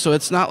 Correct. So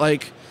it's not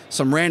like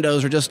some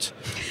randos are just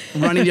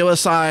running the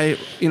OSI,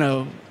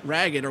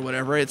 ragged or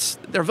whatever.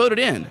 They're voted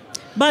in.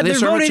 But they're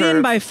voted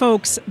in by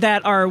folks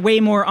that are way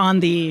more on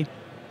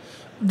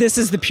this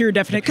is the pure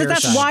definition, because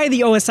that's side. why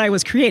the OSI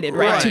was created,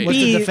 right? Right. Was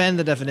to defend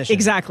the definition.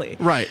 Exactly.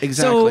 Right,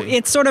 exactly. So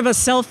it's sort of a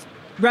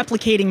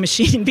self-replicating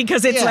machine,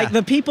 because it's like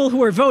the people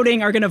who are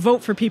voting are going to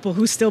vote for people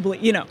who still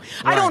believe,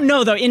 I don't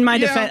know, though, in my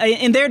defense,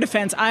 in their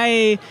defense,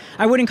 I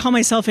wouldn't call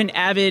myself an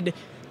avid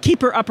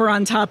keeper upper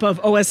on top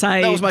of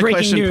OSI That was my breaking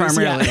question news.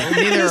 primarily. Yeah.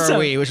 Neither So- are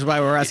we, which is why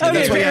we're asking.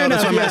 Okay, that. fair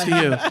That's enough, what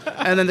I'm asking you.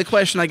 And then the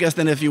question, I guess,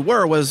 then, if you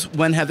were, was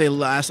when have they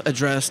last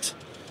addressed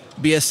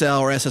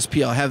BSL or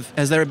SSPL?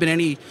 Has there been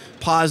any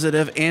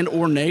positive and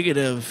or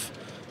negative?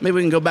 Maybe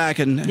we can go back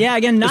and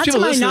again, not there's to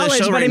people my listening knowledge, to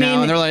the show but right I now, mean,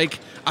 and they're like,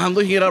 I'm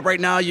looking it up right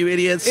now, you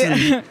idiots. And,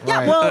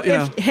 yeah, well,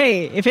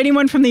 if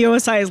anyone from the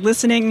OSI is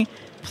listening,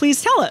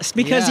 please tell us,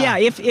 because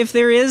if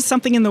there is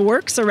something in the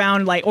works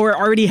around, like, or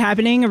already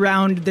happening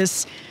around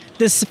this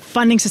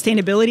funding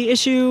sustainability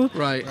issue,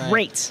 Right.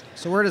 great.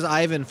 So where does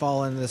Aiven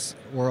fall in this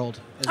world?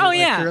 Is Oh, it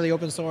yeah. purely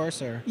open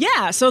source, or?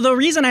 Yeah, so the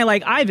reason I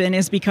like Aiven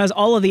is because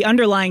all of the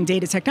underlying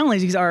data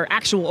technologies are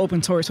actual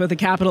open source with a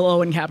capital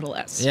O and capital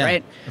S, Yeah,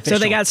 right? official. So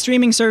they got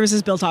streaming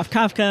services built off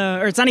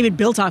Kafka, or it's not even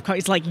built off Kafka,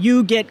 it's like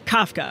you get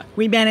Kafka.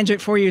 We manage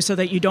it for you so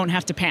that you don't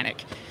have to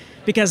panic.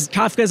 Because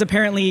Kafka is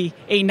apparently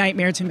a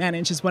nightmare to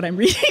manage, is what I'm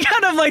reading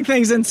out of like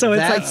things, and so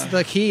it's That's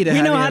the key to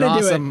we know having how an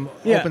to do it. awesome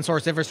Yeah. open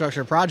source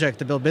infrastructure project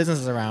to build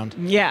businesses around.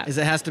 Yeah. Is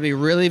it has to be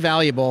really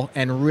valuable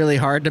and really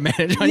hard to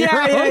manage on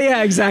your own.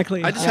 yeah,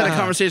 exactly. I just had a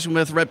conversation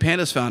with Red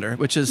Panda's founder,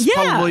 which is Yeah.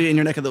 probably in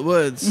your neck of the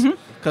woods,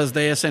 because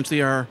they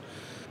essentially are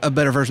a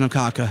better version of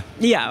Kafka.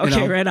 Yeah,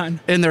 okay, right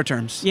on. In their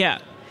terms. Yeah.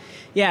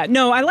 Yeah,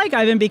 no, I like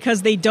Aiven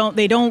because they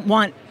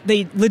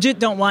legit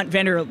don't want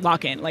vendor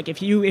lock-in. Like if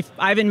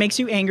Aiven makes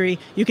you angry,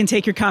 you can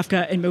take your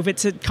Kafka and move it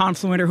to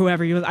Confluent or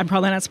whoever I'm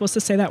probably not supposed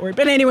to say that word.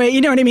 But anyway, you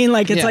know what I mean?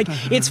 Like it's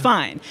it's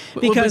fine.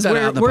 We'll Because put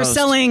that out in the we're post.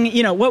 selling,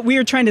 what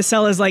we're trying to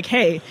sell is like,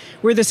 hey,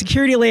 we're the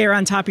security layer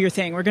on top of your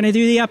thing. We're going to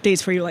do the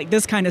updates for you, like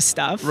this kind of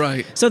stuff.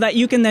 Right. So that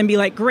you can then be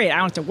like, great, I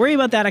don't have to worry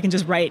about that. I can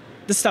just write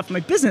the stuff my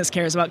business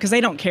cares about, because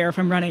they don't care if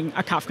I'm running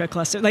a Kafka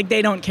cluster. Like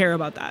they don't care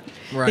about that.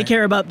 Right. They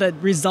care about the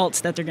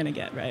results that they're going to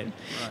get, right?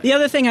 The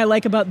other thing I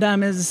like about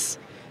them is,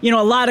 a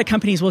lot of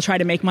companies will try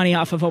to make money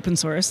off of open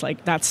source.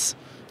 Like that's,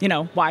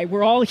 why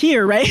we're all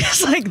here, right?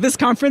 It's like this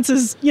conference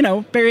is,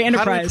 very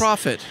enterprise. How do we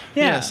profit?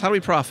 Yeah. Yes, how do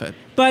we profit?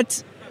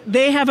 But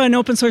they have an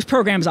open source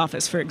programs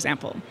office, for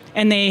example,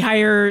 and they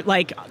hire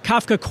like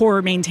Kafka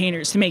core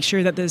maintainers to make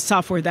sure that the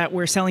software that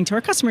we're selling to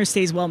our customers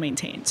stays well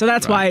maintained. So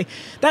that's why,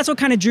 that's what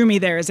kind of drew me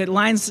there, is it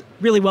aligns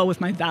really well with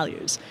my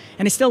values.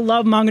 And I still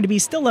love MongoDB,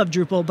 still love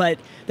Drupal, but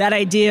that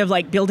idea of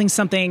like building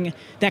something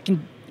that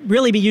can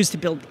really be used to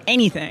build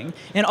anything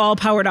and all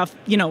powered off,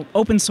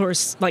 open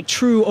source, like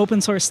true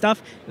open source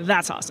stuff,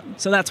 that's awesome.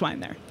 So that's why I'm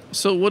there.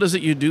 So what is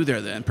it you do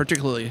there then,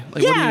 particularly?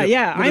 Like,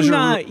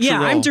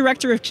 I'm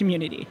director of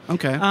community.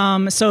 Okay.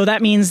 So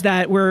that means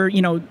that we're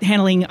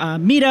handling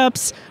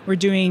meetups. We're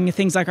doing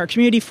things like our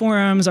community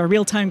forums, our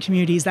real-time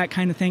communities, that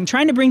kind of thing.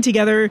 Trying to bring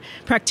together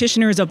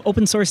practitioners of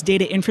open source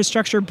data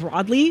infrastructure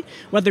broadly,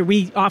 whether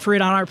we offer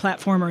it on our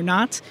platform or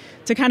not,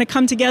 to kind of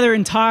come together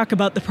and talk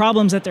about the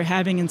problems that they're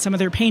having and some of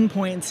their pain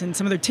points and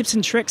some of their tips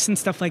and tricks and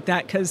stuff like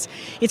that. Because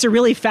it's a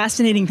really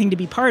fascinating thing to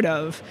be part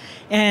of,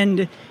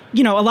 and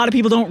a lot of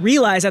people don't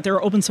realize that there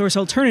are open source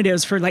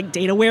alternatives for like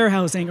data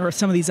warehousing or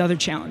some of these other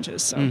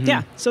challenges.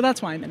 So so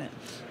that's why I'm in it.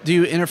 Do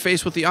you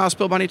interface with the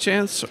OSPO by any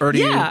chance? Or do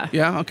you?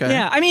 Yeah, okay.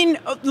 Yeah, I mean,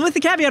 with the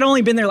caveat, I've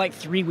only been there like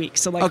 3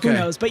 weeks, so like who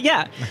knows? But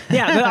yeah, the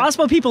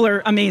OSPO people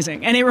are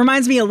amazing. And it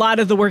reminds me a lot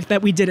of the work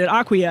that we did at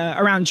Acquia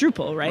around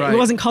Drupal, right? It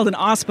wasn't called an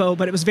OSPO,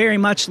 but it was very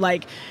much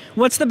like,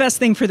 what's the best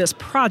thing for this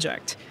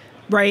project?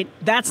 Right?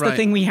 That's the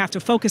thing we have to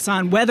focus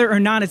on, whether or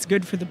not it's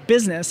good for the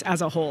business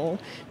as a whole,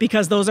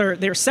 because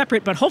they're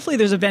separate, but hopefully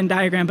there's a Venn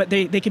diagram, but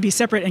they could be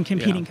separate and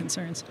competing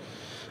concerns.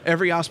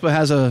 Every OSPO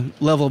has a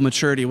level of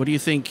maturity. What do you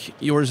think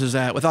yours is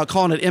at? Without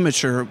calling it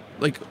immature,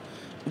 like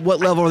what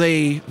level are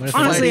they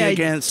fighting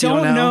against? I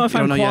don't know if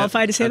I'm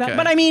qualified to say that,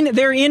 but I mean,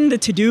 they're in the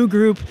to-do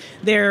group.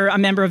 They're a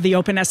member of the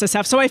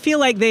OpenSSF, so I feel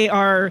like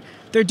they're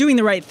doing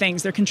the right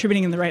things. They're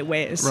contributing in the right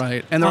ways.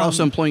 Right, and they're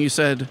also employing, you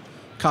said,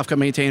 Kafka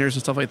maintainers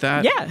and stuff like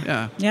that.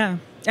 Yeah.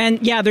 And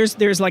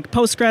there's like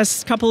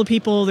Postgres, couple of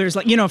people. There's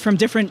like from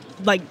different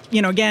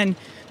again,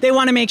 they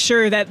want to make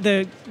sure that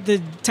the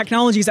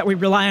technologies that we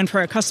rely on for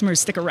our customers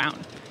stick around.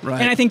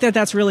 Right. And I think that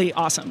that's really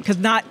awesome because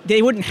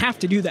they wouldn't have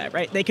to do that,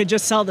 right? They could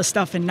just sell the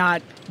stuff and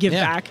not give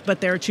back, but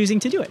they're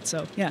choosing to do it.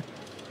 So yeah.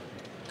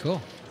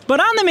 Cool. But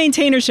on the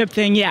maintainership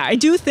thing, I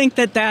do think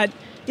that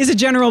is a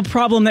general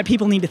problem that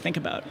people need to think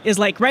about. Is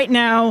like right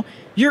now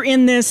you're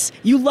in this,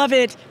 you love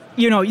it.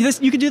 You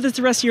could do this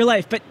the rest of your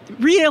life, but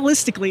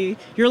realistically,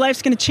 your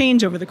life's going to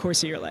change over the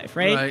course of your life,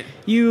 right?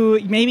 You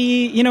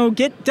maybe,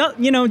 get,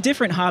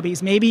 different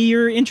hobbies. Maybe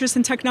your interest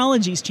in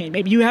technologies change.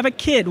 Maybe you have a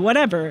kid,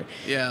 whatever.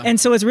 Yeah. And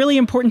so it's really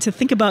important to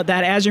think about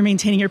that as you're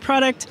maintaining your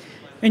product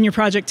and your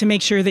project to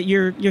make sure that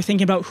you're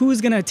thinking about who's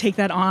going to take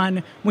that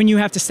on when you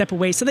have to step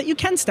away so that you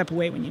can step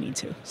away when you need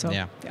to. So,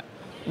 yeah.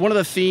 One of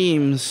the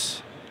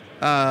themes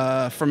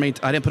I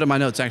didn't put in my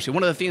notes, actually.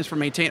 One of the themes for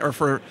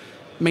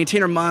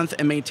Maintainer Month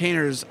and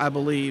maintainers, I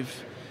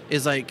believe,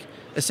 is like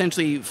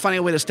essentially finding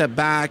a way to step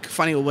back,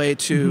 finding a way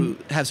to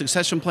have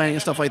succession planning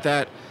and stuff like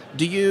that.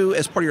 Do you,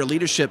 as part of your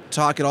leadership,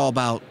 talk at all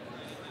about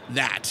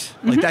that?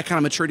 Like that kind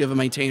of maturity of a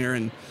maintainer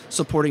and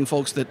supporting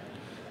folks to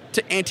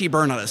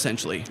anti-burnout,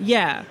 essentially?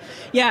 Yeah.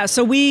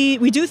 So we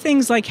do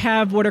things like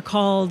have what are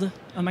called,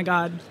 oh my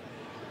God,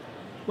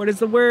 what is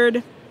the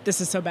word? This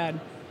is so bad.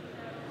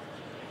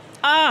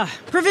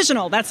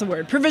 Provisional, that's the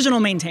word. Provisional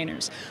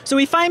maintainers. So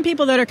we find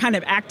people that are kind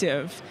of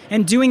active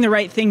and doing the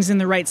right things in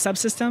the right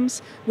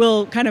subsystems.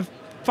 We'll kind of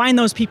find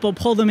those people,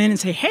 pull them in and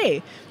say,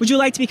 hey, would you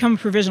like to become a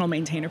provisional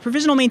maintainer?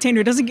 Provisional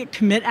maintainer doesn't get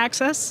commit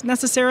access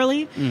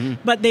necessarily,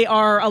 but they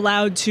are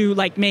allowed to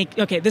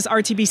this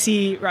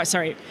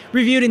RTBC,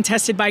 reviewed and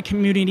tested by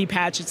community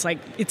patch. It's like,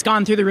 it's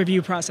gone through the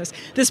review process.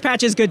 This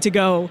patch is good to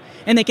go,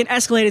 and they can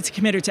escalate it to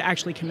commit or to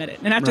actually commit it.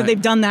 And after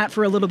they've done that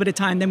for a little bit of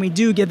time, then we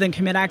do give them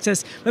commit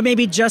access, but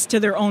maybe just to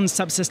their own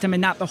subsystem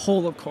and not the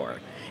whole of core.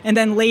 And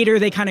then later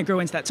they kind of grow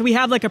into that. So we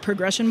have like a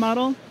progression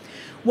model.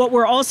 What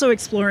we're also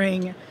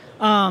exploring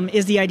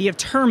is the idea of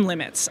term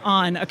limits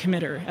on a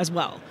committer as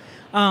well.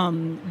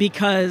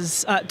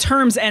 Because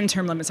terms and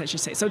term limits, I should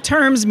say. So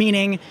terms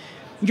meaning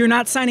you're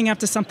not signing up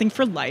to something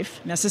for life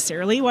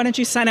necessarily. Why don't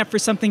you sign up for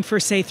something for,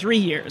 say, 3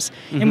 years?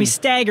 And we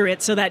stagger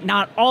it so that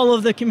not all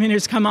of the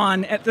committers come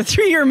on at the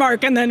 3-year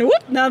mark and then,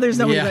 whoop, now there's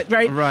nobody,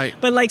 right?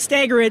 But like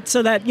stagger it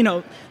so that,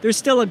 there's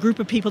still a group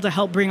of people to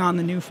help bring on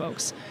the new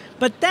folks.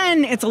 But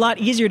then it's a lot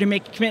easier to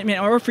make a commitment,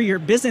 or for your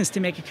business to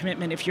make a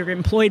commitment if you're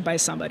employed by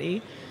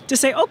somebody, to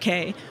say,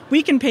 okay,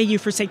 we can pay you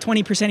for, say,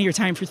 20% of your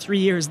time for 3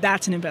 years.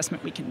 That's an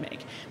investment we can make.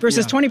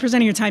 Versus 20%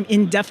 of your time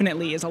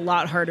indefinitely is a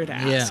lot harder to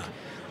ask.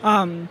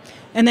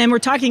 And then we're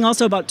talking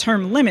also about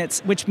term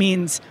limits, which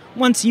means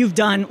once you've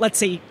done, let's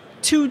say,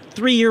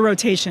 2-3 year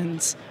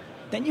rotations,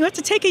 then you have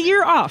to take a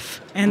year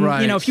off. And,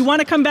 if you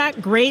want to come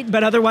back, great.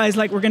 But otherwise,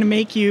 we're going to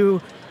make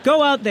you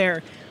go out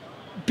there,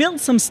 build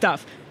some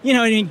stuff.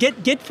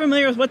 Get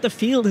familiar with what the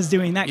field is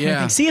doing, that kind of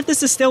thing. See if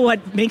this is still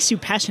what makes you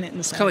passionate in the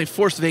It's kind of like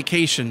forced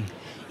vacation.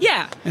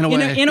 Yeah, in a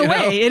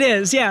way, it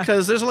is. Yeah,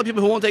 because there's a lot of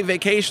people who won't take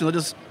vacation; they'll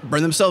just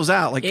burn themselves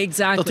out.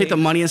 Exactly, they'll take the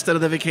money instead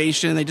of the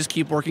vacation. They just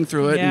keep working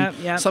through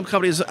it. Some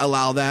companies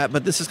allow that,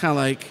 but this is kind of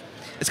like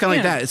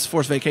like that. It's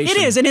forced vacation.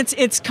 It is, and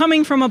it's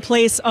coming from a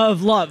place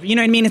of love. You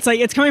know what I mean?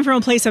 It's coming from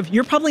a place of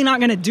you're probably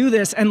not going to do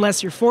this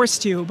unless you're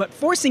forced to, but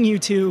forcing you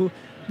to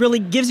really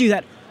gives you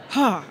that.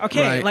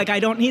 I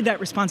don't need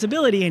that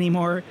responsibility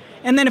anymore.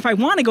 And then if I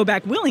want to go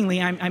back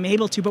willingly, I'm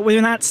able to. But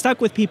we're not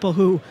stuck with people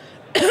who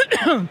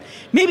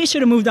maybe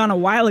should have moved on a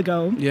while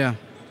ago. Yeah.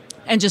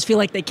 And just feel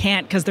like they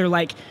can't because they're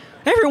like,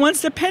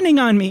 everyone's depending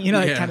on me,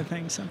 that kind of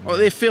thing. So. Well,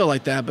 they feel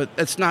like that, but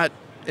it's not.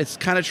 It's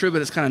kind of true,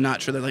 but it's kind of not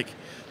true. They're like,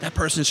 that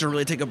person should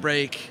really take a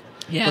break.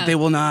 Yeah. But they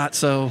will not,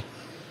 so...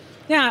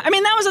 Yeah, I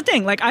mean, that was the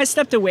thing. Like, I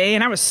stepped away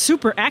and I was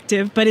super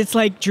active, but it's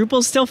like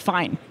Drupal's still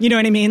fine. You know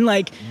what I mean?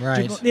 Like,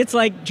 Right. it's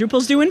like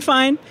Drupal's doing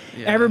fine.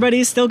 Yeah.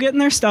 Everybody's still getting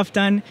their stuff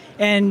done.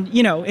 And,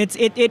 you know,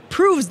 it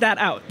proves that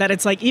out, that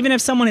it's like, even if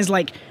someone is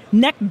like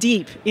neck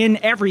deep in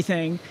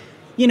everything,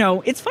 you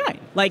know, it's fine.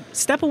 Like,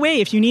 step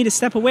away if you need to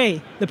step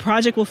away. The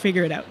project will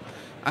figure it out.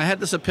 I had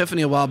this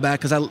epiphany a while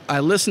back because I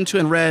listened to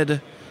and read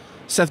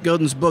Seth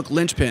Godin's book,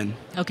 Linchpin.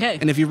 Okay.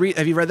 And have you read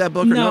that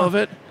book or No. know of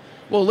it?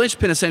 Well,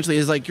 linchpin essentially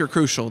is like you're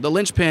crucial. The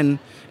linchpin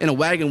in a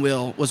wagon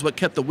wheel was what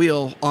kept the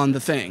wheel on the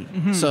thing.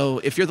 Mm-hmm. So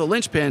if you're the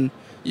linchpin,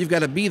 you've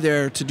got to be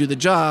there to do the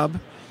job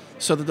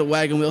so that the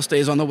wagon wheel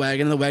stays on the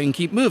wagon and the wagon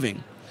keep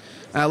moving.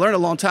 And I learned a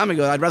long time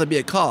ago I'd rather be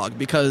a cog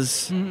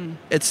because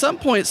at some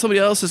point somebody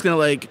else is going to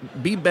like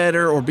be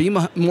better or be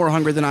more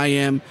hungry than I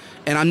am,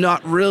 and I'm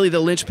not really the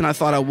linchpin I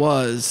thought I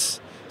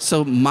was.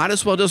 So might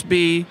as well just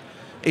be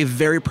a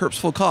very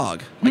purposeful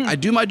cog. Like I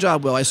do my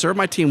job well, I serve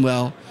my team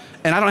well,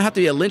 and I don't have to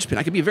be a linchpin.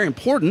 I can be very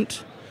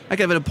important. I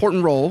can have an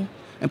important role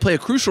and play a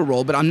crucial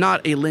role, but I'm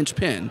not a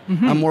linchpin.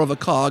 I'm more of a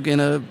cog in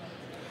a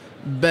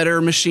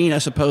better machine, I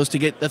suppose, to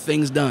get the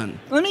things done.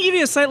 Let me give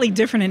you a slightly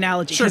different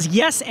analogy. Sure.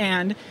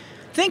 Because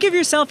think of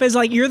yourself as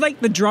like, you're like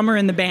the drummer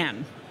in the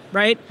band,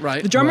 right?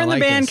 Right. The drummer Oh, I in the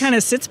like band this. kind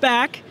of sits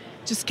back,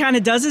 just kind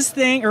of does his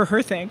thing, or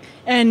her thing,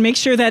 and makes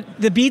sure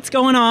that the beat's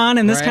going on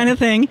and this Right. kind of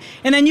thing.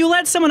 And then you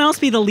let someone else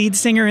be the lead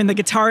singer and the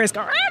guitarist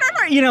go,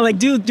 you know, like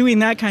doing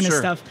that kind of Sure.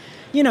 stuff.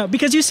 You know,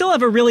 because you still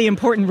have a really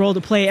important role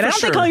to play. And I don't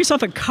think sure. calling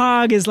yourself a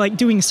cog is like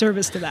doing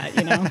service to that,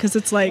 you know, because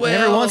it's like... Well,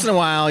 Every once in a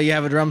while, you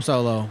have a drum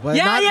solo, but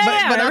Yeah, not, yeah, but,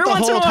 yeah. but not Every the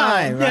once in a whole while.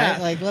 time, right? Yeah.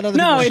 Like let other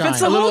No, people if it's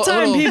the shine. whole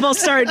time, people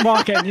start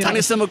walking. You know?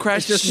 Tiny cymbal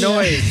crash, Just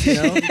noise, you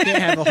know. You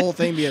can't have the whole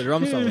thing be a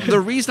drum solo. The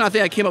reason I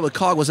think I came up with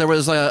cog was there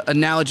was an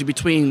analogy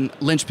between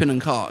linchpin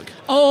and cog.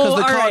 Oh, because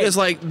the all cog right. is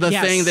like the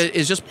Yes. thing that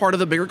is just part of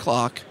the bigger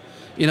clock,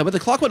 you know. But the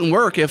clock wouldn't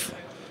work if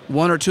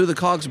one or two of the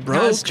cogs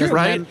broke, That's true,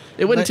 right? man.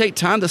 It wouldn't But- take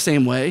time the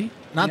same way.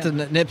 Not to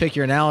nitpick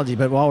your analogy,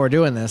 but while we're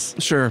doing this,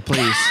 Sure,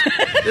 please.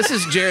 This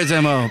is Jared's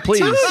MO. Please.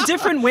 Two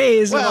different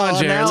ways. Well, of Come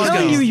on, Jared. Let's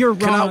telling go. you you're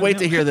Cannot wrong. wait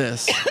to hear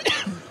this.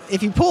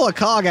 if you pull a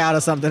cog out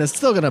of something, it's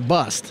still gonna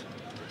bust.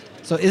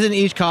 So isn't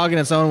each cog in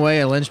its own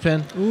way a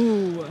linchpin?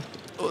 Ooh.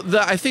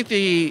 I think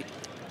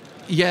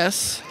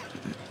yes,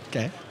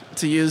 Okay.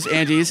 to use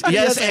Angie's.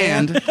 Yes,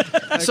 and.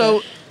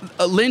 So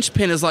a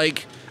linchpin is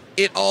like,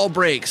 it all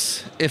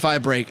breaks if I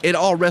break. It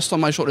all rests on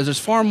my shoulders. There's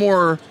far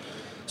more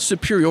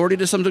superiority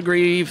to some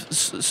degree,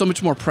 so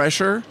much more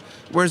pressure.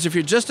 Whereas if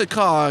you're just a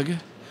cog,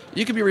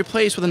 you can be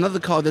replaced with another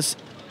cog that's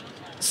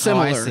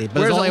similar. see. But there's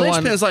Whereas a only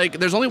linchpin one- is like,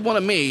 there's only one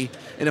of me,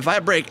 and if I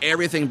break,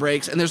 everything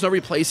breaks, and there's no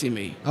replacing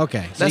me.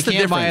 Okay. So That's you the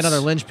can't buy difference.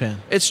 another linchpin.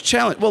 It's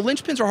challenge. Well,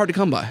 linchpins are hard to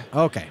come by.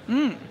 Okay.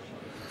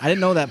 I didn't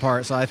know that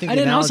part, so I think I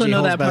the didn't also analogy know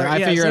holds that better. part. I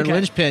Yes, figure okay. a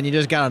linchpin, you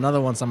just got another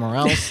one somewhere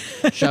else.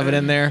 Shove it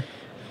in there.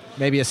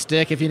 Maybe a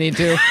stick if you need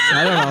to.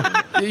 I don't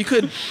know. You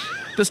could.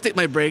 The stick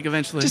might break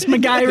eventually. Just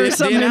MacGyver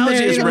something in analogy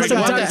there, is you know, great. some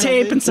We'll have duct to-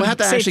 tape and some We'll have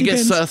to actually safety get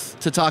pins. Seth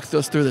to talk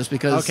us through this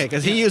because Okay,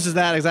 because he uses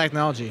that exact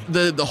analogy.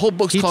 the whole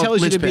book's He called tells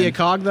you linchpin. to be a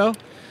cog, though?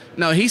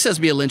 No, he says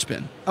be a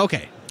linchpin.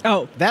 Okay.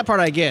 Oh, That part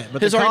I get,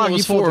 but His the cog, argument you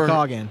was pulled the for-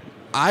 cog in.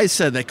 I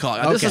said that call.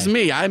 This Okay. is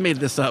me. I made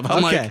this up.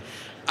 I'm Okay. like,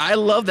 I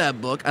love that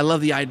book. I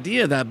love the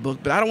idea of that book,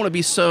 but I don't want to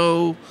be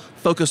so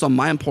focused on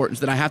my importance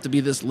that I have to be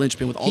this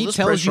linchpin with all He this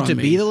tells pressure you on to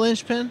me. be the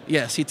linchpin?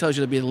 Yes, he tells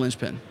you to be the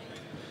linchpin.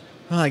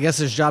 Well, I guess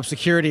there's job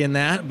security in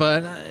that,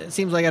 but it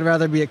seems like I'd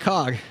rather be a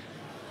cog.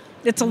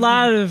 it's a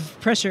lot of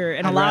pressure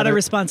and a I'd lot rather- of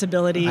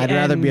responsibility. I'd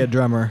rather and be a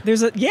drummer.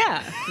 There's a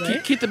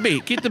right? Keep the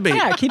beat. Keep the beat.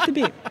 Yeah, keep the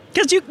beat.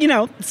 Because you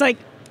know, it's like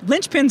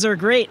linchpins are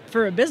great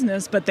for a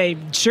business, but they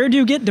sure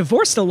do get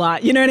divorced a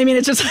lot. You know what I mean?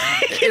 It's just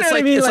like, you know It's what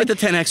like I mean? it's like the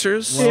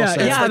 10Xers. Well yeah,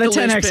 said. It's yeah, like the the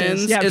 10Xers.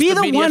 linchpins. Yeah, It's be the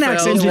the 1X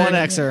BDFLs. engineer.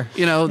 1Xer.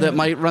 You know, that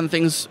might run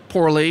things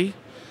poorly.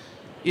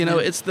 You know,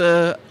 it's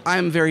the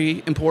I'm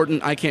very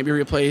important. I can't be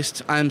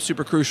replaced. I'm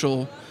super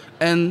crucial.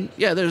 And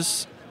yeah,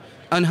 there's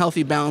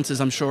unhealthy balances,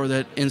 I'm sure,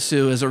 that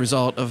ensue as a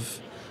result of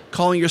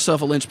calling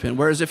yourself a linchpin.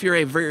 Whereas if you're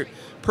a very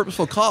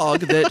purposeful cog,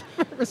 that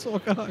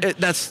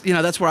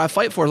that's where I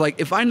fight for. Like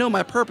if I know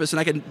my purpose and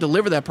I can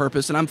deliver that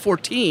purpose, and I'm for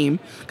team,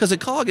 because a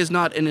cog is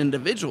not an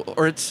individual,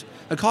 or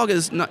a cog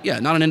is not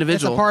not an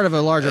individual. It's a part of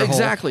a larger whole.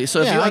 Exactly.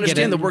 So if Yeah, you I get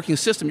understand it. the working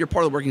system, you're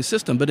part of the working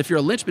system. But if you're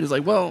a linchpin, it's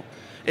like, well,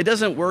 it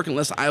doesn't work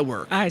unless I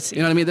work. I see.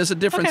 You know what I mean? There's a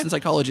difference Okay. in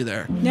psychology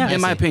there, Yeah. I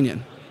in my see.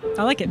 opinion.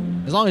 I like it.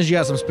 As long as you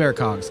got some spare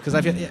cogs, because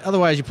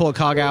otherwise you pull a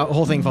cog out, the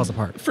whole thing falls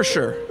apart, For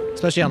sure.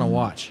 especially on a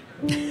watch.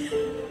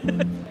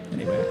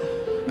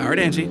 All right,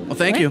 Angie. Well,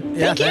 thank you.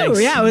 Yeah, Thank you.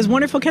 thanks. Yeah, it was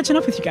wonderful catching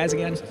up with you guys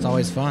again. It's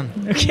always fun.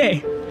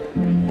 Okay.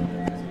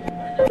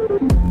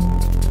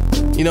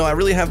 You know, I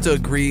really have to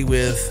agree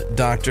with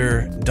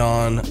Dr.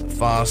 Dawn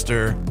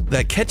Foster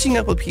that catching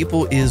up with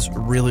people is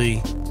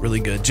really, really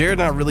good. Jared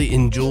and I really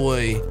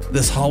enjoy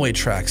this hallway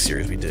track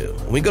series we do.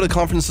 When we go to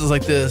conferences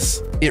like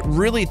this, it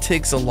really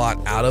takes a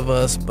lot out of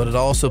us, but it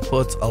also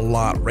puts a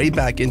lot right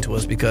back into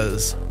us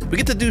because we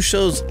get to do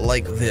shows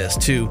like this,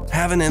 to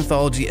have an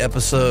anthology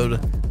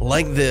episode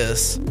like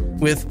this,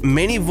 with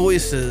many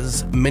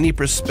voices, many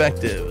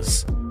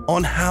perspectives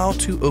on how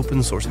to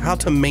open source, how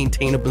to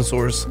maintain open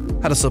source,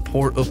 how to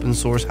support open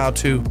source, how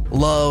to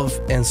love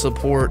and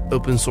support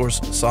open source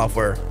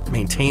software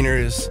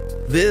maintainers.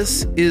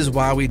 This is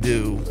why we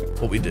do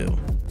what we do.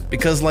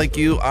 Because like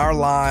you, our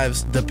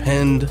lives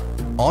depend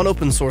on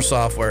open source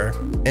software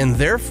and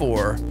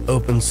therefore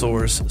open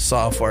source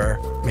software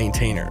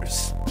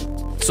maintainers.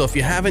 So if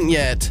you haven't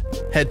yet,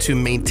 head to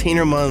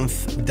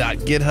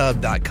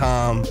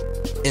maintainermonth.github.com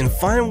and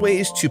find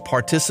ways to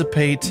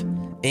participate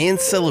and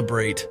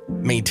celebrate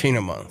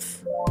Maintainer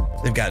Month.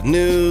 They've got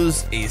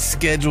news, a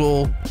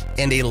schedule,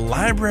 and a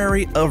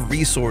library of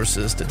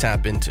resources to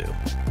tap into.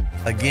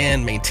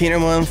 Again,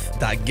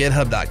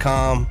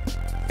 maintainermonth.github.com.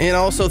 And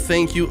also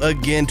thank you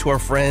again to our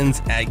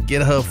friends at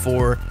GitHub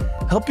for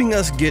helping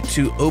us get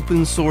to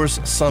Open Source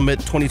Summit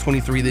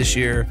 2023 this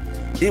year.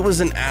 It was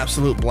an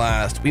absolute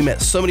blast. We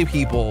met so many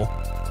people,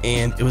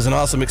 and it was an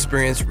awesome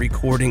experience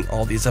recording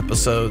all these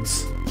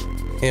episodes.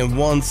 And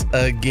once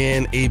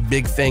again, a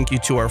big thank you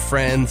to our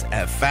friends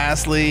at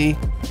Fastly,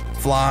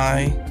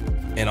 Fly,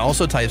 and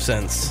also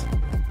TypeSense.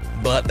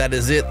 But that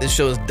is it. This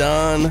show is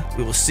done.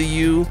 We will see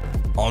you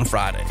on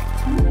Friday.